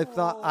know what I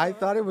thought? I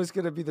thought it was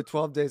going to be the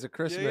 12 Days of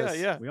Christmas.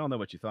 yeah. We all know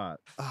what you thought.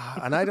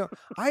 And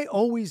I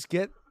always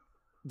get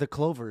the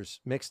clovers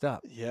mixed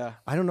up. Yeah.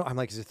 I don't know. I'm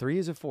like, is it 3?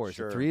 Is it 4? Is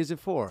Sure. it 3? Is it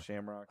 4?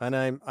 Shamrock. And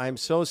I'm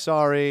so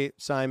sorry,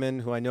 Simon,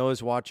 who I know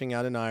is watching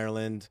out in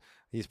Ireland.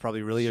 He's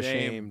probably really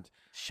ashamed.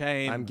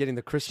 Shame. I'm getting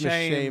the Christmas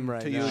shame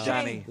right to now. you,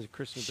 Johnny. The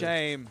Christmas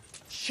Shame.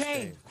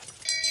 Shame.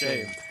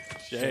 Shame.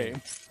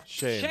 Shame.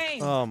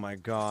 Shame. Oh my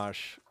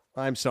gosh.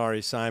 I'm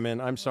sorry, Simon.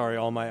 I'm sorry,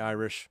 all my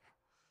Irish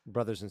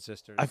brothers and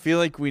sisters. I feel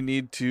like we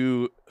need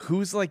to.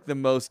 Who's like the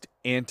most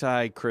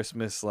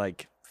anti-Christmas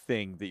like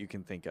thing that you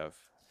can think of?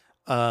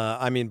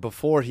 I mean,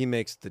 before he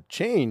makes the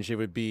change, it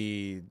would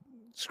be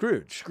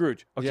Scrooge.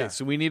 Scrooge. Okay, Yeah.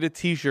 so we need a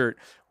T-shirt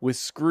with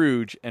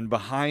Scrooge, and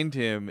behind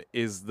him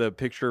is the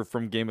picture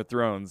from Game of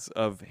Thrones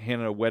of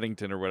Hannah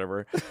Weddington or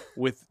whatever,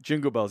 with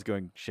jingle bells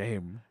going,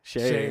 shame,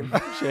 shame,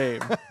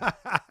 shame.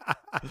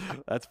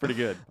 That's pretty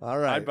good. All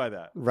right. I'd buy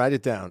that. Write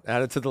it down.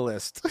 Add it to the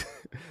list.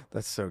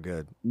 That's so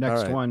good. Next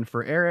All right. one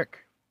for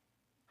Eric.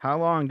 How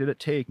long did it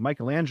take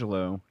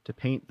Michelangelo to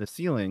paint the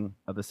ceiling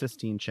of the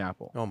Sistine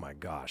Chapel? Oh my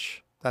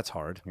gosh. That's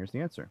hard. Here's the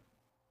answer.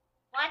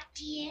 What,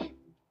 dear?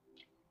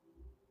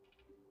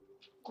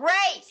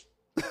 Grace!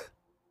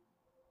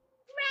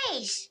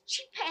 Grace!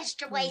 She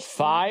passed away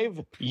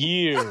 5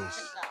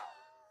 years.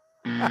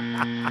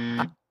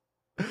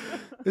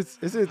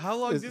 Is it How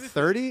long is did it it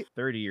 30?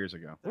 30 years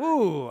ago.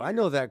 Ooh, I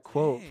know that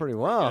quote pretty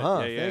well, huh?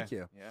 Yeah, yeah, Thank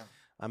you. yeah.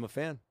 I'm a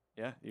fan.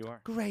 Yeah, you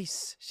are.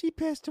 Grace, she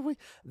passed away.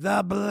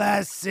 The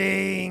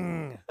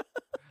blessing.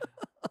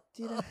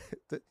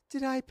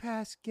 Did I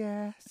pass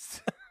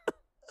gas?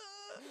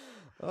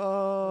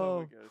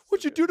 Oh,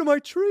 what'd you do to my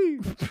tree?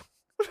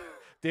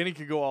 Danny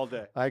could go all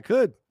day. I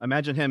could.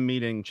 Imagine him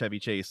meeting Chevy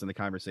Chase and the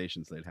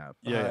conversations they'd have.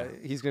 Yeah.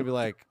 He's going to be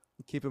like,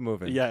 keep it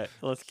moving. Yeah,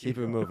 let's keep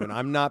it moving.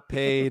 I'm not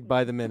paid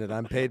by the minute.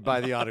 I'm paid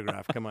by the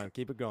autograph. Come on,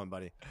 keep it going,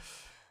 buddy.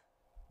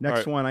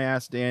 Next one, I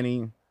asked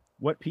Danny,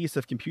 what piece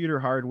of computer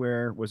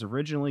hardware was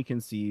originally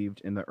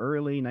conceived in the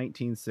early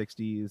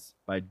 1960s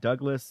by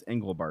Douglas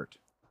Engelbart?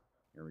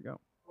 Here we go.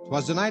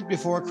 'Twas the night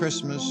before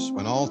Christmas,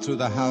 when all through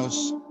the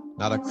house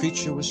not a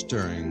creature was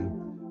stirring,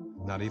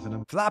 not even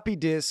a floppy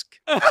disk.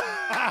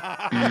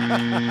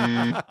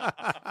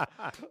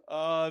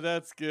 Oh,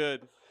 that's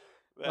good.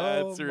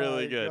 That's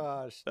really good.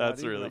 Gosh,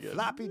 that's really good.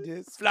 Floppy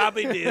disk.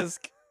 Floppy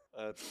disk.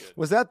 That's good.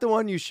 Was that the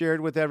one you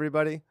shared with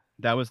everybody?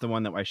 That was the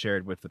one that I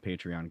shared with the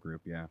Patreon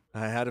group, yeah.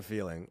 I had a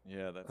feeling.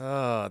 Yeah, that's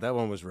that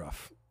one was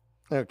rough.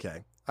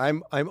 Okay.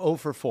 I'm 0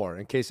 for 4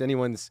 in case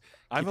anyone's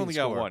I've only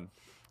got one.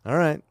 All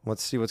right.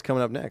 Let's see what's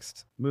coming up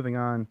next. Moving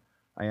on,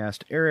 I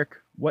asked Eric,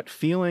 what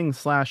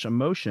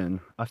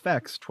feeling/emotion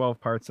affects 12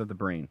 parts of the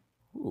brain?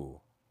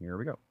 Ooh. Here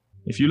we go.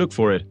 If you look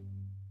for it,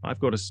 I've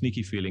got a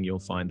sneaky feeling you'll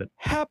find that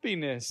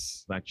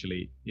happiness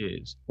actually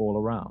is all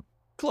around.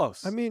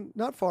 Close. I mean,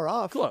 not far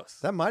off. Close.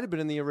 That might have been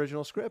in the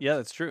original script. Yeah,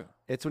 that's true.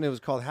 It's when it was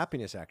called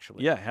Happiness,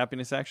 actually. Yeah,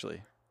 Happiness,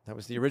 actually. That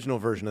was the original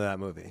version of that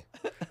movie.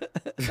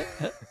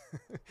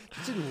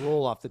 It didn't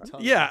roll off the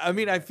tongue. Yeah, I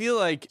mean, I feel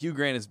like Hugh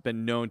Grant has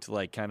been known to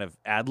like kind of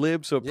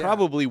ad-lib, so it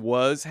probably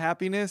was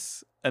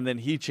happiness, and then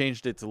he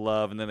changed it to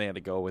love, and then they had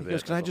to go with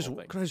it. Can I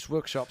just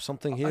workshop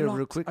something here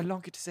real quick? I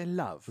like it to say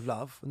love.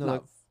 Love. And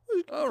Love.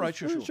 Like, all right,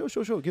 sure. Give it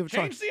a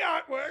try. Change the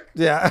artwork.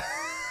 Yeah.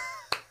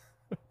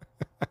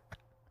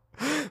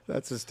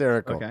 That's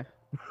hysterical. Okay.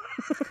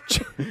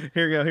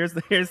 Here we go. Here's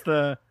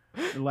the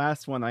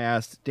last one I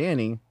asked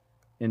Danny.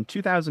 In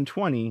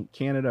 2020,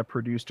 Canada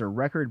produced a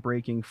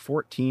record-breaking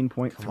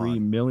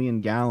 14.3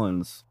 million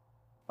gallons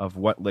of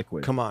what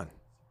liquid? Come on.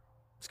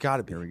 It's got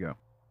to be. Here we go.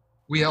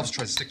 We elves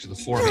try to stick to the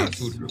 4 main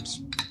food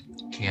groups.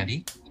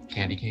 Candy,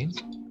 candy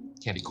canes,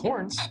 candy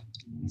corns,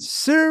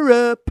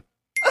 syrup.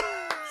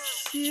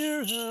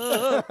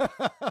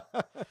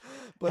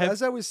 But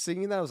as I was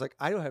singing that, I was like,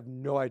 I don't have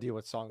no idea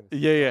what song this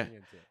is. Yeah.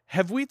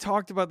 Have we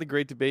talked about the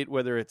great debate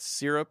whether it's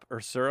syrup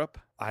or syrup?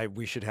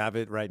 We should have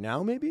it right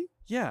now, maybe?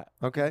 Yeah.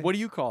 Okay. What do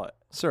you call it?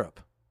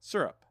 Syrup.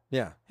 Syrup.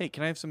 Yeah. Hey,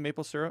 can I have some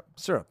maple syrup?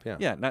 Syrup, yeah.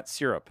 Yeah, not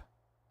syrup.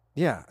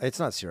 Yeah, it's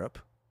not syrup.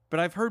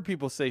 But I've heard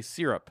people say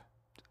syrup.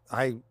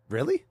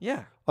 Really?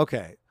 Yeah.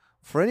 Okay.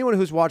 For anyone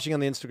who's watching on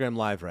the Instagram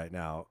Live right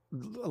now,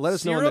 let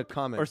us know in the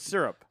comments. Or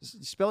syrup?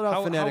 Spell it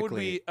out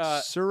phonetically. How would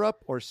we,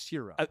 syrup or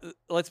syrup?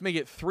 Let's make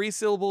it 3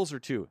 syllables or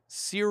 2.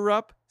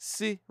 Syrup,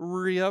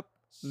 syrup.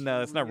 No,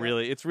 that's not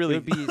really. It's really.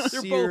 It would be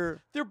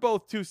they're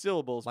both 2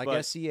 syllables. Like but,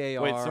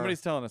 S-E-A-R. Wait,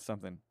 somebody's telling us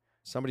something.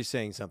 Somebody's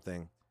saying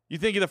something. You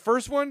think of the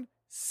first one,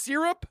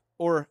 syrup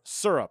or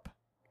syrup?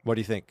 What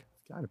do you think?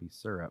 It's got to be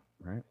syrup,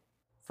 right?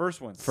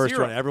 First one. First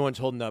syrup. one. Everyone's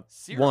holding up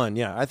syrup. 1.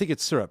 Yeah, I think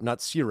it's syrup,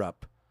 not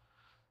syrup.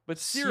 But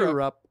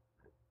syrup.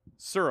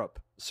 Syrup.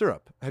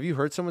 Have you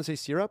heard someone say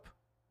syrup?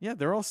 Yeah,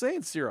 they're all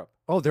saying syrup.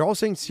 Oh, they're all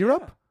saying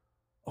syrup? Yeah.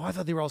 Oh, I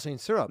thought they were all saying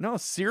syrup. No,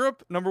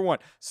 syrup, number 1.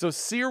 So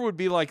sear would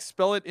be like,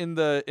 spell it in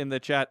the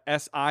chat,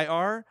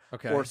 S-I-R.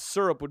 Okay. Or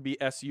syrup would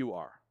be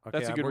S-U-R. Okay,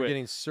 That's a good we're way.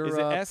 getting syrup. Is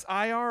it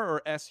S-I-R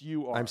or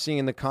S-U-R? I'm seeing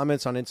in the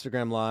comments on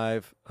Instagram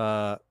Live,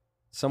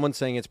 someone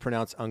saying it's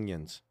pronounced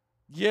onions.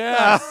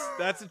 Yes,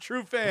 that's a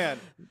true fan.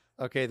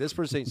 Okay, this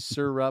person saying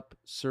syrup.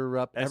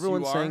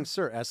 Everyone's S-U-R? saying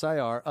sir,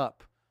 S-I-R,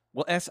 up.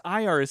 Well,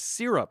 S-I-R is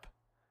syrup.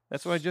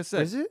 That's what I just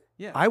said. Is it?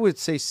 Yeah. I would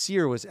say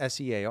sear was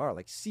S-E-A-R,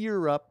 like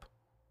syrup.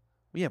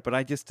 Yeah, but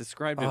I just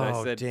described it.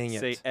 I said dang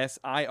say it.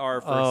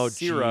 S-I-R for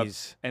syrup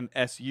geez. and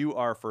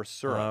S-U-R for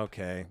syrup.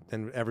 Okay,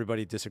 then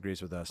everybody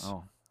disagrees with us.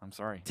 Oh, I'm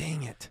sorry.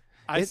 Dang it.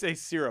 I say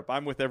syrup.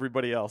 I'm with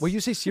everybody else. Well, you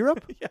say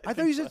syrup? Yeah, I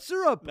thought you said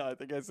syrup. No, I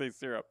think I say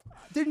syrup.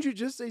 Didn't you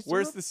just say syrup?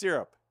 Where's the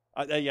syrup?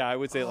 Yeah, I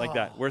would say it like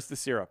that. Where's the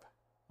syrup?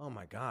 Oh,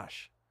 my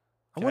gosh.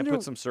 Can I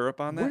put some syrup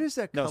on that? Where does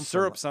that come from? No,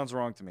 syrup sounds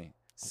wrong to me.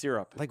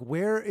 Syrup. Like,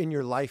 where in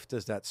your life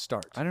does that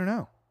start? I don't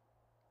know.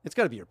 It's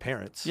got to be your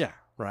parents. Yeah.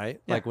 Right?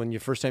 Yeah. Like when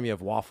first time you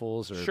have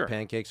waffles or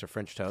pancakes or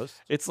French toast.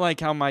 It's like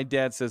how my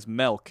dad says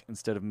milk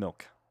instead of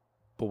milk.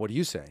 But what do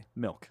you say?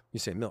 Milk. You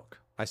say milk.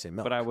 I say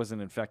milk. But I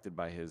wasn't infected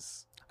by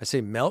his... I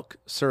say milk,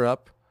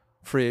 syrup,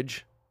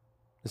 fridge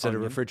instead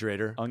Onion. of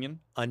refrigerator.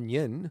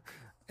 Onion.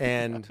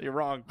 And You're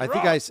wrong. I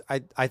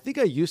think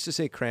I used to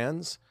say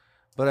crayons,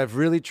 but I've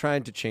really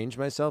tried to change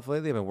myself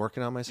lately. I've been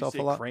working on myself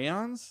a lot.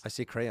 Crayons? I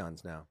say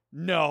crayons now.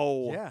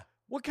 No. Yeah.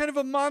 What kind of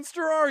a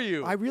monster are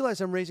you? I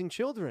realize I'm raising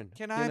children.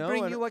 Can I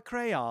bring you a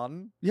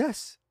crayon?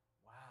 Yes.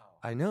 Wow.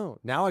 I know.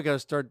 Now I got to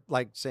start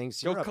like saying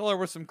syrup. Go color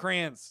with some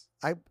crayons.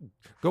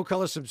 Go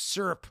color some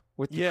syrup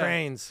with the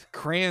crayons.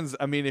 Crayons.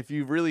 I mean, if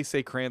you really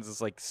say crayons,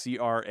 it's like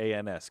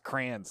C-R-A-N-S.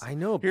 Crayons. I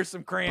know. Here's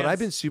some crayons. But I've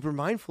been super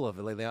mindful of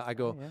it lately. I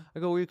go,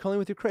 were you coloring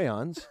with your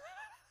crayons?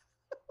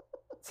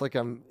 It's like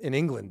I'm in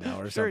England now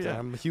or something. Yeah.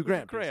 I'm Hugh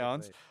Grant.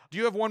 Crayons. basically. Do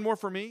you have one more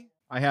for me?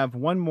 I have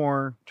one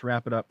more to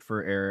wrap it up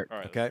for Eric. All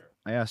right. Okay.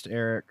 I asked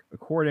Eric,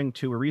 according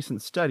to a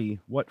recent study,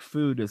 what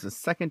food is the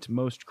second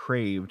most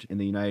craved in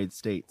the United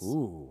States?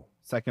 Ooh.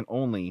 Second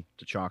only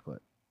to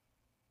chocolate.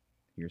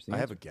 Here's the I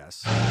answer. have a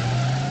guess.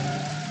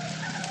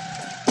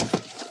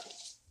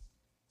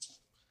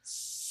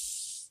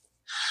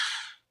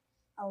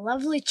 A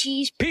lovely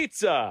cheese.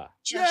 Pizza.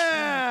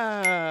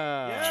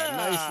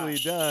 Yeah. Nicely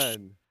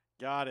done.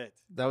 Got it.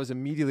 That was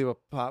immediately what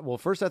popped. Well,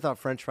 first I thought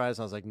French fries,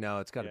 and I was like, no,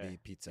 it's got to be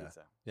pizza.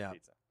 Yeah.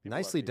 Pizza. People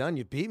Nicely love pizza. done.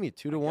 You beat me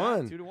 2 to I got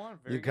 1. it, 2 to 1.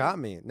 Very You good. got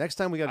me. Next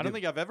time we got to I don't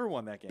think I've ever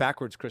won that game.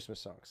 backwards Christmas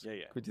songs. Yeah.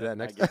 Could we do that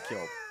next I time? get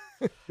killed.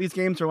 These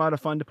games are a lot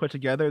of fun to put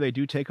together. They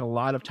do take a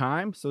lot of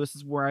time. So this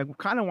is where I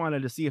kind of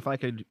wanted to see if I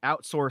could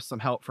outsource some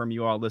help from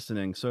you all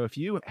listening. So if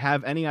you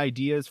have any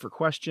ideas for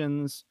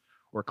questions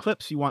or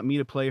clips you want me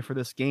to play for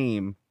this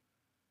game,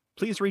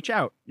 please reach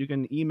out. You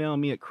can email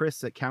me at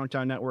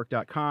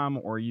chris@countdownnetwork.com,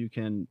 or you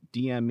can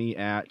DM me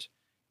at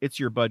It's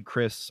Your Bud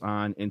Chris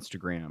on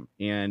Instagram.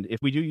 And if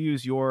we do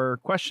use your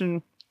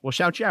question, we'll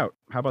shout you out.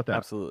 How about that?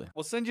 Absolutely.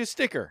 We'll send you a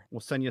sticker.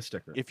 We'll send you a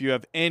sticker. If you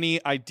have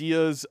any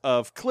ideas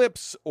of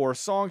clips or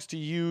songs to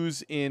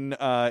use in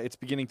It's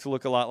Beginning to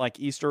Look a Lot Like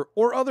Easter,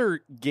 or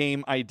other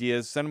game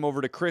ideas, send them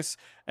over to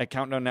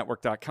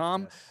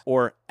chris@countdownnetwork.com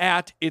or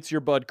at It's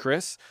Your Bud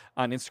Chris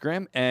on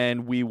Instagram,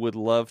 and we would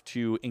love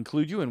to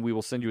include you, and we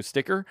will send you a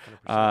sticker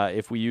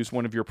if we use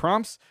one of your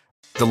prompts.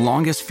 The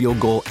longest field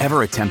goal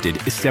ever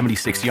attempted is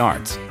 76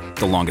 yards.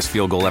 The longest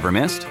field goal ever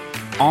missed?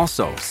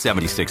 Also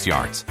 76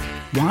 yards.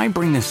 Why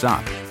bring this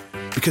up?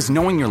 Because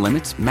knowing your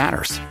limits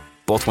matters,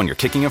 both when you're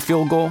kicking a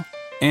field goal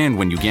and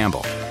when you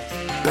gamble.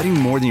 Betting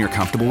more than you're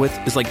comfortable with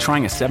is like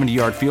trying a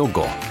 70-yard field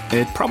goal.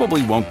 It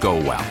probably won't go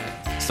well.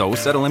 So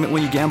set a limit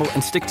when you gamble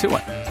and stick to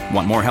it.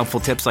 Want more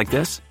helpful tips like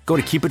this? Go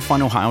to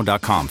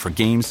keepitfunohio.com for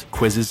games,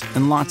 quizzes,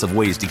 and lots of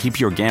ways to keep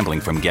your gambling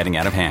from getting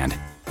out of hand.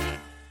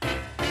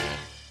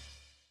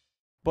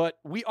 But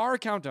we are a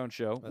countdown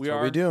show. That's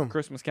what we do.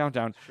 Christmas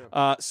countdown.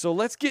 So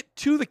let's get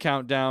to the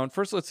countdown.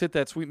 First, let's hit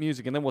that sweet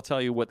music, and then we'll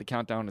tell you what the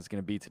countdown is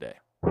going to be today.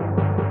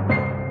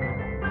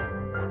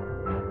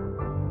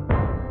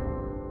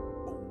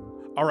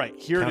 All right,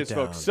 here it is,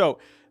 folks. So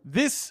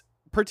this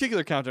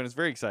particular countdown is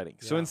very exciting.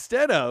 So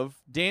instead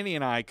of Danny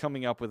and I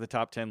coming up with a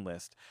top 10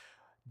 list,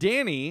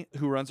 Danny,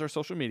 who runs our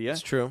social media,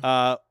 It's true.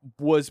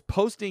 Was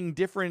posting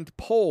different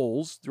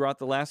polls throughout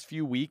the last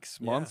few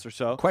weeks, months or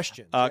so.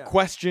 Questions.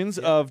 Questions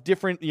of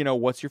different,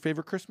 what's your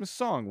favorite Christmas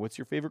song? What's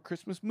your favorite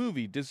Christmas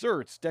movie?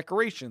 Desserts,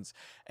 decorations.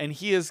 And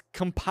he has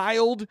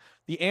compiled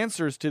the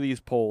answers to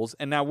these polls,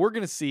 and now we're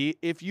going to see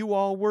if you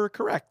all were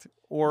correct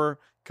or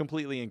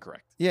completely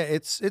incorrect. Yeah,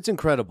 it's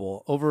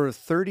incredible. Over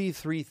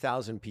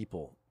 33,000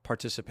 people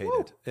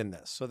participated in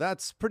this. So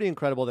that's pretty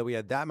incredible that we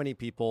had that many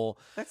people.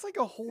 That's like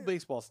a whole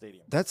baseball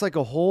stadium. That's like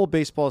a whole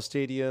baseball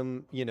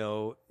stadium.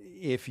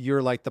 If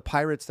you're like the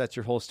Pirates, that's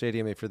your whole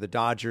stadium. If you're the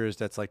Dodgers,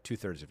 that's like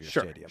 2/3 of your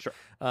stadium. Sure.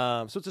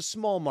 So it's a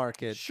small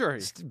market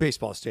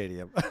baseball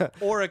stadium.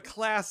 Or a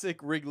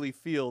classic Wrigley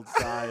Field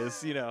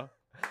size,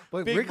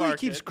 But big Wrigley market.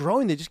 keeps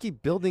growing. They just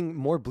keep building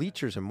more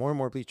bleachers and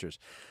more bleachers.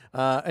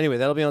 Anyway,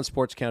 that'll be on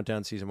Sports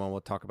Countdown Season 1. We'll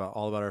talk about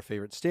all about our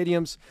favorite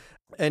stadiums.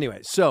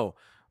 Anyway, so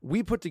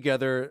we put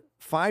together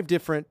 5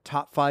 different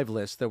top 5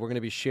 lists that we're going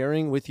to be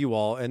sharing with you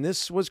all. And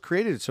this was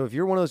created. So if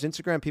you're one of those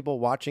Instagram people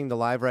watching the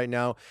live right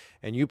now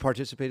and you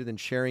participated in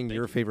sharing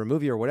your favorite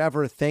movie or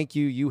whatever, thank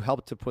you. You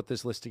helped to put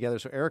this list together.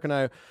 So Eric and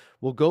I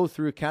will go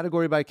through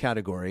category by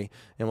category,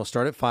 and we'll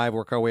start at 5,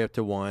 work our way up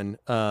to 1.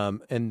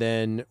 And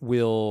then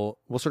we'll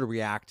sort of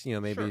react,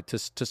 maybe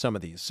to some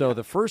of these. So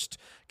the first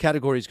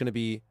category is going to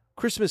be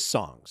Christmas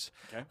songs.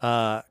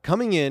 Okay.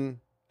 Coming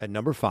in at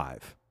number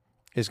 5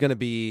 is going to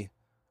be,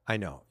 I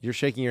know, you're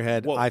shaking your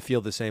head. Whoa. I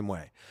feel the same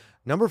way.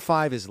 Number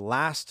 5 is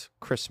Last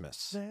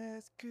Christmas.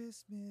 Last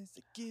Christmas,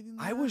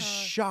 I was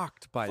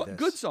shocked by this.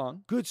 Good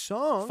song. Good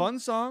song. Fun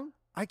song.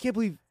 I can't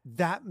believe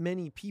that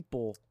many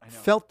people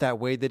felt that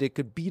way, that it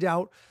could beat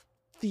out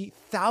the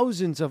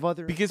thousands of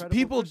other Because incredible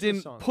people Christmas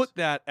didn't songs. put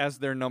that as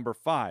their number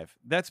 5.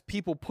 That's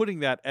people putting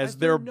that as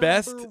their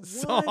best number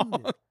song.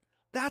 1.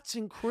 That's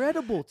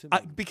incredible to me.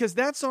 Because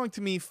that song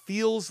to me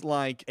feels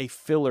like a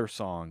filler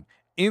song.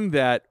 In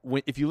that,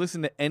 if you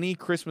listen to any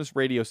Christmas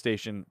radio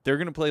station, they're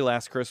going to play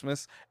Last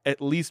Christmas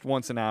at least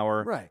once an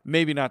hour, Right.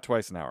 Maybe not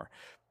twice an hour,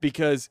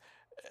 because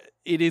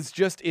it's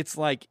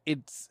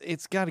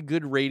got a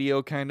good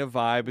radio kind of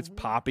vibe. It's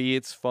poppy,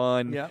 it's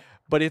fun, Yeah.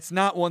 but it's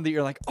not one that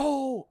you're like,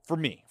 oh, for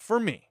me,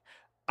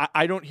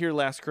 I don't hear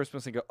Last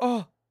Christmas and go,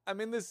 oh, I'm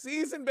in the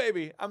season,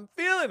 baby, I'm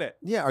feeling it.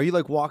 Yeah, are you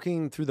like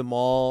walking through the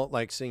mall,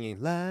 like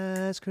singing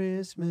 "Last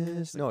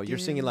Christmas"? No, you're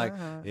singing like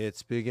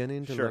 "It's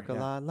beginning to look a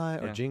lot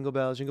like" or "Jingle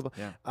Bells, Jingle Bells."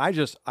 Yeah.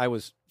 I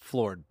was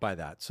floored by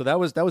that. So that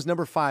was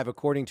number 5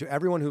 according to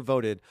everyone who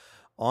voted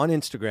on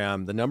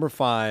Instagram, the number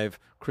 5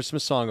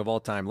 Christmas song of all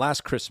time,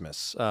 Last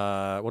Christmas.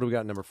 What do we got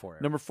at number 4?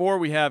 Number 4,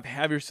 we have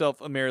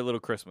Yourself a Merry Little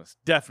Christmas.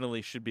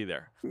 Definitely should be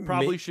there.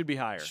 Probably should be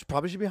higher.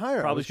 Probably should be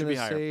higher. Probably should be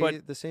higher.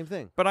 But the same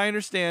thing. But I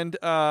understand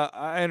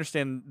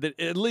that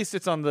at least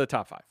it's on the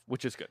top 5,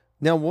 which is good.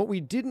 Now, what we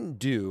didn't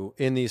do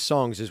in these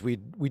songs is we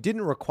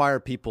didn't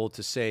require people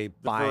to say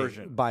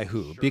by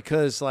who,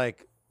 because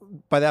like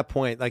by that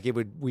point, like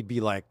we'd be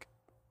like,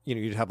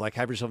 you'd have like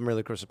Have Yourself a Merry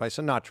Little Christmas by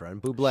Sinatra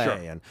and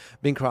Bublé and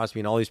Bing Crosby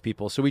and all these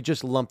people. So we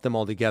just lumped them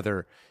all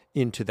together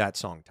into that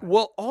song title.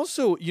 Well,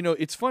 also,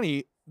 it's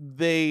funny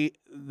that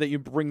you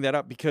bring that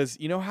up, because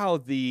you know how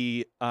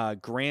the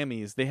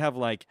Grammys, they have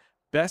like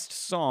best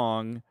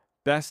song,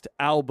 best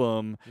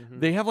album.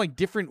 They have like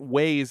different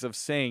ways of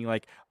saying,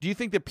 like, do you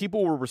think that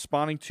people were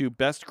responding to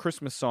best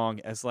Christmas song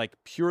as like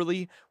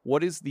purely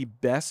what is the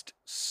best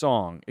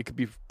song? It could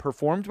be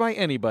performed by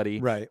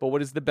anybody, right? But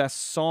what is the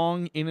best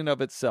song in and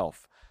of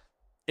itself?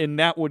 And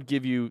that would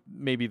give you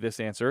maybe this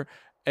answer,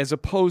 as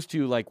opposed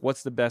to like,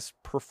 what's the best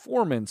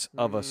performance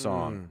of a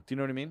song? Do you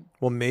know what I mean?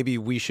 Well, maybe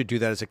we should do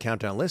that as a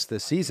countdown list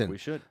this season. We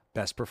should.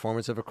 Best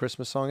performance of a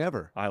Christmas song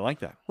ever. I like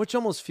that. Which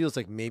almost feels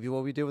like maybe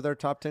what we did with our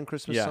top 10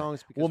 Christmas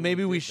songs. Well,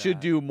 maybe we should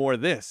do more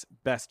of this.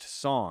 Best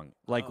song.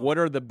 Like, what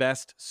are the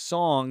best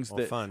songs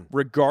that,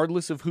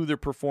 regardless of who they're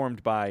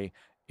performed by,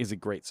 is a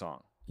great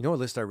song? You know what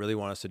list I really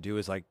want us to do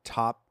is like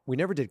we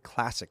never did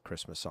classic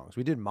Christmas songs.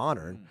 We did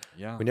modern.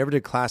 Yeah. We never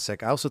did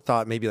classic. I also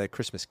thought maybe like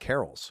Christmas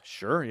carols.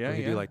 Sure, yeah, we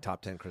could do like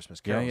top 10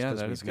 Christmas carols.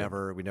 Because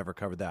we never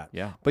covered that.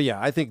 Yeah. But yeah,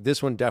 I think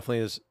this one definitely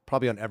is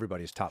probably on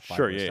everybody's top 5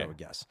 list, I would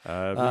guess.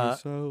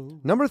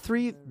 Number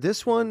 3,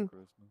 this one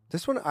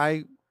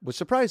I was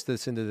surprised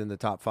this ended in the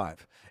top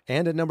 5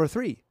 and at number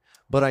 3.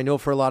 But I know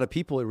for a lot of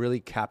people, it really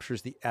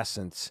captures the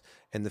essence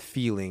and the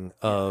feeling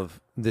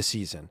of the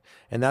season.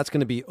 And that's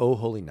going to be Oh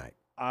Holy Night.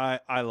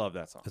 I love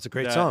that song. It's a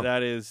great song.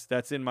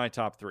 That's in my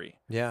top 3.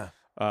 Yeah.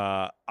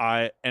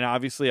 And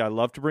obviously I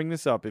love to bring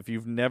this up. If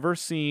you've never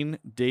seen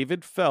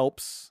David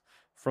Phelps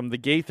from the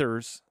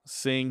Gaithers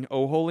sing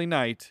Oh Holy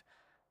Night,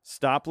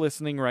 stop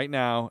listening right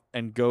now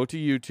and go to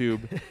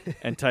YouTube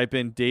and type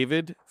in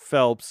David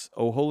Phelps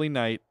Oh Holy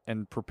Night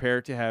and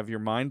prepare to have your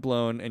mind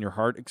blown and your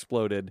heart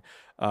exploded,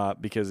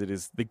 because it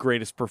is the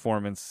greatest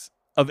performance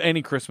of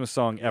any Christmas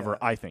song ever,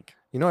 I think.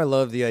 I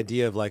love the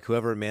idea of like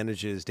whoever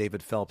manages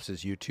David Phelps'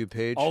 YouTube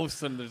page. All of a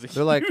sudden,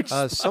 they're like,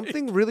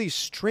 something really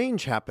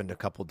strange happened a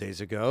couple days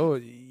ago.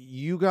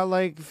 You got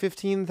like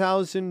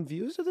 15,000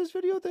 views of this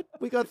video that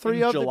we got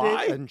 3 of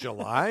in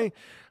July.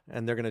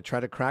 And they're going to try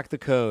to crack the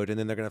code, and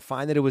then they're going to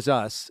find that it was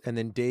us, and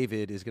then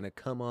David is going to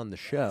come on the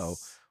show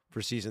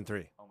for season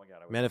 3. Oh my God.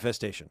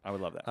 Manifestation. I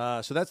would love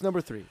that. So that's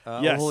number 3.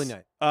 Yes. Holy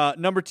Night.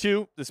 Number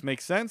 2, this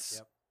makes sense.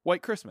 Yep.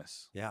 White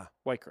Christmas. Yeah.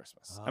 White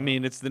Christmas. I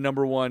mean, it's the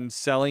number 1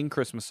 selling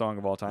Christmas song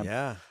of all time.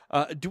 Yeah.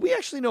 Do we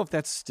actually know if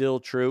that's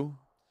still true?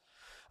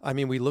 I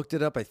mean, we looked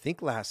it up, I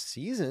think, last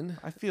season.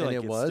 I feel like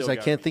it was. I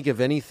can't think of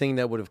anything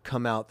that would have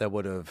come out that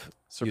would have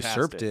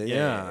usurped it.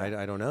 Yeah.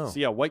 I don't know. So,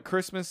 yeah, White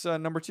Christmas,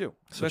 number 2.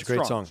 Such a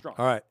great song.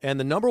 All right.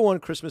 And the number 1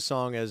 Christmas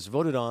song, as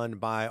voted on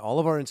by all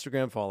of our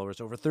Instagram followers,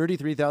 over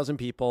 33,000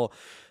 people,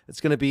 it's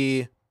going to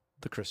be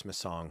the Christmas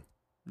song.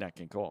 Nat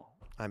King Cole.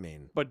 I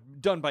mean,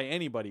 but done by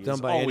anybody.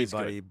 But always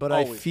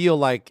I feel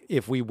like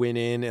if we went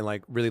in and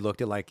like really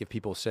looked at like if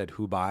people said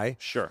who by,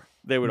 sure,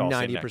 they would all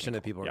 90%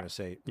 of people are going to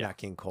say Nat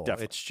King Cole.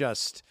 Definitely. It's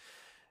just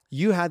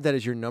you had that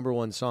as your number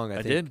 1 song. I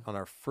think did on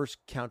our first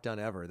countdown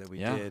ever that we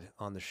did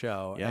on the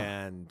show. Yeah.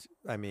 And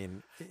I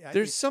mean,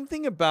 there's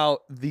something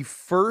about the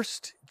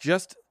first,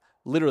 just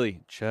literally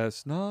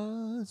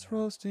chestnuts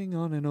roasting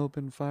on an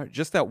open fire.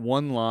 Just that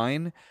one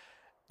line,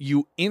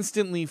 you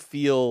instantly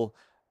feel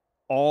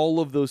all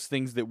of those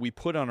things that we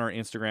put on our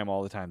Instagram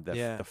all the time.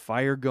 The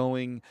fire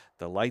going,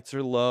 the lights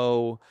are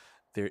low,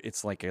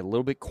 it's like a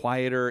little bit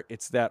quieter.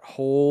 It's that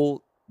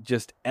whole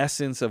just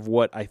essence of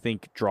what I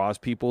think draws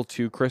people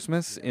to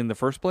Christmas in the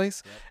first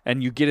place.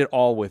 And you get it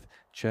all with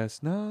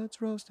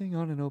chestnuts roasting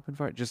on an open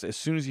fire. Just as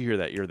soon as you hear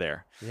that, you're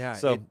there. Yeah.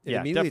 So it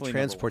immediately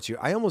transports you.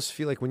 I almost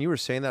feel like when you were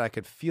saying that, I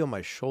could feel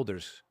my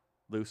shoulders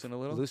loosen a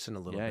little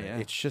bit. Yeah.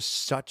 It's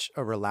just such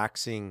a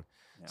relaxing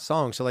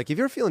song. So like if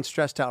you're feeling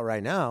stressed out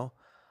right now,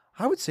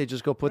 I would say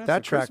just go put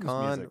that track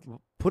on. Music.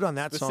 Put on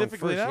that song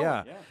first.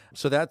 Yeah.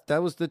 So that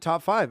was the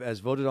top 5 as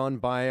voted on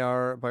by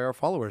our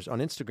followers on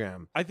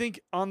Instagram. I think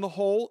on the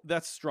whole,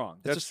 that's strong.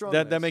 That's a strong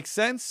that makes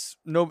sense.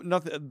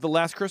 Nothing. The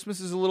Last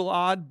Christmas is a little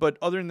odd, but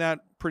other than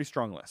that, pretty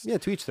strong list. Yeah,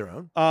 to each their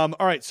own. All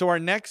right. So our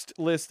next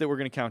list that we're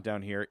going to count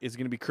down here is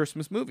going to be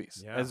Christmas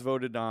movies as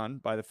voted on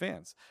by the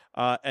fans.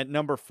 At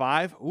number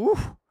 5,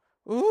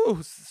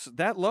 Ooh,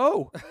 that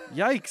low.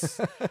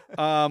 Yikes.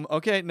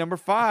 Okay, number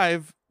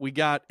 5, we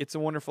got It's a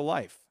Wonderful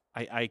Life.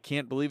 I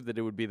can't believe that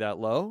it would be that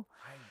low.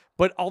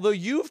 But although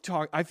you've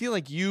talked, I feel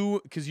like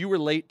because you were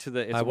late to the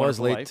It's a Wonderful Life. I was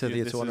late to the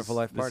It's a Wonderful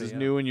Life party. This is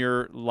new in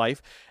your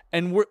life.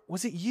 And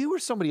was it you or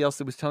somebody else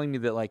that was telling me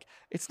that like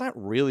it's not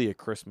really a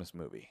Christmas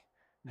movie?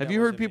 Have That you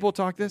heard wasn't people me.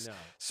 talk this? No.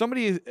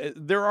 Somebody,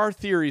 there are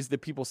theories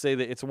that people say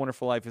that It's a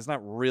Wonderful Life is not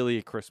really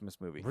a Christmas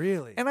movie.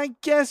 Really? And I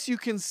guess you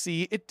can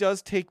see it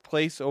does take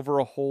place over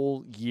a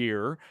whole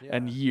year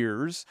and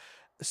years.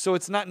 So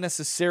it's not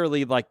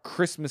necessarily like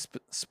Christmas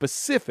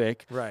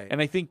specific. Right. And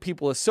I think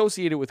people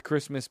associate it with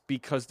Christmas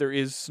because there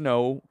is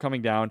snow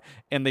coming down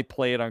and they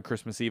play it on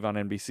Christmas Eve on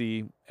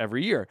NBC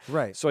every year.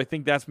 Right. So I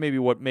think that's maybe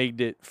what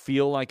made it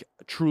feel like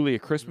truly a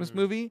Christmas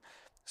movie.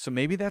 So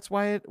maybe that's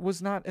why it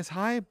was not as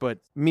high. But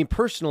Me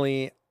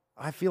personally,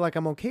 I feel like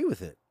I'm okay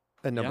with it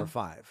at number Yeah?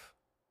 5.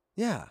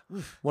 Yeah.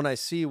 When I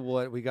see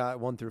what we got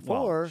 1 through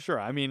 4. Well, sure.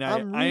 I mean,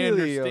 I'm I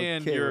really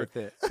understand okay you're with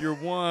it. you're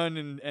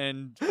 1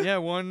 and yeah,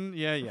 1,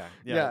 yeah.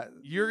 Yeah.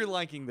 You're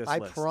liking this I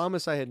list.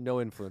 promise I had no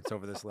influence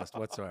over this list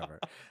whatsoever.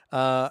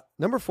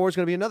 Number 4 is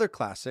going to be another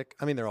classic.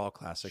 I mean, they're all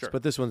classics, Sure.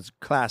 but this one's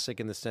classic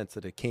in the sense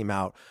that it came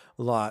out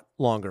a lot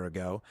longer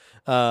ago.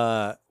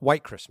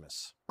 White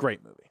Christmas.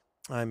 Great movie.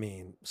 I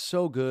mean,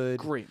 so good.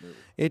 Great movie.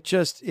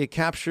 It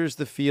captures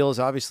the feels.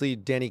 Obviously,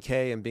 Danny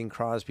Kaye and Bing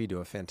Crosby do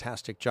a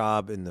fantastic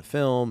job in the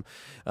film.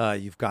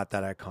 You've got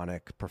that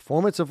iconic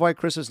performance of White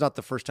Christmas. Not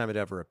the first time it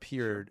ever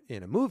appeared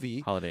in a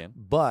movie. Holiday Inn.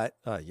 But,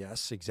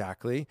 yes,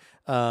 exactly.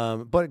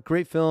 But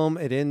great film.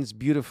 It ends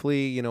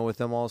beautifully, with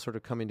them all sort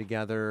of coming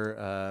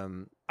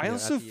together. I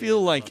also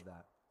feel like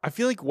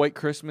White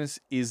Christmas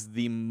is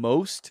the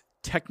most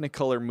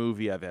Technicolor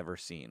movie I've ever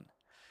seen.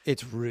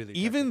 It's really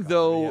even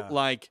though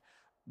like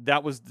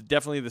that was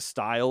definitely the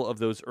style of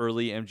those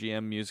early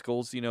MGM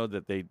musicals,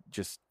 that they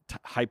just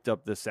hyped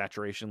up the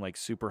saturation like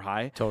super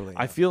high. Totally.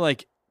 I feel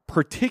like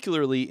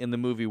particularly in the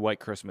movie White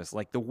Christmas,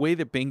 like the way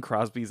that Bing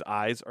Crosby's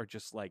eyes are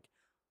just like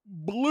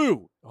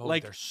blue. Oh,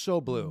 like they're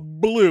so blue.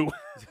 Blue.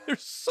 They're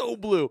so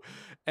blue.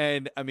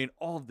 And I mean,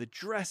 all of the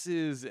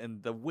dresses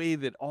and the way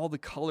that all the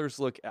colors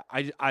look,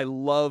 I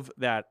love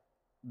that.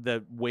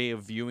 The way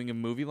of viewing a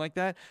movie like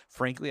that.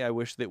 Frankly, I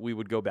wish that we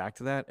would go back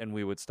to that and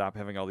we would stop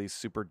having all these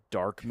super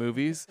dark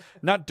movies.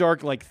 Not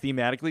dark like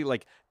thematically,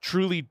 like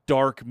truly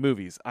dark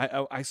movies.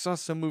 I saw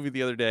some movie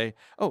the other day.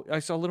 Oh, I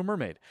saw Little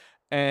Mermaid.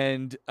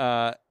 And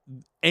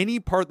any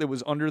part that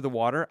was under the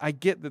water, I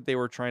get that they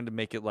were trying to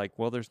make it like,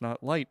 well, there's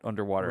not light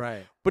underwater.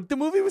 Right. But the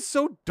movie was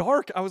so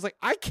dark. I was like,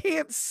 I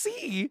can't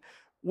see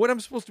what I'm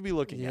supposed to be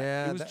looking at.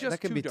 Yeah, It was just that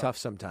can too be dark. tough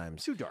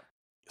sometimes. Too dark.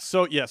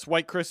 So yes,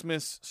 White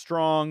Christmas,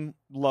 strong.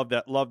 Love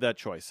that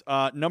choice.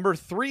 Number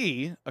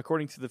 3,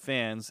 according to the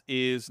fans,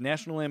 is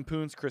National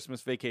Lampoon's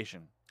Christmas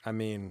Vacation. I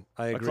mean,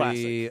 I A agree.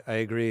 classic. I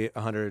agree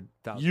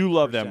 100,000%. You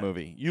love that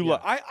movie.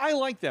 I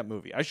like that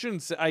movie. I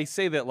shouldn't say I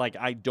say that like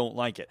I don't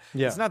like it.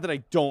 Yeah. It's not that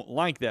I don't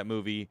like that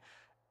movie.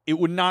 It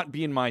would not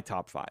be in my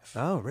top 5.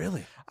 Oh,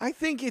 really? I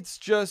think it's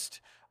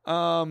just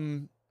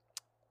I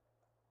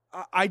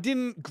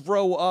didn't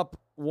grow up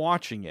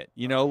watching it,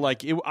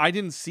 I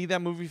didn't see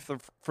that movie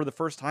for the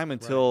first time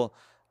until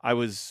I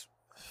was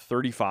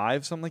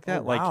 35, something like that.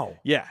 Oh, wow.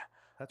 Yeah.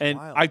 That's and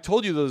wild. I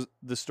told you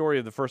the story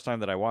of the first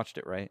time that I watched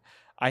it, right?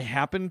 I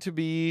happened to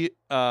be,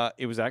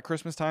 it was at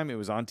Christmas time. It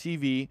was on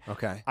TV.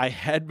 Okay. I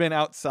had been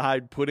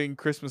outside putting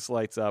Christmas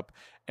lights up,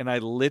 and I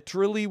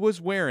literally was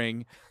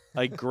wearing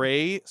a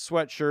gray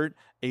sweatshirt,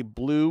 a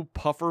blue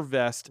puffer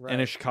vest,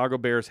 and a Chicago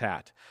Bears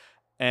hat.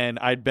 And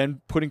I'd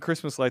been putting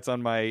Christmas lights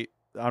on my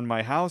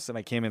house, and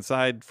I came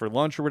inside for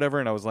lunch or whatever,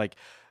 and I was like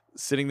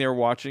sitting there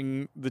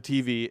watching the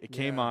TV. It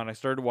came on. I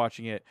started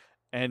watching it,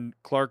 and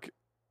Clark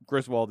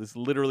Griswold is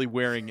literally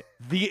wearing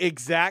the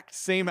exact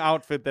same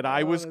outfit that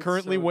I was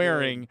currently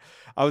wearing.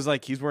 I was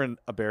like, he's wearing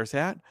a Bears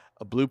hat,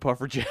 a blue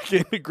puffer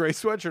jacket, and a gray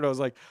sweatshirt. I was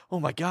like, oh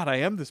my God, I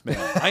am this man.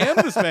 I am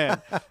this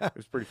man. It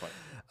was pretty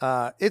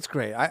funny. It's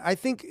great. I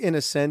think in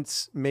a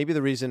sense, maybe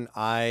the reason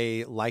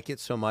I like it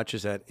so much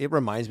is that it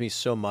reminds me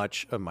so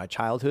much of my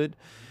childhood.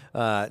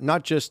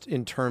 Not just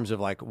in terms of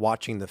like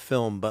watching the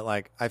film, but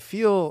like I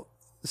feel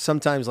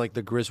sometimes like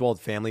the Griswold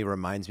family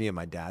reminds me of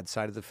my dad's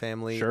side of the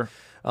family. Sure.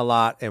 A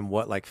lot, and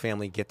what like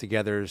family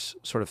get-togethers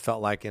sort of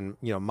felt like. And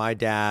my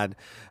dad,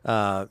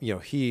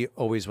 he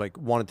always like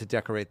wanted to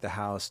decorate the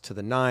house to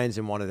the nines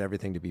and wanted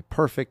everything to be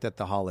perfect at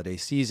the holiday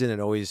season,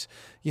 and always,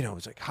 it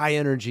was like high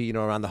energy,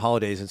 around the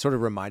holidays, and sort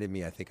of reminded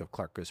me, I think, of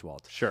Clark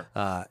Griswold. Sure.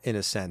 In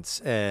a sense,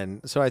 and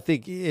so I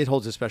think it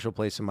holds a special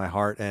place in my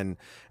heart. And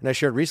I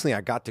shared recently,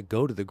 I got to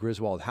go to the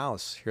Griswold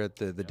house here at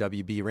the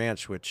WB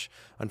Ranch, which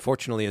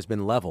unfortunately has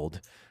been leveled,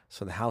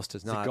 so the house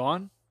does not. Is it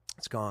gone?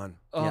 It's gone.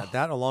 Oh. Yeah,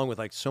 that along with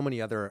like so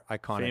many other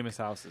iconic Famous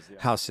houses.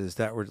 Yeah. houses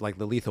that were like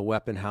the Lethal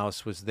Weapon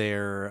house was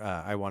there.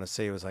 I want to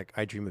say it was like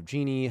I Dream of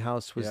Jeannie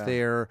house was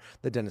there.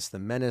 The Dennis the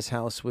Menace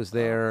house was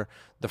there.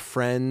 The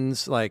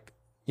Friends, like,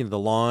 the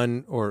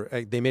lawn, or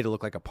they made it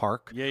look like a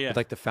park. Yeah, yeah. With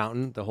like the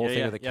fountain, the whole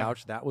thing of the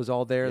couch, that was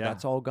all there. Yeah.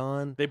 That's all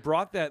gone. They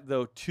brought that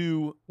though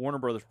to Warner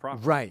Brothers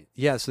property. Right.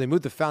 Yeah. So they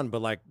moved the fountain,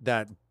 but like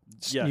that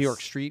Yes. New York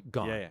Street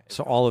gone. Yeah, yeah,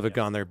 So all of it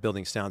gone. They're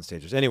building sound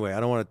stages. Anyway, I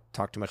don't want to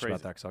talk too much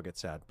about that because I'll get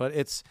sad. But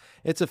it's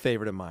a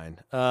favorite of mine.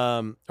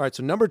 All right.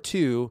 So number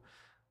 2,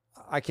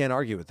 I can't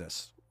argue with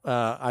this.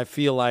 I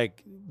feel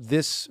like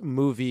this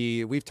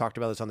movie, we've talked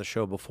about this on the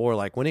show before.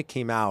 Like when it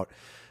came out,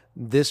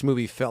 this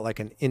movie felt like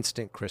an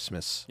instant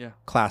Christmas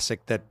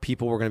classic that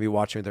people were going to be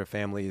watching with their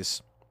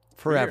families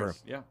forever.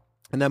 Yeah.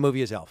 And that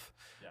movie is Elf,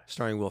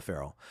 starring Will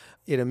Ferrell.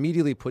 It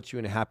immediately puts you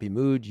in a happy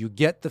mood. You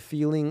get the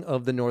feeling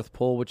of the North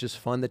Pole, which is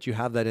fun that you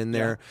have that in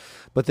there.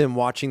 But then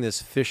watching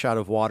this fish out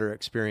of water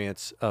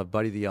experience of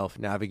Buddy the Elf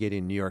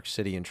navigating New York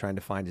City and trying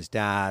to find his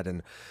dad,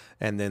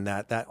 and then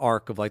that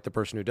arc of like the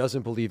person who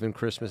doesn't believe in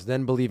Christmas,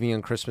 then believing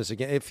in Christmas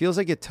again. It feels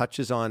like it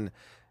touches on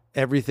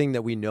everything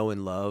that we know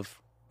and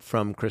love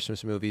from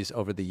Christmas movies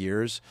over the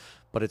years,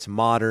 but it's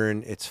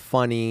modern, it's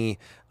funny,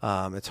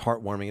 it's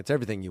heartwarming, it's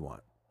everything you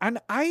want. And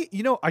I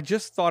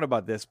just thought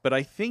about this, but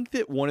I think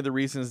that one of the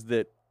reasons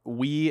that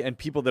we and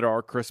people that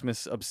are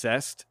Christmas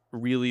obsessed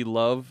really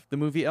love the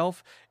movie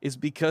Elf is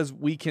because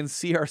we can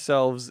see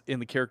ourselves in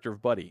the character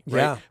of Buddy, right?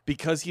 Yeah.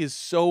 Because he is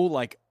so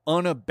like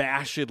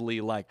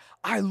unabashedly like,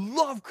 I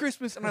love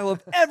Christmas and I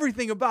love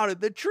everything about it.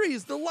 The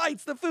trees, the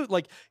lights, the food.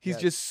 Like he's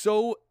just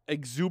so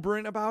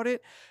exuberant about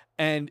it.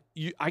 And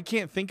I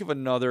can't think of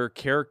another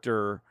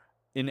character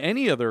in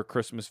any other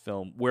Christmas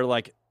film where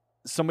like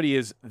somebody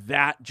is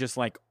that just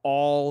like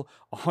all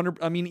 100.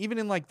 I mean, even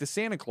in like the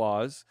Santa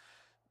Claus,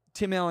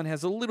 Tim Allen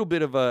has a little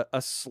bit of a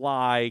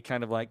sly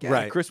kind of like,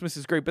 Christmas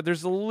is great, but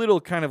there's a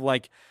little kind of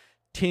like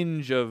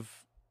tinge of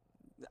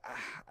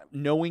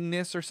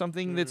knowingness or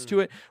something that's to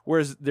it.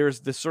 Whereas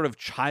there's this sort of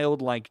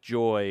childlike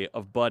joy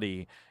of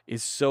Buddy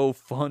is so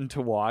fun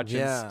to watch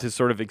and to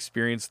sort of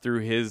experience through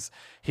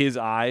his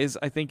eyes,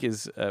 I think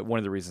is one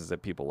of the reasons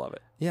that people love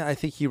it. Yeah, I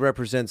think he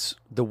represents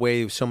the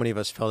way so many of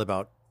us felt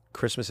about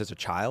Christmas as a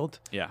child.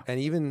 Yeah.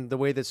 And even the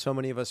way that so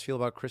many of us feel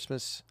about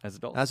Christmas as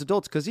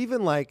adults. Because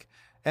even like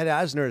Ed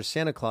Asner's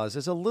Santa Claus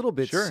is a little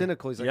bit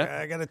cynical. He's like,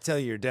 I got to tell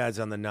you, your dad's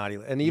on the naughty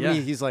list. And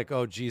even he's like,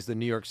 oh, geez, the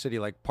New York City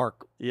like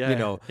park,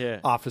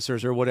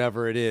 officers or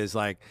whatever it is.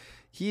 Like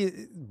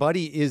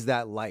Buddy is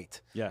that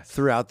light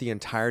throughout the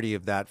entirety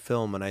of that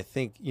film. And I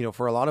think,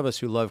 for a lot of us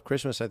who love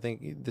Christmas, I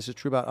think this is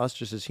true about us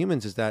just as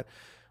humans, is that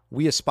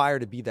we aspire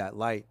to be that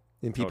light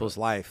in people's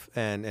life,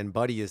 and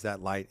Buddy is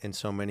that light in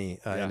so many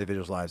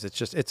individuals' lives. It's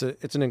just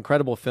it's an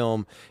incredible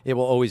film. It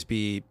will always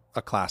be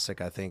a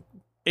classic, I think.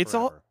 It's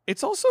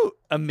also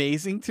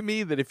amazing to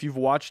me that if you've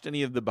watched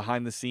any of the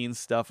behind the scenes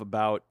stuff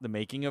about the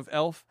making of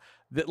Elf,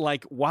 that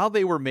like while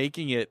they were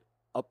making it,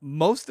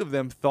 most of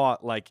them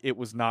thought like it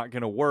was not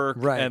going to work,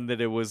 and that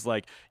it was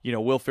like,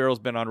 Will Ferrell's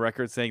been on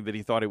record saying that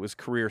he thought it was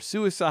career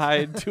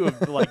suicide to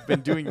have like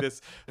been doing this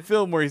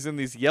film where he's in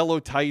these yellow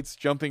tights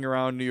jumping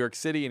around New York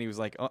City, and he was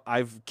like,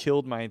 I've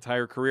killed my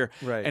entire career.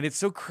 And it's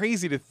so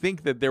crazy to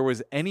think that there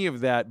was any of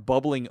that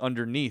bubbling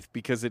underneath,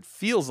 because it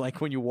feels like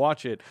when you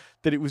watch it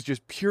that it was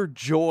just pure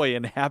joy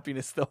and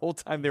happiness the whole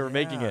time they were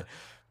making it.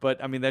 But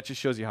I mean, that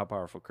just shows you how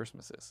powerful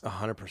Christmas is.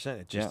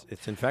 100%.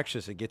 It's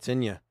infectious. It gets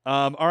in you.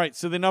 All right.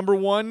 So the number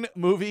one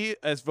movie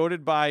as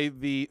voted by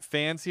the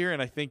fans here,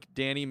 and I think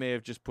Danny may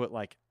have just put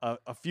like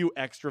a few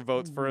extra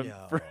votes for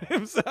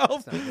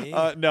himself.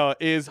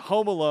 Is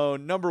Home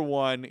Alone. Number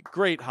one.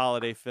 Great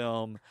holiday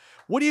film.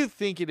 What do you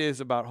think it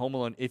is about Home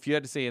Alone? If you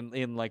had to say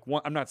in like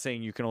one, I'm not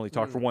saying you can only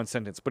talk for one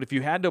sentence, but if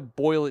you had to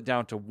boil it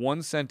down to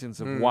one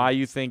sentence of why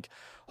you think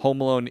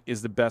Home Alone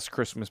is the best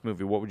Christmas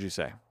movie, what would you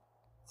say?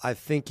 I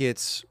think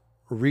it's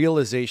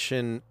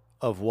realization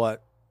of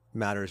what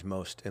matters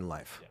most in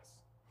life.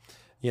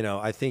 Yes.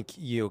 I think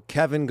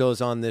Kevin goes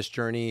on this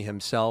journey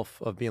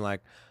himself of being like,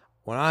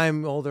 when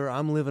I'm older,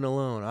 I'm living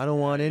alone. I don't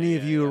want any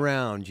of you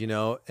around,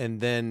 and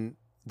then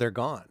they're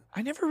gone.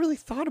 I never really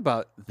thought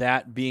about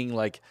that being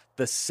like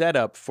the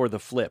setup for the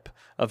flip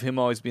of him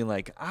always being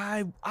like,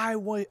 I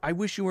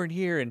wish you weren't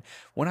here. And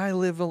when I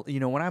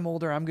when I'm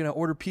older, I'm going to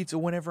order pizza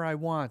whenever I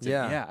want. And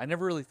I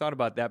never really thought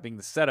about that being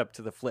the setup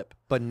to the flip.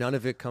 But none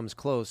of it comes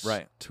close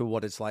to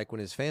what it's like when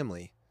his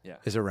family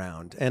is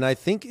around. And I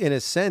think in a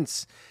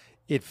sense,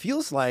 it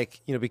feels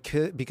like,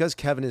 because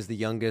Kevin is the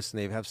youngest and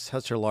they have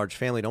such a large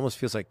family, it almost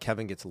feels like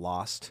Kevin gets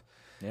lost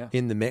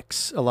in the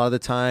mix a lot of the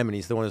time. And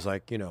he's the one who's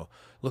like,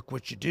 look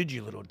what you did,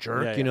 you little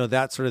jerk,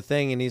 that sort of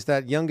thing. And he's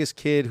that youngest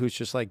kid who's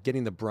just like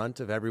getting the brunt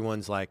of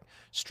everyone's like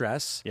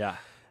stress. Yeah.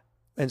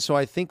 And so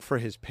I think for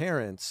his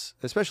parents,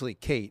 especially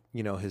Kate,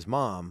 his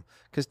mom,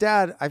 because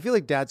I feel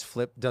like Dad's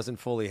flip doesn't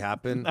fully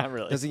happen. Not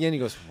really. Because again, he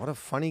goes, what a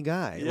funny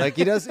guy. Like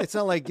he does, it's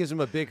not like gives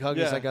him a big hug.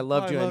 He's like, I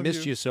loved you. I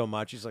missed you so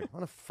much. He's like,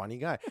 what a funny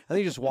guy. And then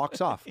he just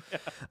walks off.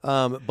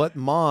 But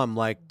Mom,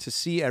 like to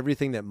see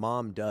everything that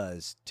Mom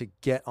does to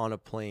get on a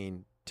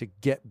plane, to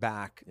get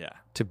back,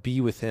 to be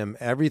with him,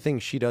 everything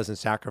she does and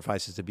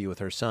sacrifices to be with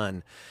her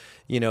son,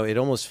 it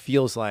almost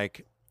feels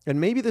like, and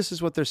maybe this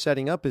is what they're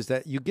setting up, is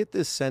that you get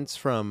this sense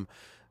from,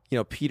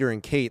 Peter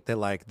and Kate that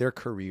like their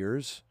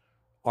careers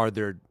are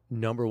their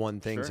number one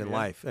things in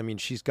life. I mean,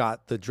 she's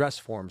got the dress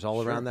forms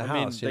all around the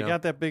house. They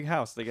got that big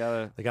house. They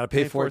gotta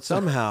pay for it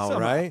somehow,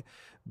 right?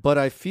 But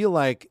I feel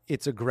like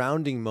it's a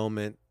grounding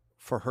moment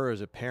for her as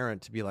a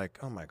parent to be like,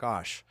 oh my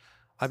gosh,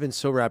 I've been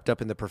so wrapped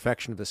up in the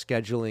perfection of the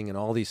scheduling and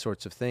all these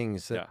sorts of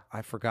things that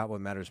I forgot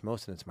what matters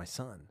most, and it's my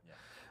son.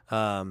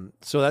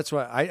 So that's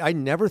why I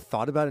never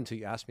thought about it until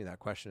you asked me that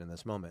question in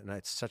this moment. And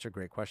it's such a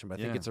great question, but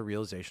I think it's a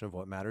realization of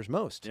what matters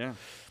most. Yeah.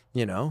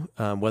 You know,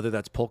 whether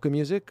that's polka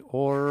music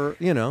or,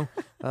 you know,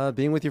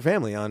 being with your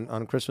family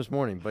on Christmas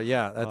morning. But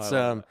yeah,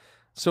 that's,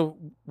 so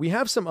we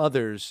have some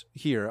others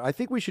here. I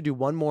think we should do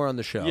one more on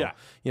the show. Yeah.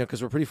 You know,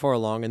 because we're pretty far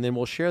along, and then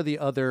we'll share the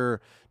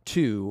other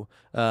two.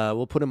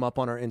 We'll put them up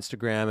on our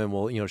Instagram, and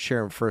we'll, you know,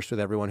 share them first with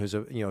everyone who's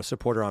a, you know,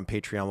 supporter on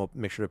Patreon. We'll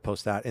make sure to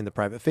post that in the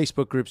private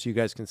Facebook group so you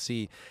guys can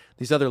see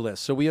these other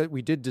lists. So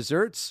we did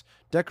desserts,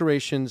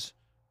 decorations,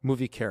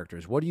 movie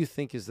characters. What do you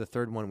think is the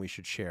third one we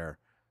should share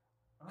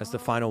as the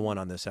final one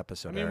on this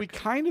episode? I mean, Eric? we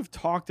kind of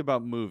talked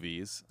about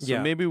movies, so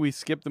Yeah. maybe we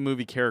skip the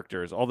movie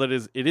characters. Although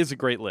it is a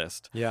great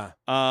list. Yeah.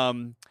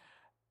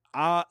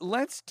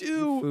 Let's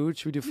do food.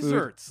 Should we do food?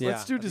 Desserts. Yeah,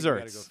 Let's do I think we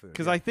gotta desserts go food,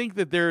 because yeah. I think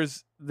that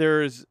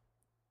there's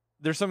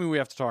something we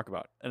have to talk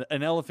about,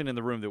 an elephant in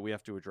the room that we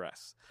have to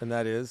address. And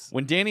that is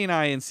when Danny and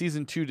I in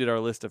season 2 did our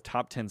list of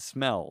top 10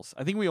 smells.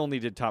 I think we only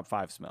did top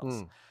 5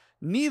 smells.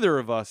 Neither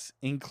of us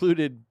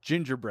included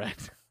gingerbread.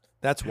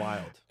 That's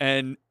wild.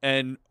 And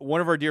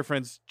one of our dear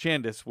friends,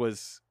 Chandis,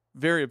 was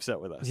very upset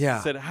with us. Yeah.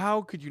 He said,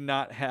 "How could you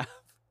not have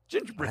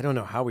gingerbread?" I don't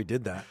know how we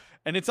did that.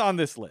 And it's on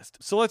this list.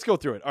 So let's go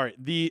through it. All right.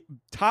 The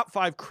top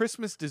 5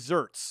 Christmas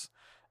desserts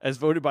as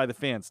voted by the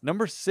fans.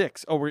 Number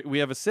 6. Oh, we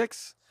have a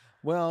 6?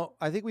 Well,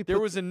 I think there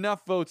was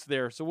enough votes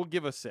there, so we'll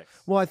give a 6.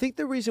 Well, I think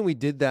the reason we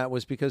did that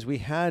was because we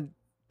had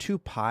 2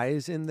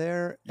 pies in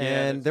there, Yeah,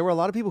 and there were a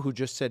lot of people who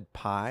just said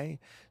pie.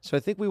 So I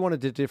think we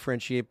wanted to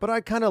differentiate, but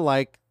I kind of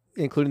like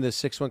including the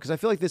 6th one because I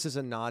feel like this is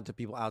a nod to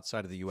people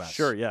outside of the U.S.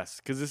 Sure, yes,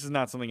 because this is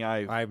not something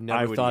I've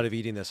never thought of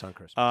eating this on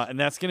Christmas. And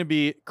that's going to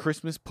be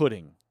Christmas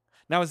pudding.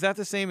 Now, is that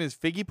the same as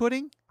figgy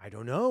pudding? I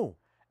don't know.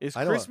 Is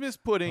I don't- Christmas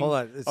pudding? Hold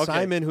on. It's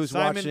Simon who's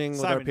watching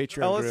with our Simon, Patreon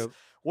tell us, group.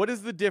 what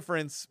is the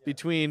difference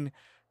between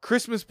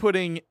Christmas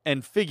pudding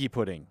and figgy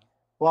pudding?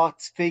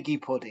 What's figgy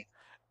pudding?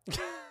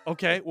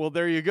 Okay, well,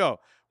 there you go.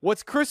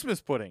 What's Christmas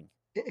pudding?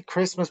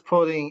 Christmas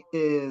pudding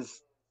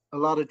is a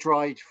lot of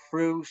dried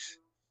fruit.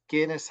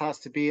 Guinness has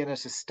to be in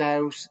it, a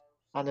stout,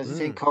 and there's a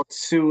thing called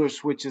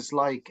suet, which is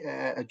like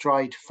a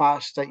dried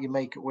fat that you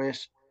make it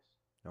with.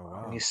 Oh,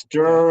 wow. And you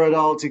stir it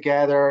all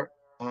together,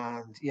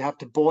 and you have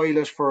to boil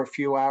it for a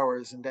few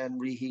hours and then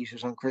reheat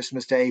it on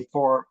Christmas Day.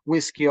 Pour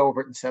whiskey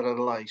over it and set it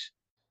alight.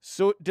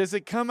 So does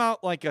it come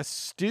out like a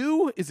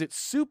stew? Is it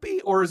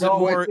soupy or is No, it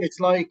more? it's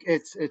like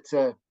it's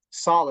a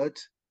solid,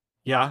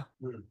 Yeah.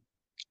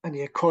 and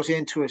you cut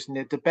into it.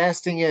 And the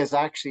best thing is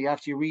actually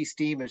after you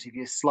re-steam it, if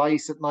you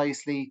slice it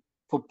nicely,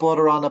 put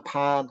butter on a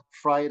pan,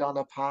 fry it on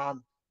a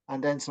pan,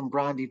 and then some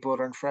brandy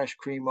butter and fresh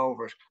cream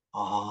over it.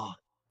 Oh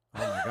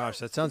my gosh,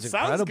 that sounds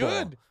Sounds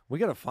incredible. good. We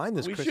got to find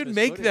this. We Christmas should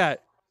make pudding.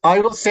 that. I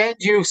will send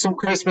you some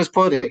Christmas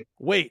pudding.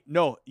 Wait,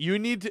 no, you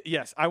need to.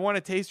 Yes, I want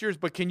to taste yours,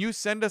 but can you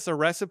send us a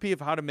recipe of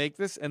how to make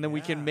this, and then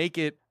we can make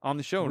it on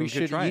the show? And We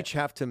can should try each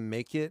have to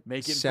make it,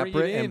 Make it, separate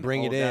bring it in. and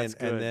bring Oh, it in, that's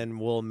good. and then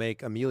we'll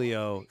make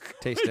Emilio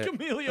taste Make it.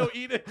 Emilio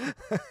eat it.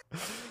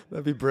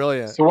 That'd be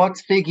brilliant. So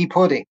what's figgy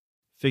pudding?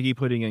 Figgy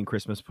pudding and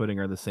Christmas pudding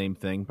are the same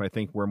thing, but I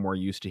think we're more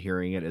used to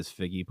hearing it as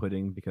figgy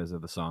pudding because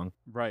of the song.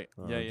 Right.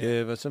 Oh, Yeah, yeah.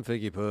 Give us some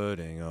figgy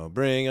pudding. Oh,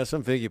 bring us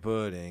some figgy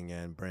pudding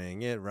and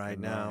bring it right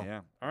Yeah, now. Yeah.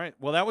 All right.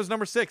 Well, that was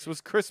number 6.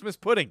 Was Christmas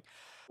pudding.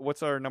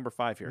 What's our number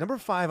 5 here? Number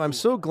 5, I'm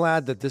so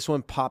glad that this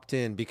one popped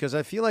in because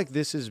I feel like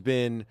this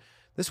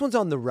one's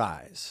on the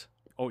rise.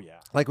 Oh yeah.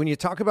 Like when you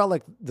talk about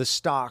like the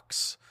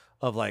stocks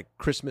of like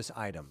Christmas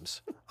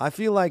items, I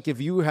feel like if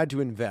you had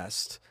to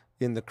invest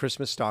in the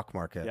Christmas stock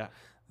market,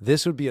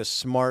 this would be a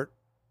smart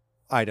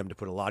item to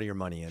put a lot of your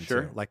money into.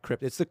 Sure. Like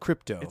it's the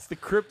crypto. It's the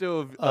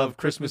crypto of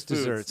Christmas foods.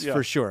 desserts Yeah.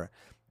 for sure.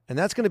 And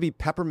that's going to be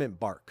peppermint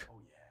bark. Oh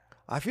yeah.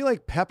 I feel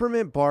like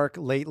peppermint bark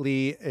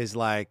lately is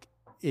like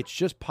it's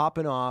just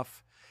popping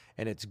off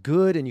and it's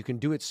good and you can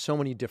do it so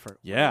many different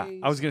Yeah.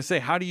 ways. I was gonna say,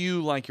 how do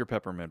you like your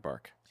peppermint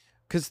bark?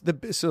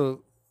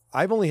 So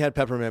I've only had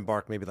peppermint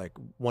bark maybe like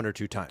 1 or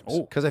 2 times.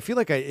 Oh. Because I feel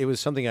like it was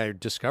something I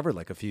discovered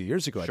like a few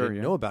years ago. Sure, I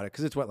didn't know about it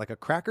because it's like a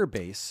cracker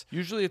base.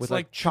 Usually it's with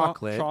like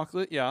chocolate.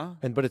 chocolate, yeah.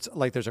 But it's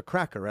like there's a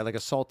cracker, right? Like a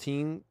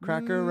saltine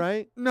cracker,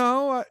 right?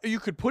 No, you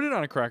could put it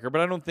on a cracker, but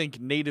I don't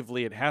think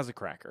natively it has a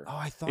cracker. Oh,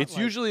 I thought it's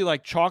like- usually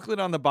like chocolate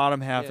on the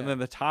bottom half, and Yeah. then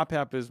the top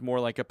half is more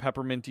like a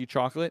pepperminty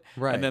chocolate,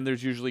 Right. And then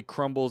there's usually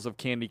crumbles of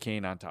candy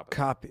cane on top of it.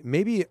 Copy.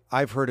 Maybe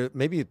I've heard it.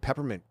 Maybe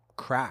peppermint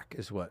crack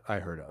is what I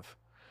heard of,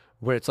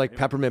 where it's like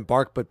peppermint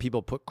bark, but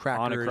people put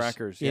crackers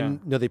crackers, in. yeah.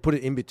 No, they put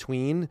it in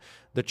between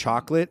the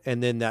chocolate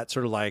and then that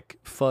sort of like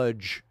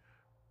fudge,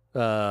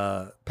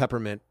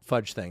 peppermint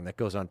fudge thing that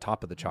goes on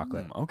top of the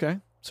chocolate. Okay.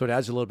 So it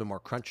adds a little bit more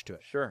crunch to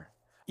it. Sure.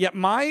 Yeah,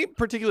 my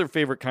particular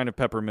favorite kind of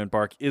peppermint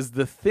bark is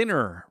the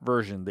thinner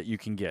version that you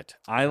can get.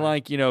 I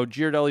like,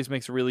 Ghirardelli's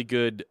makes a really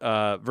good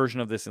version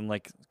of this in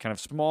like kind of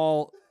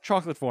small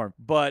chocolate form,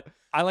 but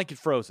I like it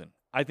frozen.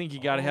 I think you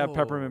got to have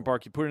peppermint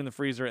bark. You put it in the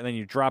freezer, and then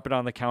you drop it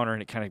on the counter,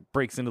 and it kind of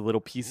breaks into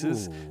little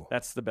pieces. Ooh.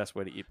 That's the best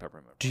way to eat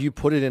peppermint bark. Do you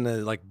put it in a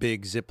like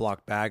big Ziploc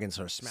bag and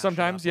sort of smash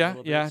Sometimes, it up a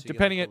little yeah. bit so you get,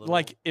 Depending like, on a little-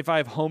 like if I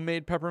have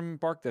homemade peppermint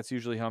bark, that's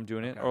usually how I'm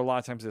doing it. Or a lot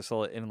of times they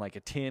sell it in like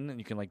a tin, and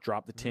you can like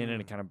drop the tin,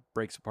 and it kind of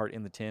breaks apart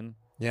in the tin.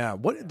 Yeah.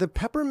 What the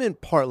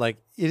peppermint part? Like,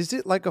 is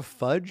it like a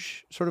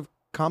fudge sort of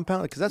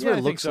compound? Because that's Yeah, what I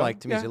it think looks so. like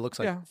to me. Yeah, It looks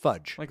yeah. like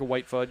fudge, like a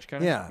white fudge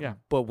kind of. Yeah.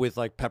 But with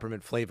like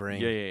peppermint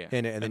flavoring. Yeah.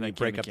 In it, and then you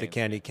break candy up the canes,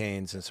 candy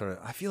canes and sort of.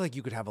 I feel like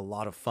you could have a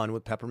lot of fun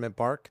with peppermint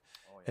bark,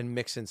 and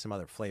mix in some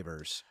other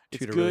flavors It's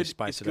to good. really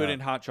spice It's it good up. in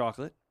hot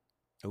chocolate.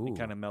 Ooh. It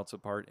kind of melts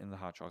apart in the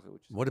hot chocolate.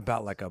 Which is What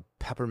about like a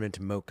peppermint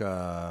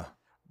mocha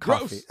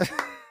gross. coffee?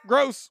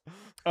 Gross.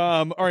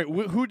 All right.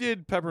 Who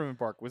did peppermint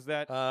bark? Was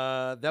that?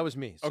 That was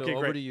me. So Okay,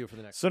 over great. to you for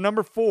the next. So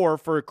number 4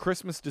 for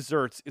Christmas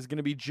desserts is going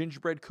to be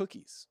gingerbread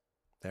cookies.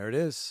 There it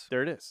is.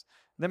 There it is.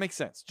 That makes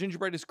sense.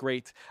 Gingerbread is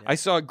great. I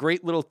saw a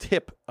great little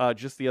tip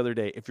just the other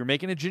day. If you're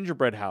making a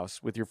gingerbread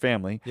house with your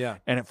family,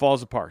 and it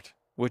falls apart,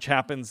 which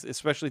happens,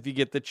 especially if you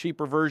get the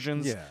cheaper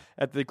versions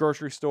at the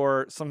grocery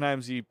store.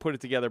 Sometimes you put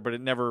it together, but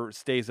it never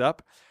stays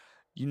up.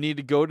 You need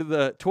to go to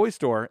the toy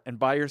store and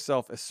buy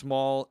yourself a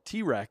small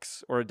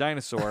T-Rex or a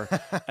dinosaur,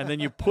 and then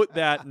you put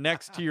that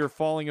next to your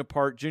falling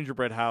apart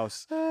gingerbread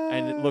house,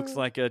 and it looks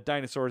like a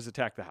dinosaur has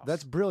attacked the house.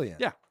 That's brilliant.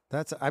 Yeah.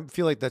 I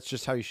feel like that's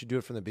just how you should do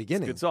it from the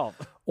beginning. Good solve.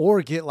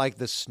 Or get like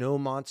the snow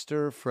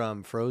monster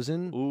from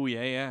Frozen. Ooh,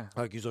 yeah.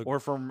 Like he's like,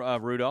 or from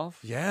Rudolph.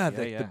 Yeah,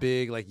 the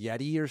big like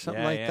Yeti or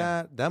something like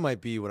that. That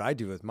might be what I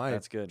do with my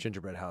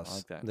gingerbread house I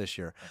like that. this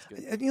year. That's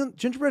good. And, you know,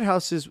 gingerbread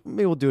houses,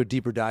 maybe we'll do a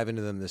deeper dive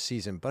into them this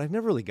season, but I've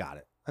never really got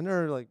it. I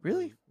never like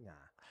really. Nah.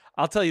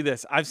 I'll tell you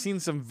this. I've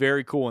seen some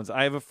very cool ones.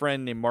 I have a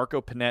friend named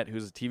Marco Panette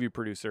who's a TV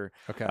producer.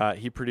 Okay.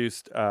 He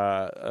produced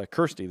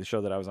Kirsty, the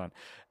show that I was on.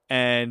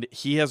 And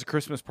he has a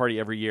Christmas party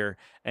every year.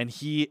 And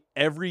he,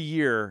 every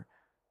year,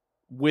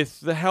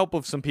 with the help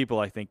of some people,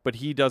 I think, but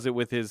he does it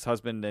with his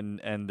husband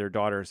and their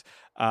daughters,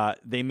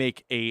 they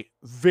make a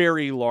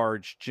very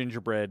large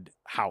gingerbread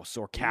house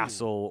or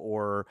castle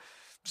or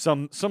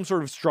some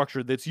sort of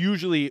structure that's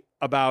usually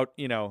about,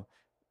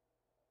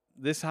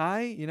 this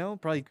high,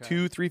 probably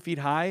 2-3 feet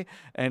high,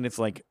 and it's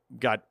like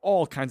got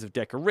all kinds of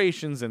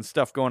decorations and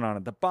stuff going on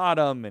at the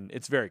bottom, and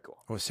it's very cool.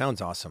 Oh, it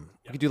sounds awesome.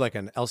 You could do like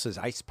an Elsa's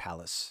Ice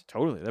Palace.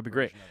 Totally, that'd be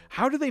great.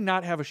 How do they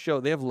not have a show?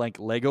 They have like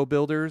Lego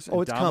Builders and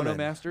Oh, it's Domino coming.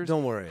 Masters.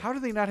 Don't worry. How do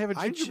they not have a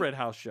gingerbread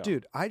house show?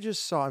 Dude, I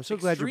just saw. I'm so Extreme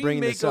glad you're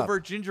bringing this up.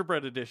 Makeover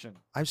Gingerbread Edition.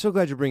 I'm so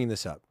glad you're bringing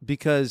this up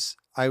because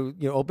I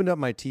opened up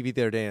my TV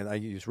the other day and I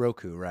use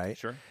Roku, right?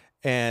 Sure.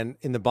 And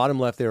in the bottom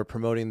left, they were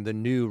promoting the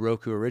new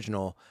Roku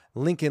original,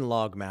 Lincoln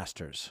Log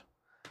Masters.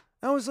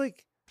 I was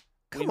like,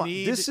 come on,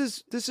 this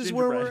is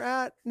where we're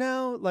at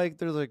now. Like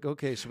they're like,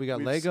 okay, so we got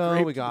We've Lego,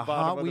 scraped we got the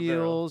bottom Hot of the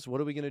barrel. Wheels. What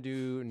are we gonna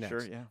do next?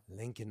 Sure, yeah.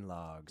 Lincoln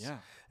Logs. Yeah.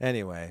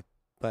 Anyway,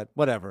 but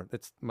whatever,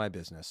 it's my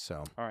business.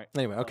 So All right.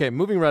 Anyway, okay,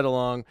 moving right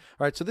along.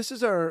 All right, so this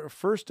is our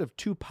first of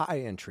 2 pie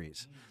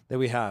entries that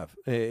we have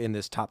in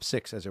this top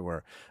 6, as it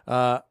were.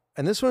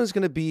 And this one is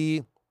going to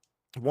be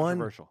one.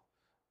 Controversial.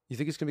 You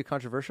think it's going to be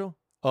controversial?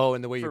 Oh,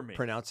 and the way For you me.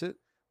 pronounce it.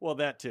 Well,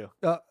 that too.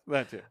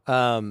 That too. So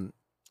I'm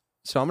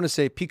going to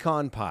say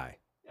pecan pie.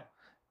 Yeah.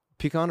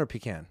 Pecan or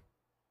pecan?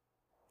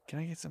 Can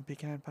I get some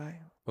pecan pie?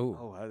 Ooh.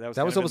 Oh, that was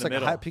that was kind of almost in like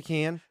the a hot middle.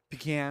 pecan.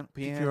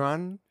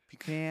 Pecan.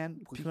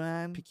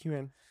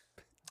 Pecan.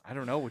 I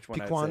don't know which one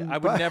I'd Pecan say. I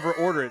would pie. never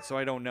order it, so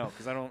I don't know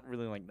because I don't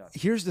really like nuts.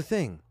 Here's the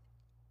thing.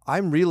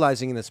 I'm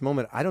realizing in this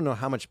moment, I don't know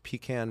how much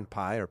pecan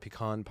pie or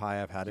pecan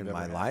pie I've had in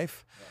my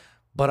life,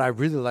 but I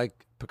really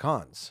like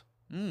pecans.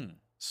 Mm.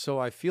 So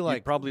I feel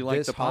like probably like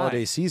this the pie.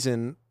 holiday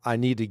season, I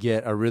need to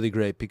get a really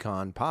great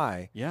pecan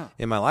pie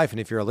in my life. And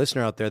if you're a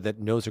listener out there that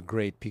knows a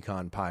great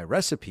pecan pie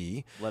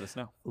recipe, Let us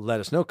know. Let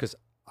us know because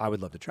I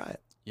would love to try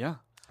it. Yeah.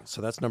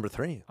 So that's number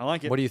 3. I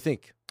like it. What do you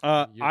think?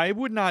 I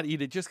would not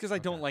eat it just because I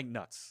don't like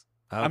nuts.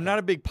 Okay. I'm not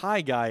a big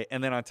pie guy,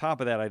 and then on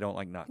top of that, I don't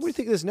like nuts. What do you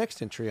think of this next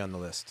entry on the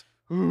list?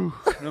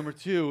 Number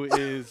 2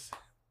 is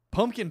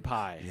pumpkin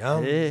pie.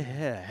 Yum.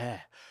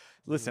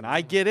 Listen,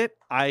 I get it.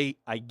 I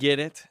get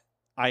it.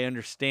 I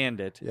understand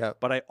it. Yeah.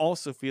 But I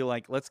also feel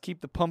like let's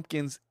keep the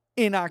pumpkins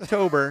in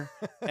October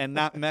and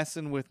not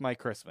messing with my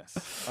Christmas.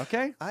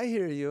 Okay? I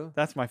hear you.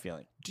 That's my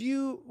feeling.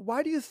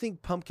 Why do you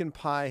think pumpkin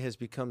pie has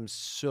become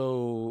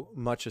so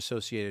much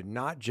associated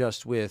not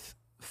just with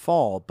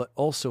fall, but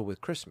also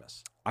with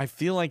Christmas? I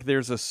feel like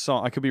there's a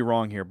song. I could be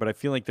wrong here, but I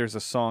feel like there's a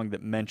song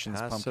that mentions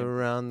Pass pumpkin.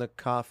 around the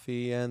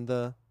coffee and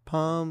the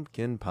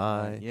pumpkin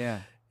pie. Yeah.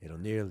 It'll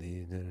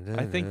nearly.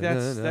 I think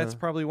that's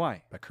probably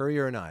why. By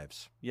Currier and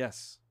Ives.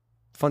 Yes.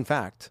 Fun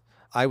fact,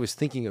 I was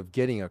thinking of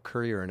getting a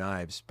Currier and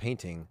Ives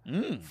painting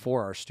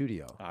for our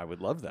studio. I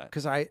would love that.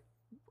 Because I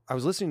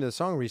was listening to the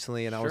song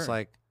recently and I was Sure.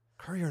 like,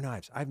 Currier and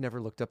Ives, I've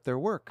never looked up their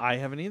work. I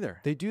haven't either.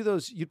 They do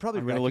those, you'd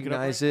probably I'm gonna look it up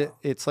recognize right it.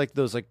 It's like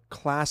those like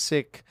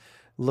classic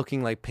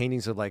looking like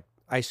paintings of like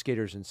ice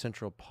skaters in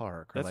Central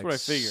Park. Or That's like what I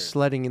figured.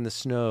 Sledding in the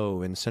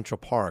snow in Central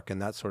Park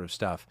and that sort of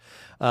stuff.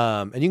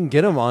 And you can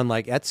get them on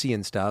like Etsy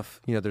and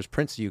stuff. There's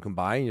prints that you can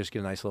buy and you just get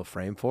a nice little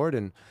frame for it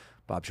and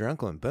Bob's your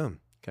uncle and boom.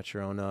 Catch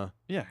your own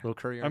little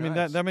curry. I mean,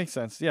 that makes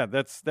sense. Yeah,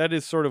 that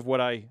is sort of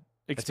what I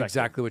expected. That's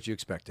exactly what you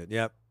expected.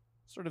 Yep.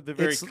 Sort of the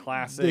very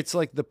classic. It's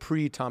like the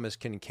pre-Thomas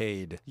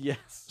Kincaid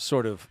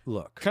sort of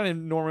look. Kind of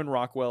Norman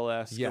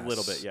Rockwell-esque a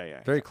little bit.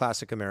 Yeah. Very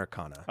classic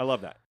Americana. I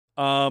love that.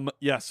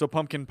 So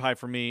pumpkin pie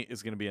for me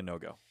is going to be a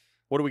no-go.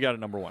 What do we got at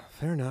number 1?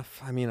 Fair enough.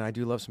 I mean, I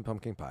do love some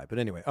pumpkin pie. But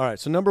anyway, all right.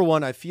 So number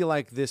 1, I feel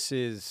like this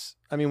is,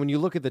 I mean, when you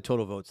look at the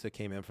total votes that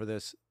came in for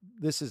this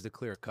is the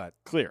clear-cut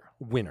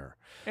winner.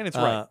 And it's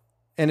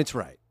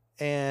right.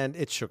 And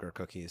it's sugar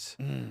cookies.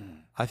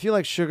 I feel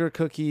like sugar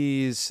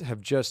cookies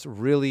have just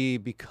really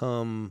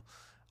become,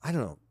 I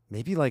don't know,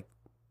 maybe like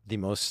the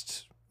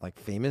most like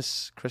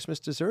famous Christmas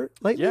dessert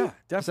lately. Yeah,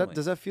 definitely.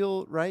 Does that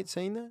feel right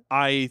saying that?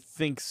 I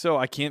think so.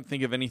 I can't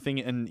think of anything,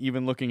 and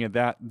even looking at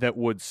that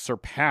would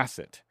surpass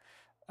it.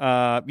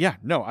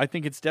 I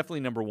think it's definitely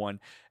number 1.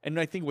 And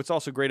I think what's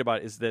also great about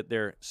it is that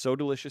they're so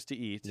delicious to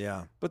eat.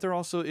 Yeah. But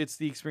it's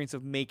the experience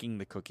of making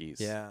the cookies.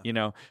 Yeah. You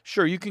know,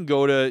 sure, you can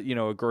go to,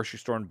 a grocery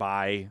store and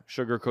buy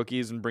sugar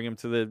cookies and bring them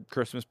to the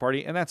Christmas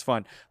party, and that's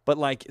fun. But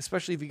like,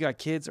 especially if you got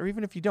kids, or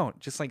even if you don't,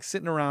 just like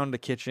sitting around the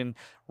kitchen,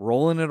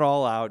 rolling it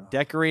all out,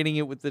 decorating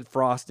it with the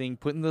frosting,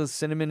 putting those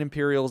cinnamon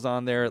Imperials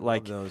on there.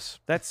 Like those.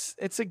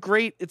 It's a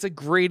great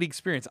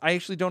experience. I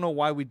actually don't know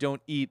why we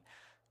don't eat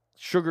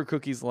sugar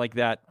cookies like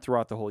that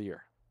throughout the whole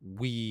year.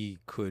 We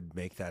could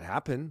make that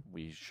happen.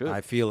 We should.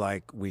 I feel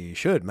like we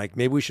should. Like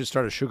maybe we should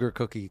start a sugar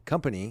cookie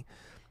company.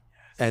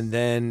 And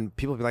then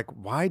people will be like,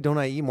 why don't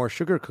I eat more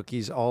sugar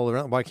cookies all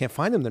around? Well, I can't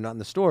find them. They're not in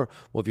the store.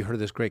 Well, have you heard of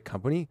this great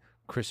company?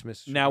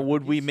 Christmas. Now,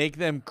 would we make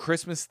them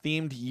Christmas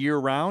themed year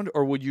round,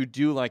 or would you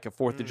do like a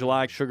 4th of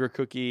July sugar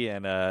cookie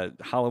and a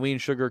Halloween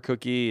sugar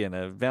cookie and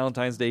a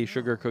Valentine's Day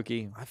sugar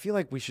cookie? I feel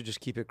like we should just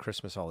keep it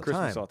Christmas all the time.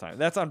 Christmas all the time.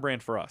 That's on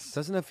brand for us.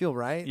 Doesn't that feel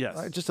right?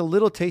 Yes. Just a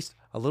little taste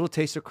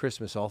of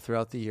Christmas all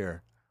throughout the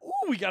year.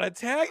 Ooh, we got a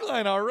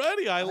tagline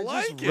already. I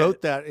like just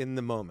wrote that in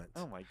the moment.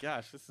 Oh my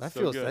gosh, this is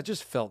good. That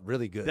just felt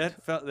really good.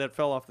 That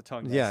fell off the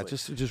tongue. Yeah,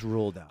 just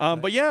rolled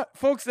out. But yeah,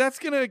 folks, that's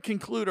gonna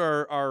conclude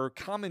our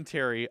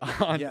commentary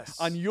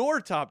on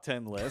your top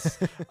 10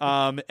 list.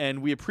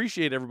 And we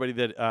appreciate everybody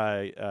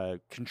that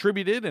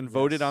contributed and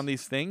voted on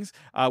these things.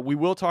 We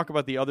will talk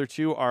about the other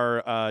 2,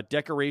 our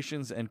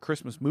decorations and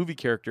Christmas movie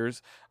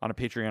characters, on a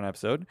Patreon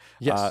episode.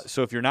 Yes.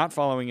 So if you're not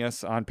following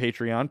us on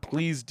Patreon,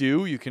 please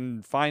do. You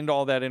can find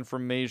all that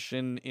information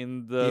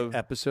in the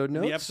episode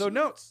notes. The episode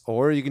notes.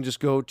 Or you can just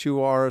go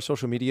to our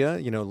social media.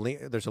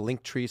 There's a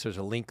link tree, so there's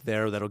a link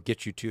there that'll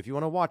get you to if you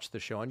want to watch the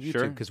show on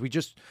YouTube.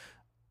 Because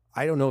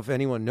I don't know if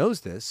anyone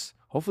knows this.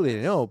 Hopefully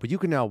they know, but you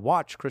can now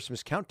watch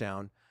Christmas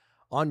Countdown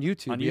on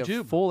YouTube. We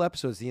have full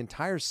episodes. The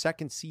entire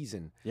second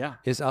season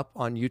is up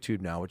on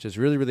YouTube now, which is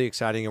really, really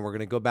exciting. And we're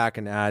going to go back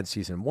and add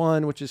season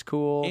 1, which is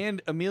cool.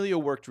 And Emilio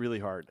worked really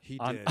hard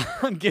did.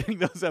 on getting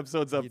those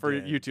episodes up for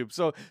YouTube.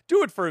 So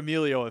do it for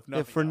Emilio if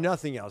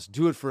nothing else.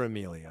 Do it for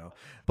Emilio.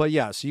 But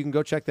yeah, so you can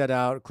go check that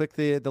out. Click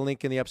the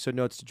link in the episode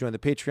notes to join the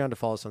Patreon, to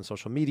follow us on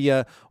social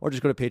media, or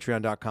just go to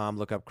patreon.com,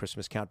 look up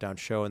Christmas Countdown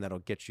Show, and that'll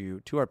get you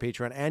to our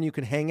Patreon. And you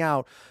can hang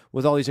out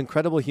with all these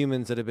incredible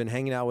humans that have been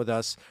hanging out with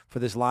us for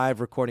this live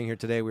recording here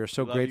today. We are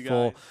so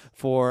grateful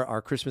for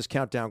our Christmas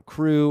Countdown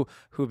crew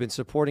who have been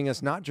supporting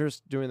us, not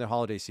just during the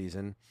holiday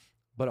season,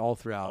 but all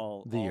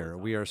throughout the year.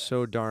 We are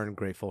so darn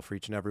grateful for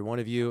each and every one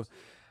of you.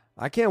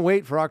 I can't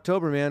wait for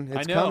October, man.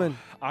 It's coming.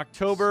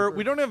 October.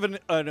 We don't have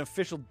an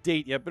official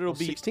date yet, but it'll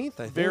be 16th,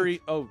 I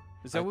think.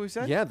 Is that what we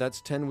said? Yeah,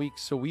 that's 10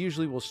 weeks. So we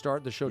usually will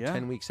start the show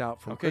 10 weeks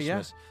out from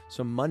Christmas.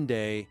 So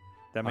Monday,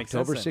 that makes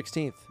October sense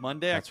 16th.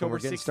 Monday, that's October when we're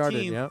getting 16th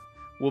started.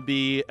 will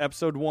be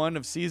episode 1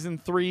 of season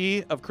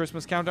 3 of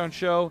Christmas Countdown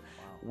Show.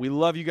 We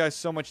love you guys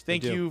so much.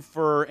 Thank you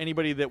for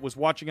anybody that was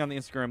watching on the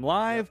Instagram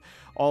Live,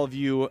 all of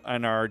you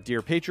in our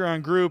dear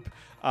Patreon group,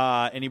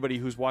 anybody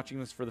who's watching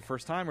this for the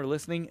first time or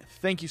listening,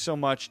 thank you so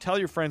much. Tell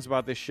your friends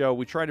about this show.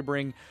 We try to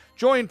bring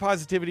joy and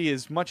positivity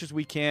as much as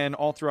we can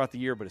all throughout the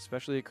year, but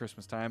especially at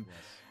Christmas time.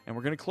 And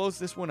we're going to close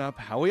this one up,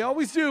 how we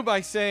always do, by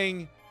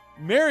saying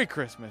Merry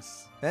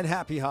Christmas. And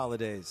Happy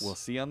Holidays. We'll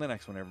see you on the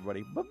next one,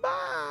 everybody.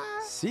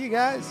 Bye-bye. See you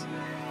guys.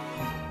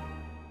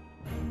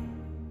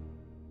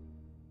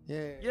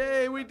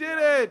 Yay, we did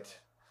it!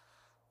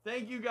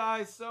 Thank you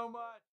guys so much.